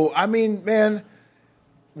 Oh, I mean, man,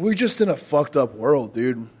 we're just in a fucked up world,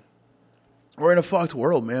 dude. We're in a fucked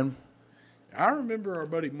world, man. I remember our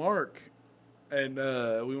buddy Mark, and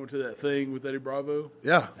we went to that thing with Eddie Bravo.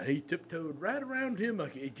 Yeah. And he tiptoed right around him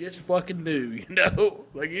like he just fucking knew,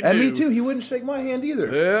 like he And knew. me too. He wouldn't shake my hand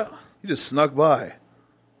either. Yeah. He just snuck by.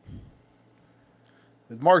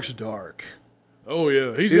 Mark's dark. Oh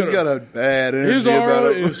yeah, he's got a bad energy. His aura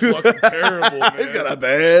about him. is fucking terrible, man. He's got a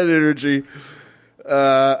bad energy.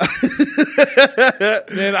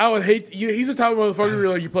 Man, I would hate you. He's the type of motherfucker where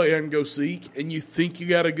like you play hide and go seek, and you think you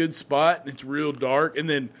got a good spot, and it's real dark, and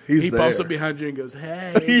then he pops up behind you and goes,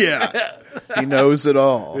 "Hey." Yeah, he knows it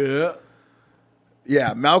all.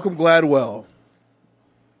 Yeah, Malcolm Gladwell.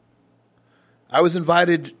 I was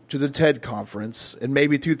invited to the TED conference in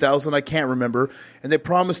maybe 2000, I can't remember, and they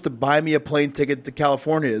promised to buy me a plane ticket to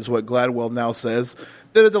California, is what Gladwell now says.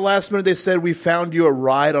 Then at the last minute they said, we found you a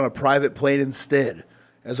ride on a private plane instead.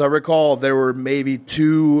 As I recall, there were maybe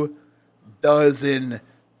 2 dozen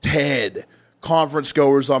TED conference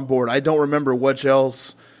goers on board. I don't remember much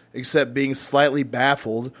else except being slightly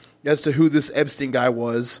baffled as to who this Epstein guy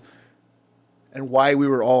was and why we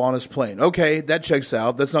were all on his plane. Okay, that checks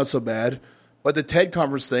out. That's not so bad. But the TED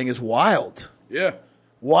conference thing is wild. Yeah.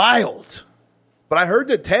 Wild. But I heard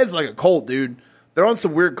that TED's like a cult, dude. They're on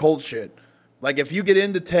some weird cult shit. Like, if you get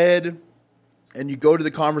into TED and you go to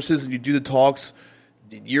the conferences and you do the talks,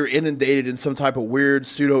 you're inundated in some type of weird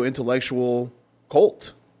pseudo-intellectual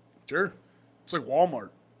cult. Sure. It's like Walmart.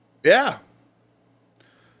 Yeah.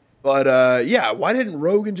 But, yeah, why didn't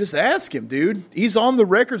Rogan just ask him, dude? He's on the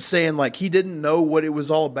record saying, like, he didn't know what it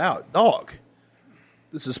was all about. Dog,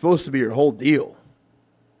 this is supposed to be your whole deal.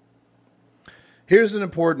 Here's an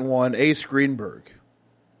important one, Ace Greenberg.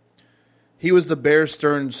 He was the Bear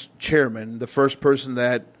Stearns chairman, the first person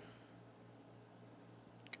that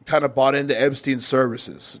kind of bought into Epstein's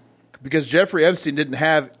services. Because Jeffrey Epstein didn't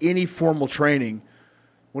have any formal training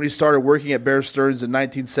when he started working at Bear Stearns in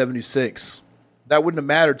 1976. That wouldn't have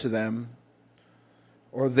mattered to them.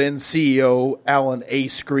 Or then CEO Alan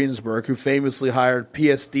Ace Greensberg, who famously hired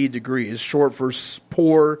PSD degrees, short for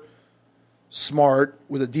poor, smart,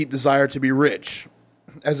 with a deep desire to be rich.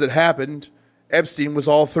 As it happened, Epstein was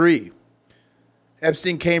all three.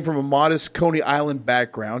 Epstein came from a modest Coney Island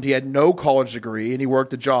background. He had no college degree, and he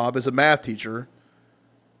worked a job as a math teacher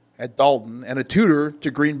at Dalton and a tutor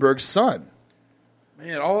to Greenberg's son.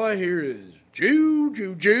 Man, all I hear is Jew,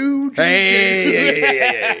 Jew, Jew, Jew.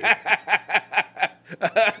 Hey.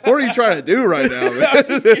 What are you trying to do right now, man? I'm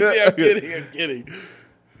just kidding. I'm kidding.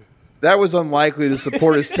 That was unlikely to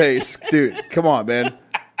support his taste. Dude, come on, man.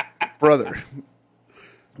 Brother,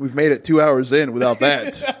 we've made it 2 hours in without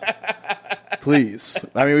that. Please.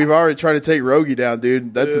 I mean, we've already tried to take Rogie down,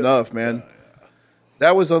 dude. That's enough, man.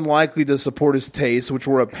 That was unlikely to support his tastes, which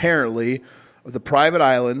were apparently of the private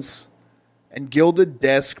islands and gilded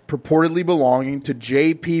desk purportedly belonging to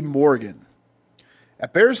J.P. Morgan.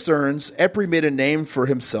 At Bear Stearns, Epri made a name for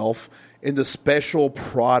himself in the special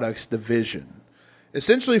products division,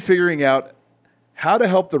 essentially figuring out how to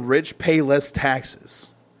help the rich pay less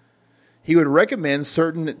taxes. He would recommend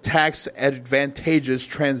certain tax advantageous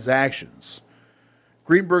transactions.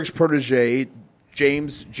 Greenberg's protege,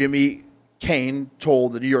 James Jimmy Kane,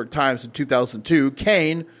 told the New York Times in 2002,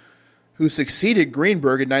 Kane, who succeeded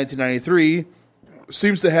Greenberg in 1993,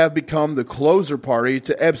 seems to have become the closer party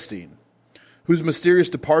to Epstein, whose mysterious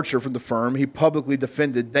departure from the firm he publicly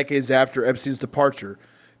defended decades after Epstein's departure.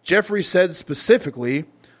 Jeffrey said specifically,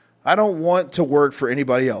 "I don't want to work for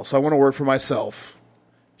anybody else. I want to work for myself,"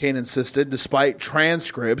 Kane insisted, despite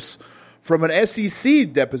transcripts from an SEC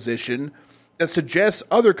deposition that suggests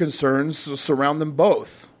other concerns surround them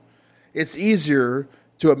both. It's easier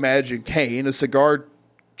to imagine Kane, a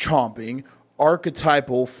cigar-chomping,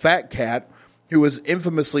 archetypal fat cat who was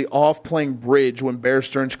infamously off playing bridge when Bear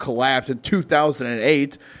Stearns collapsed in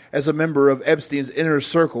 2008 as a member of Epstein's inner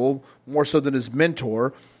circle, more so than his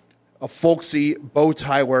mentor, a folksy,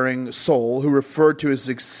 bow-tie-wearing soul who referred to his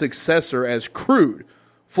successor as crude,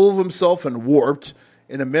 full of himself and warped,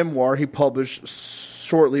 in a memoir he published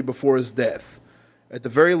shortly before his death. At the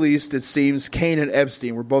very least, it seems Kane and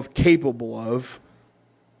Epstein were both capable of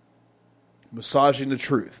massaging the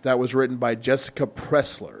truth. That was written by Jessica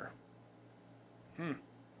Pressler.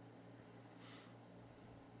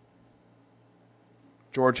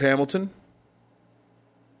 George Hamilton.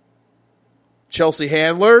 Chelsea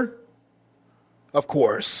Handler. Of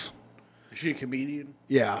course. Is she a comedian?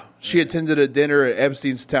 Yeah. She attended a dinner at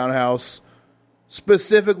Epstein's townhouse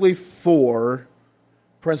specifically for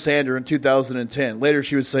Prince Andrew in 2010. Later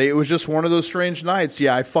she would say, "It was just one of those strange nights."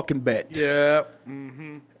 Yeah, I fucking bet. Yeah.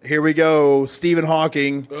 Mm-hmm. Here we go. Stephen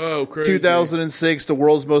Hawking. Oh, crazy. 2006, the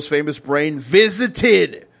world's most famous brain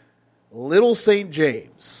visited Little St.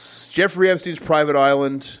 James, Jeffrey Epstein's private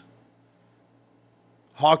island.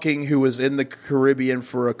 Hawking, who was in the Caribbean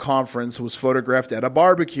for a conference, was photographed at a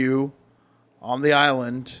barbecue on the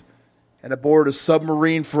island and aboard a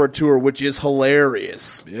submarine for a tour, which is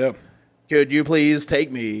hilarious. Yeah. Could you please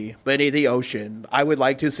take me beneath the ocean? I would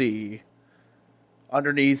like to see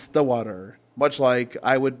underneath the water, much like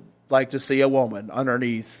I would like to see a woman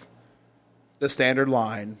underneath the standard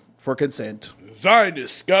line for consent.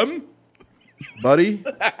 Zionist scum. Buddy,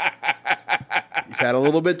 you've had a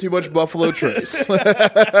little bit too much Buffalo Trace.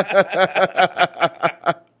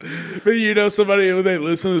 But you know, somebody when they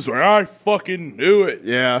listen to this, like, I fucking knew it.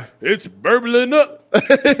 Yeah. It's burbling up. How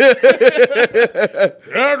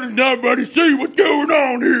does nobody see what's going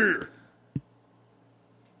on here?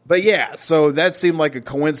 But yeah, so that seemed like a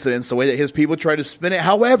coincidence, the way that his people tried to spin it.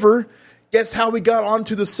 However, Guess how we got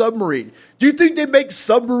onto the submarine? Do you think they make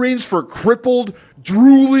submarines for crippled,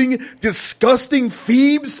 drooling, disgusting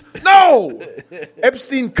Phoebes? No!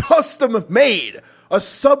 Epstein custom made a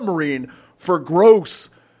submarine for gross,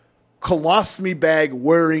 colostomy bag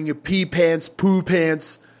wearing, pee pants, poo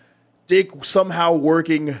pants, dick somehow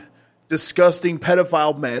working, disgusting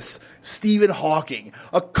pedophile mess, Stephen Hawking,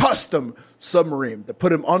 a custom submarine to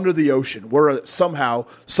put him under the ocean where somehow,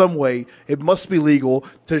 some way, it must be legal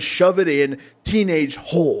to shove it in teenage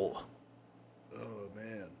hole. Oh,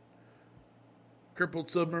 man. Crippled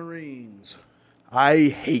submarines. I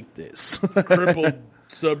hate this. Crippled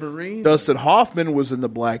submarines. Dustin Hoffman was in the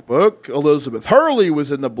Black Book. Elizabeth Hurley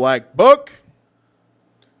was in the Black Book.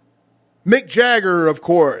 Mick Jagger, of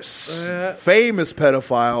course. Famous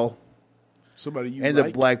pedophile. Somebody you and like?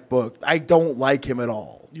 the Black Book. I don't like him at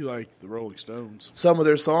all. You like the Rolling Stones. Some of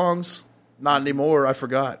their songs, not anymore. I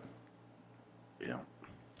forgot. Yeah.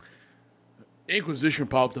 Inquisition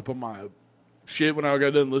popped up on my shit when I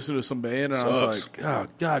got done listening to some band, and I was like, oh,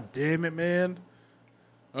 God damn it, man.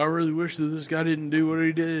 I really wish that this guy didn't do what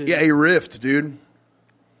he did. Yeah, he riffed, dude.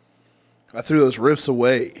 I threw those riffs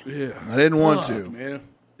away. Yeah. I didn't want to. Man.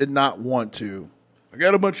 Did not want to. I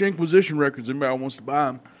got a bunch of Inquisition records. Anybody wants to buy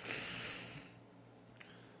them?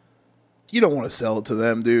 You don't want to sell it to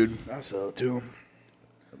them, dude. I sell it to them.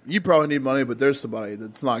 You probably need money, but there's somebody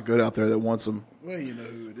that's not good out there that wants them. Well, you know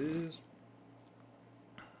who it is.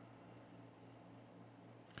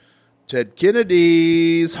 Ted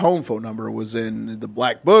Kennedy's home phone number was in the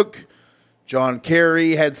Black Book. John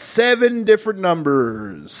Kerry had 7 different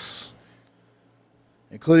numbers,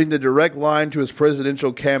 including the direct line to his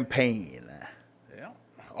presidential campaign. Yeah.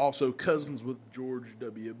 Also cousins with George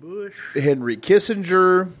W. Bush. Henry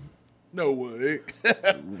Kissinger. No way.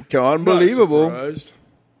 Unbelievable.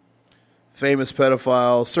 Famous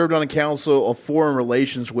pedophile. Served on the Council of Foreign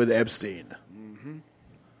Relations with Epstein. Mm-hmm.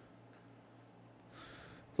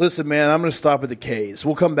 Listen, man, I'm going to stop at the K's.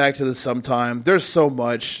 We'll come back to this sometime. There's so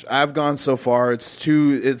much. I've gone so far.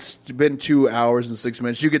 It's been 2 hours and 6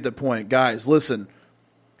 minutes. You get the point. Guys, listen.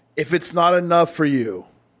 If it's not enough for you,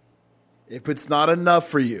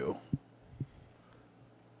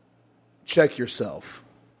 check yourself.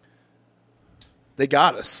 They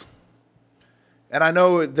got us. And I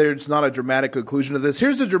know there's not a dramatic conclusion to this.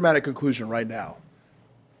 Here's the dramatic conclusion right now.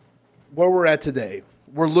 Where we're at today,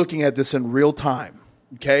 we're looking at this in real time,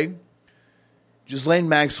 okay? Ghislaine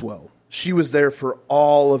Maxwell, she was there for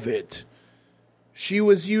all of it. She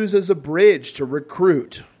was used as a bridge to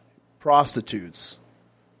recruit prostitutes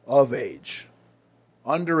of age,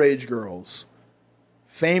 underage girls,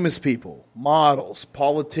 famous people, models,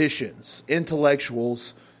 politicians,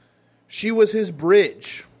 intellectuals. She was his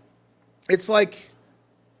bridge. It's like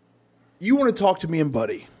you want to talk to me and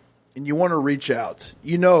Buddy, and you want to reach out.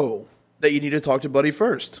 You know that you need to talk to Buddy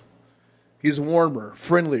first. He's warmer,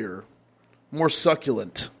 friendlier, more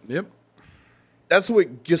succulent. Yep. That's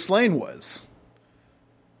what Ghislaine was.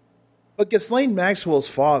 But Ghislaine Maxwell's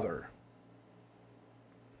father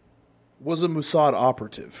was a Mossad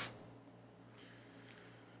operative.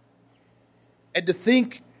 And to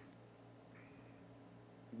think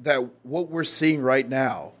that what we're seeing right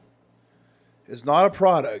now is not a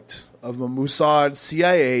product of a Mossad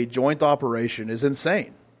CIA joint operation is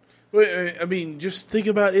insane. I mean, just think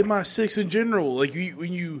about MI6 in general. Like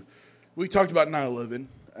we talked about 9/11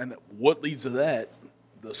 and what leads to that.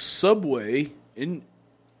 The subway in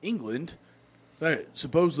England that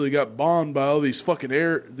supposedly got bombed by all these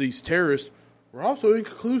these terrorists were also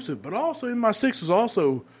inconclusive. But also MI6 was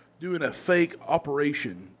also doing a fake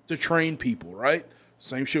operation to train people, right?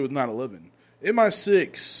 Same shit with 9/11.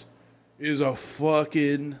 MI6 is a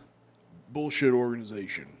fucking bullshit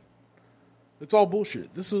organization. It's all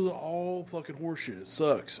bullshit. This is all fucking horseshit. It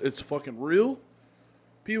sucks. It's fucking real.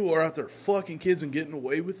 People are out there fucking kids and getting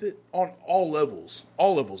away with it on all levels.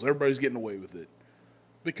 All levels. Everybody's getting away with it.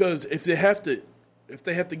 Because if they have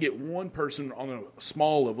to get one person on a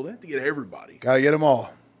small level, they have to get everybody. Gotta get them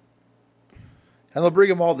all. And they'll bring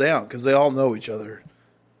them all down because they all know each other.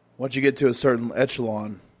 Once you get to a certain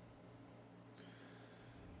echelon,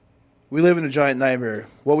 we live in a giant nightmare.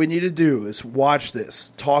 What we need to do is watch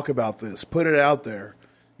this, talk about this, put it out there.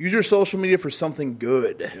 Use your social media for something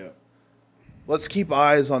good. Yeah. Let's keep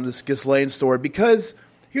eyes on this Ghislaine story because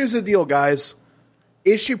here's the deal, guys.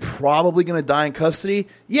 Is she probably going to die in custody?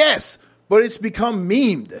 Yes, but it's become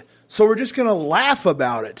memed. So we're just going to laugh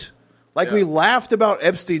about it. Like we laughed about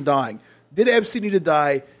Epstein dying. Did Epstein need to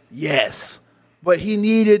die? Yes. But he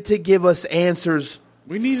needed to give us answers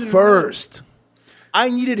first. I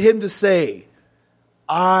needed him to say,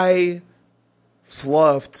 I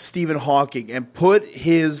fluffed Stephen Hawking and put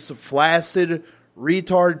his flaccid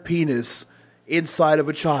retard penis inside of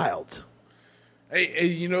a child. Hey,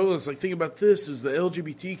 it's like, think about this, is the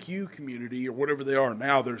LGBTQ community, or whatever they are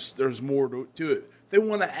now, there's more to it. They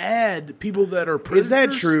want to add people that are predators. Is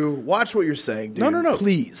that true? Watch what you're saying, dude. No.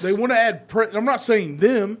 Please. They want to add, I'm not saying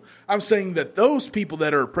them, I'm saying that those people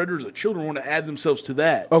that are predators of children want to add themselves to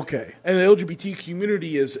that. Okay. And the LGBT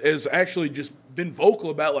community has actually just been vocal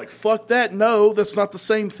about, like, fuck that, no, that's not the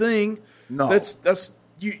same thing. No. That's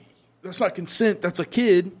not consent, that's a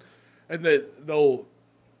kid. And that they'll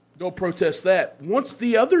go protest that. Once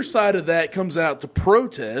the other side of that comes out to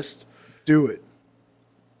protest, do it.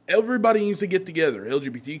 Everybody needs to get together.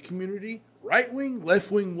 LGBT community, right wing,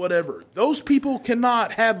 left wing, whatever. Those people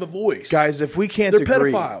cannot have a voice. Guys, if we can't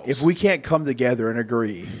agree, if we can't come together and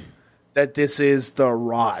agree that this is the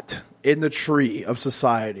rot in the tree of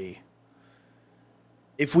society,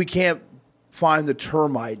 if we can't find the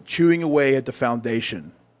termite chewing away at the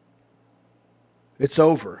foundation, it's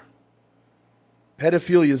over.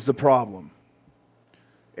 Pedophilia is the problem.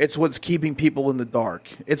 It's what's keeping people in the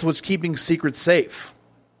dark. It's what's keeping secrets safe.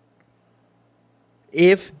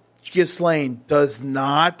 If Ghislaine does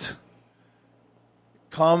not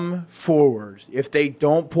come forward, if they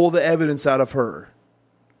don't pull the evidence out of her,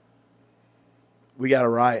 we got a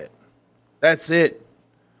riot. That's it.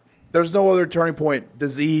 There's no other turning point.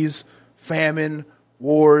 Disease, famine,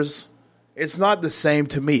 wars. It's not the same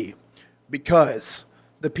to me because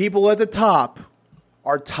the people at the top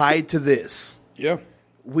are tied to this. Yeah.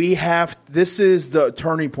 This is the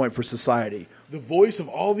turning point for society. The voice of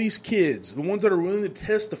all these kids, the ones that are willing to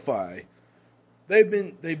testify, they've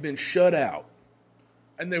been shut out.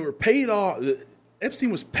 And they were paid off.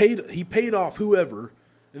 Epstein was paid, he paid off whoever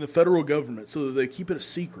in the federal government so that they keep it a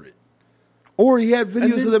secret. Or he had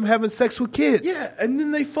videos of them having sex with kids. Yeah, and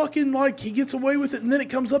then they fucking, like, he gets away with it, and then it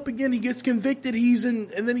comes up again, he gets convicted, and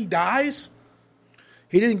then he dies.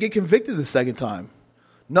 He didn't get convicted the second time.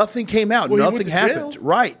 Nothing came out. Well, nothing happened.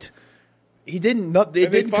 Right. He didn't.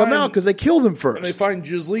 It didn't come out because they killed him first. And they find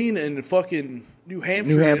Ghislaine in fucking New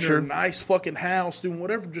Hampshire. In her nice fucking house, doing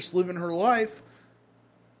whatever, just living her life.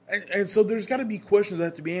 And so there's got to be questions that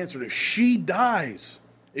have to be answered. If she dies,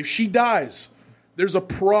 there's a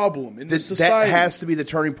problem in this society. That has to be the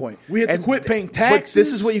turning point. We have to quit paying taxes. But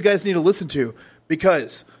this is what you guys need to listen to,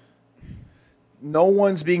 because no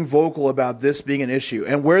one's being vocal about this being an issue.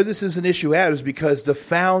 And where this is an issue at is because the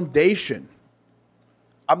foundation,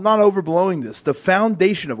 I'm not overblowing this, the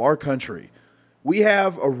foundation of our country, we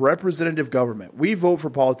have a representative government. We vote for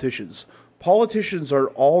politicians. Politicians are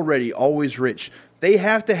already always rich. They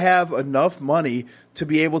have to have enough money to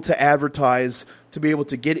be able to advertise, to be able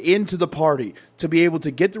to get into the party, to be able to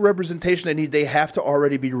get the representation they need. They have to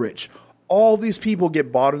already be rich. All these people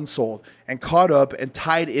get bought and sold and caught up and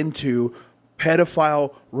tied into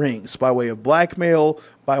pedophile rings by way of blackmail,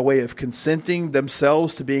 by way of consenting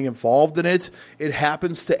themselves to being involved in it. It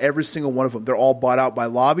happens to every single one of them. They're all bought out by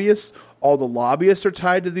lobbyists. All the lobbyists are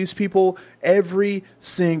tied to these people. Every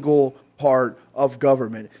single part of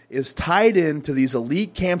government is tied into these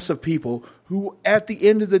elite camps of people who, at the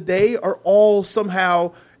end of the day, are all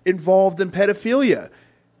somehow involved in pedophilia.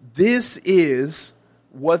 This is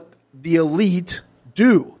what the elite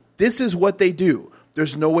do. This is what they do.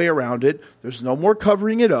 There's no way around it. There's no more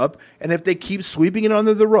covering it up. And if they keep sweeping it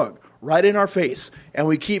under the rug, right in our face, and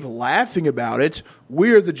we keep laughing about it,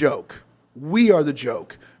 we're the joke. We are the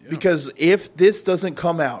joke. Yeah. Because if this doesn't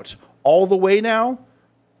come out all the way now,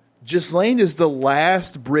 Ghislaine is the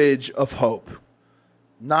last bridge of hope.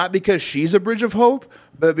 Not because she's a bridge of hope,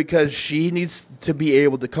 but because she needs to be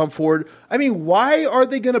able to come forward. I mean, why are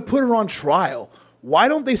they going to put her on trial? Why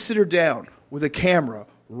don't they sit her down with a camera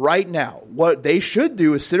right now? What they should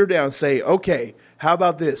do is sit her down and say, okay, how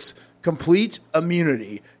about this? Complete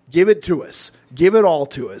immunity. Give it to us. Give it all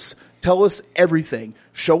to us. Tell us everything.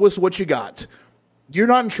 Show us what you got. You're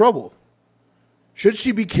not in trouble. Should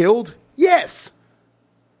she be killed? Yes.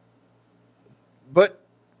 But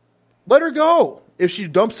let her go if she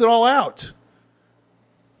dumps it all out.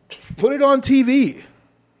 Put it on TV.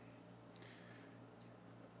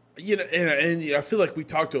 You know, and I feel like we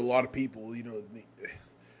talk to a lot of people, you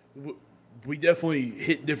know, we definitely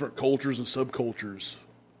hit different cultures and subcultures.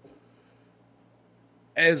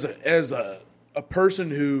 As a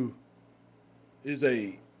person who is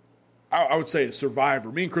I would say a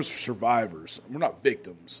survivor. Me and Chris are survivors. We're not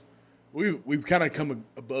victims. We've kind of come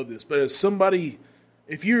above this. But as somebody,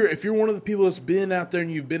 if you're one of the people that's been out there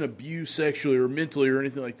and you've been abused sexually or mentally or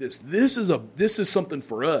anything like this, this is something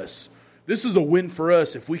for us. This is a win for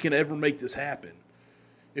us if we can ever make this happen.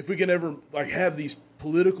 if we can ever like have these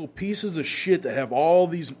political pieces of shit that have all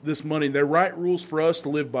this money, they write rules for us to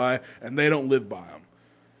live by, and they don't live by them.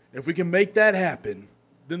 If we can make that happen,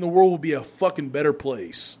 then the world will be a fucking better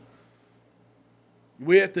place.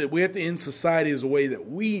 We have to end society as a way that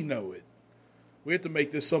we know it. We have to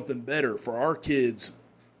make this something better for our kids.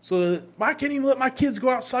 So that I can't even let my kids go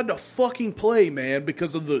outside to fucking play, man,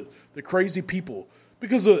 because of the crazy people.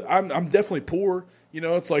 Because I'm definitely poor. You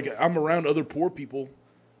know, it's like I'm around other poor people.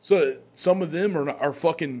 So some of them are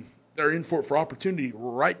fucking, they're in for it for opportunity.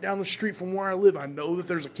 Right down the street from where I live, I know that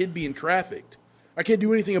there's a kid being trafficked. I can't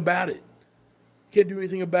do anything about it.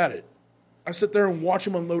 I sit there and watch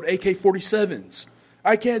them unload AK-47s.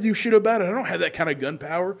 I can't do shit about it. I don't have that kind of gun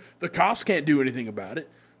power. The cops can't do anything about it.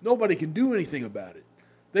 Nobody can do anything about it.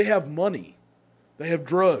 They have money. They have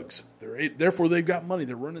drugs. Therefore, they've got money.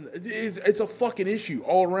 They're running. It's a fucking issue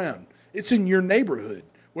all around. It's in your neighborhood,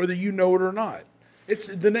 whether you know it or not. It's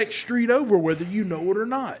the next street over, whether you know it or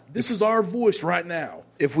not. This is our voice right now.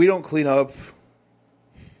 If we don't clean up,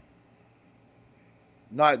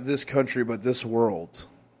 not this country, but this world,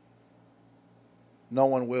 no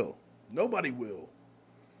one will. Nobody will.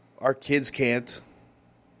 Our kids can't,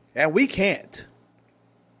 and we can't.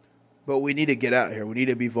 But we need to get out here. We need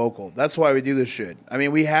to be vocal. That's why we do this shit. I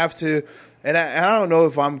mean, we have to, and I don't know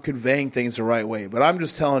if I'm conveying things the right way, but I'm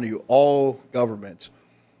just telling you, all government,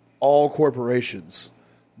 all corporations,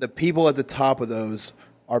 the people at the top of those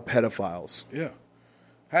are pedophiles. Yeah.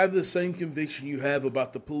 Have the same conviction you have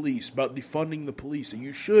about the police, about defunding the police, and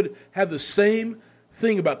you should have the same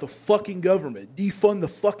thing about the fucking government. Defund the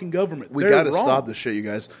fucking government. We got to stop this shit, you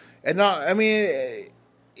guys. And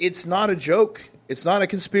it's not a joke. It's not a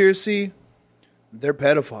conspiracy. They're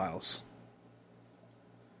pedophiles.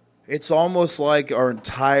 It's almost like our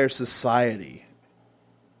entire society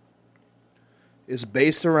is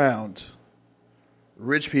based around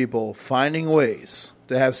rich people finding ways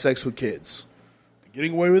to have sex with kids.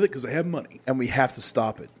 Getting away with it because they have money. And we have to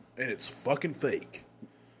stop it. And it's fucking fake.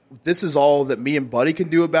 This is all that me and Buddy can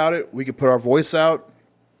do about it. We can put our voice out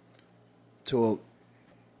to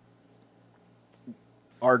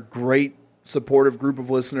our great supportive group of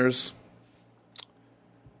listeners.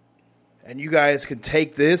 And you guys can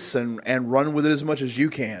take this and run with it as much as you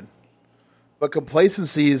can. But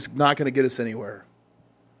complacency is not going to get us anywhere.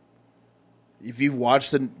 If you've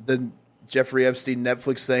watched the Jeffrey Epstein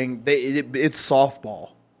Netflix thing, it's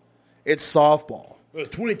softball. It's softball.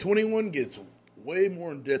 2021 gets way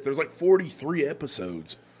more in depth. There's like 43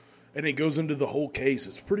 episodes. And it goes into the whole case.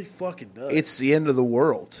 It's pretty fucking nuts. It's the end of the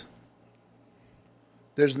world.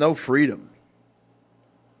 There's no freedom.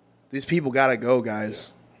 These people got to go,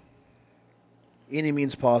 guys. Yeah. Any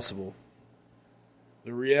means possible.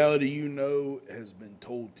 The reality you know has been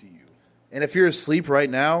told to you. And if you're asleep right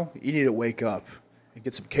now, you need to wake up and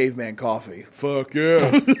get some caveman coffee. Fuck yeah.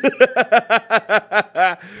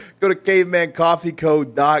 Go to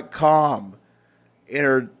cavemancoffeeco.com.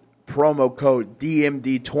 Enter promo code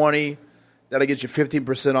DMD20. That'll get you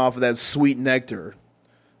 15% off of that sweet nectar.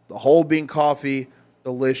 The whole bean coffee,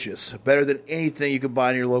 delicious. Better than anything you can buy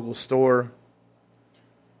in your local store.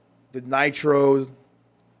 The nitro,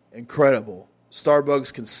 incredible.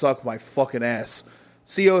 Starbucks can suck my fucking ass.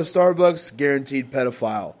 CEO of Starbucks, guaranteed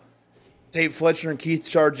pedophile. Tate Fletcher and Keith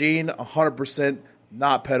Chargene, 100%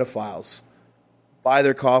 not pedophiles. Buy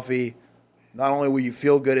their coffee. Not only will you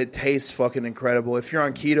feel good, it tastes fucking incredible. If you're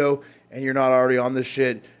on keto and you're not already on this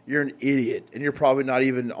shit, you're an idiot. And you're probably not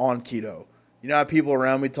even on keto. You know how people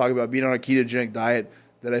around me talk about being on a ketogenic diet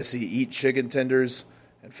that I see eat chicken tenders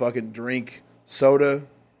and fucking drink soda?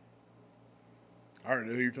 I already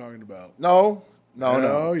know who you're talking about. No.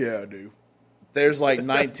 Oh, yeah, I do. There's like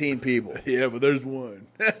 19 people. Yeah, but there's one.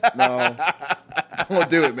 No. Don't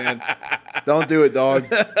do it, man. Don't do it, dog.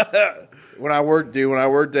 When I worked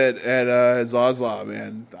at Zaza,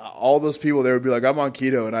 man, all those people there would be like, I'm on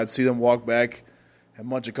keto, and I'd see them walk back and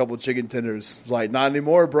munch a couple of chicken tenders. It's like, not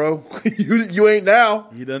anymore, bro. you ain't now.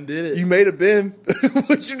 You done did it. You may have been,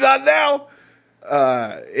 but you're not now.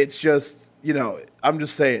 It's just, I'm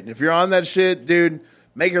just saying, if you're on that shit, dude,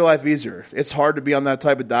 make your life easier. It's hard to be on that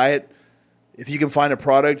type of diet. If you can find a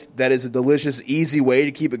product that is a delicious, easy way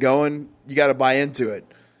to keep it going, you got to buy into it.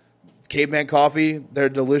 Caveman Coffee, their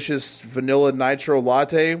delicious vanilla nitro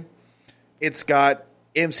latte, it's got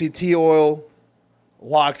MCT oil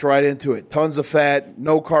locked right into it. Tons of fat,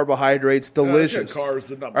 no carbohydrates, delicious. Carbs,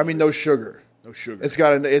 but not no sugar. No sugar.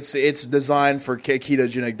 It's designed for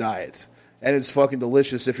ketogenic diets, and it's fucking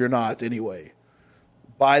delicious if you're not anyway.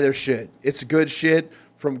 Buy their shit. It's good shit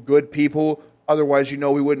from good people. Otherwise, we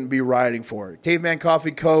wouldn't be rioting for it.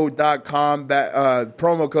 CavemanCoffeeCo.com,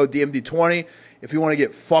 promo code DMD20. If you want to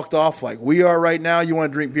get fucked off like we are right now, you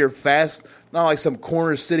want to drink beer fast, not like some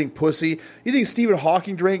corner-sitting pussy. You think Stephen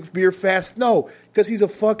Hawking drank beer fast? No, because he's a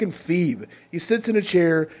fucking phoebe. He sits in a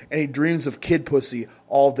chair and he dreams of kid pussy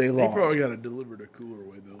all day long. He probably got it delivered a cooler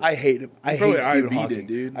way, though. I hate him. I hate Stephen Hawking.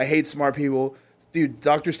 Dude. I hate smart people. Dude,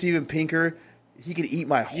 Dr. Steven Pinker, he could eat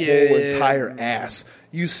my whole entire ass.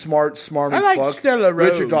 You smart fuck. Stella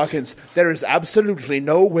Rose. Richard Dawkins, there is absolutely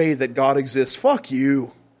no way that God exists. Fuck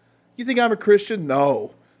you. You think I'm a Christian?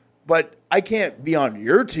 No. But I can't be on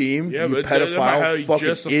your team, you pedophile, fucking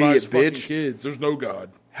idiot bitch. Kids. There's no God.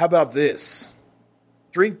 How about this?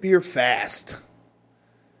 Drink beer fast.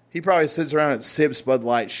 He probably sits around and sips Bud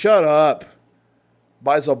Light. Shut up.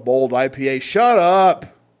 Buys a bold IPA. Shut up.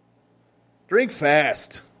 Drink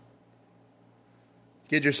fast.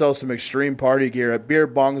 Get yourself some extreme party gear at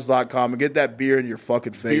beerbongs.com and get that beer in your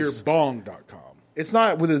fucking face. Beerbong.com. It's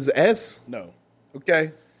not with his S? No.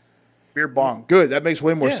 Okay. Beer bong. Good. That makes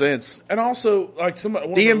way more sense. And also, like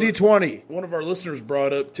DMD20. One of our listeners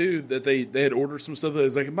brought up, too, that they had ordered some stuff that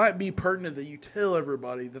was like, it might be pertinent that you tell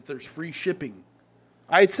everybody that there's free shipping.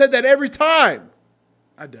 I said that every time.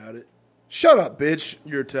 I doubt it. Shut up, bitch.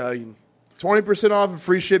 You're Italian. 20% off and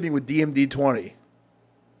free shipping with DMD20.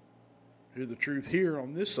 Hear the truth here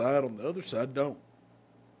on this side, on the other side, don't.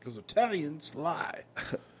 Because Italians lie.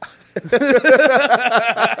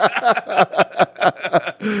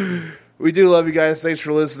 We do love you guys. Thanks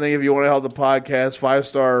for listening. If you want to help the podcast,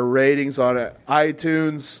 5-star ratings on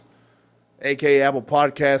iTunes, aka Apple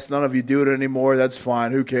Podcasts. None of you do it anymore. That's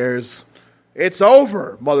fine. Who cares? It's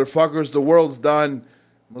over, motherfuckers. The world's done.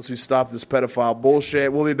 Unless we stop this pedophile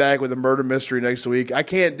bullshit. We'll be back with a murder mystery next week. I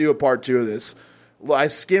can't do a part 2 of this. I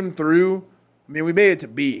skimmed through. I mean, we made it to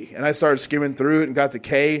B, and I started skimming through it and got to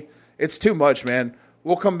K. It's too much, man.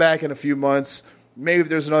 We'll come back in a few months. Maybe if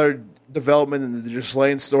there's another development in the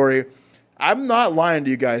Ghislaine story. I'm not lying to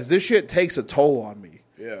you guys. This shit takes a toll on me.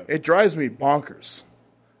 Yeah. It drives me bonkers.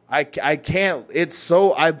 I can't. It's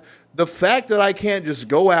so. The fact that I can't just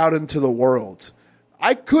go out into the world.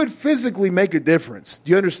 I could physically make a difference. Do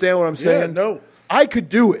you understand what I'm saying? Yeah, no. I could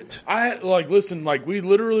do it. Listen, we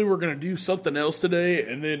literally were going to do something else today,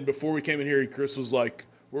 and then before we came in here, Chris was like,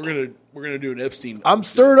 we're gonna do an Epstein. I'm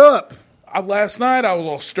stirred up. Last night, I was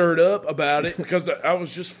all stirred up about it because I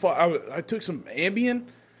was just, I took some Ambien,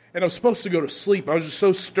 and I was supposed to go to sleep. I was just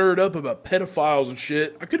so stirred up about pedophiles and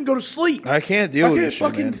shit. I couldn't go to sleep. I can't deal with this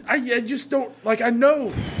shit, man. I just don't, I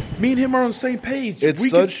know me and him are on the same page.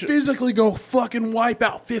 We could physically go fucking wipe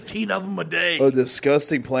out 15 of them a day. A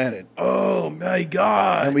disgusting planet. Oh, my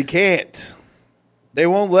God. And we can't. They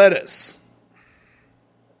won't let us.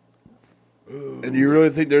 Ooh. And you really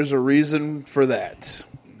think there's a reason for that?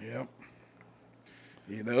 Yep.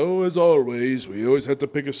 As always, we always have to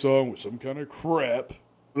pick a song with some kind of crap.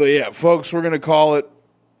 But yeah, folks, we're going to call it.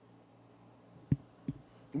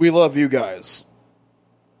 We love you guys.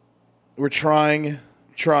 We're trying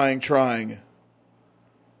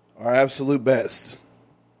our absolute best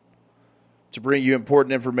to bring you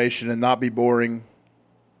important information and not be boring.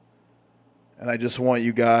 And I just want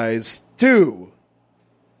you guys to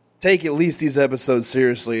take at least these episodes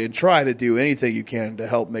seriously and try to do anything you can to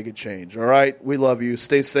help make a change. All right? We love you.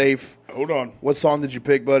 Stay safe. Hold on. What song did you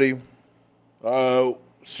pick, buddy?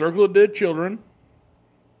 Circle of Dead Children.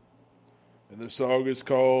 And the song is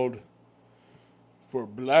called For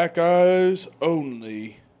Black Eyes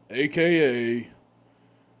Only, a.k.a.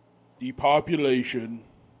 Depopulation,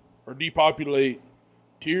 or Depopulate,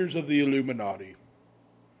 Tears of the Illuminati.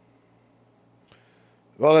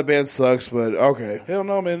 Well, that band sucks, but okay. Hell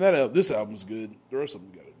no, man. This album's good. The rest of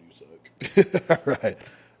them got to do suck.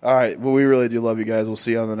 All right. Well, we really do love you guys. We'll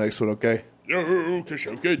see you on the next one, okay? Yo,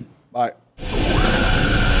 good. Bye.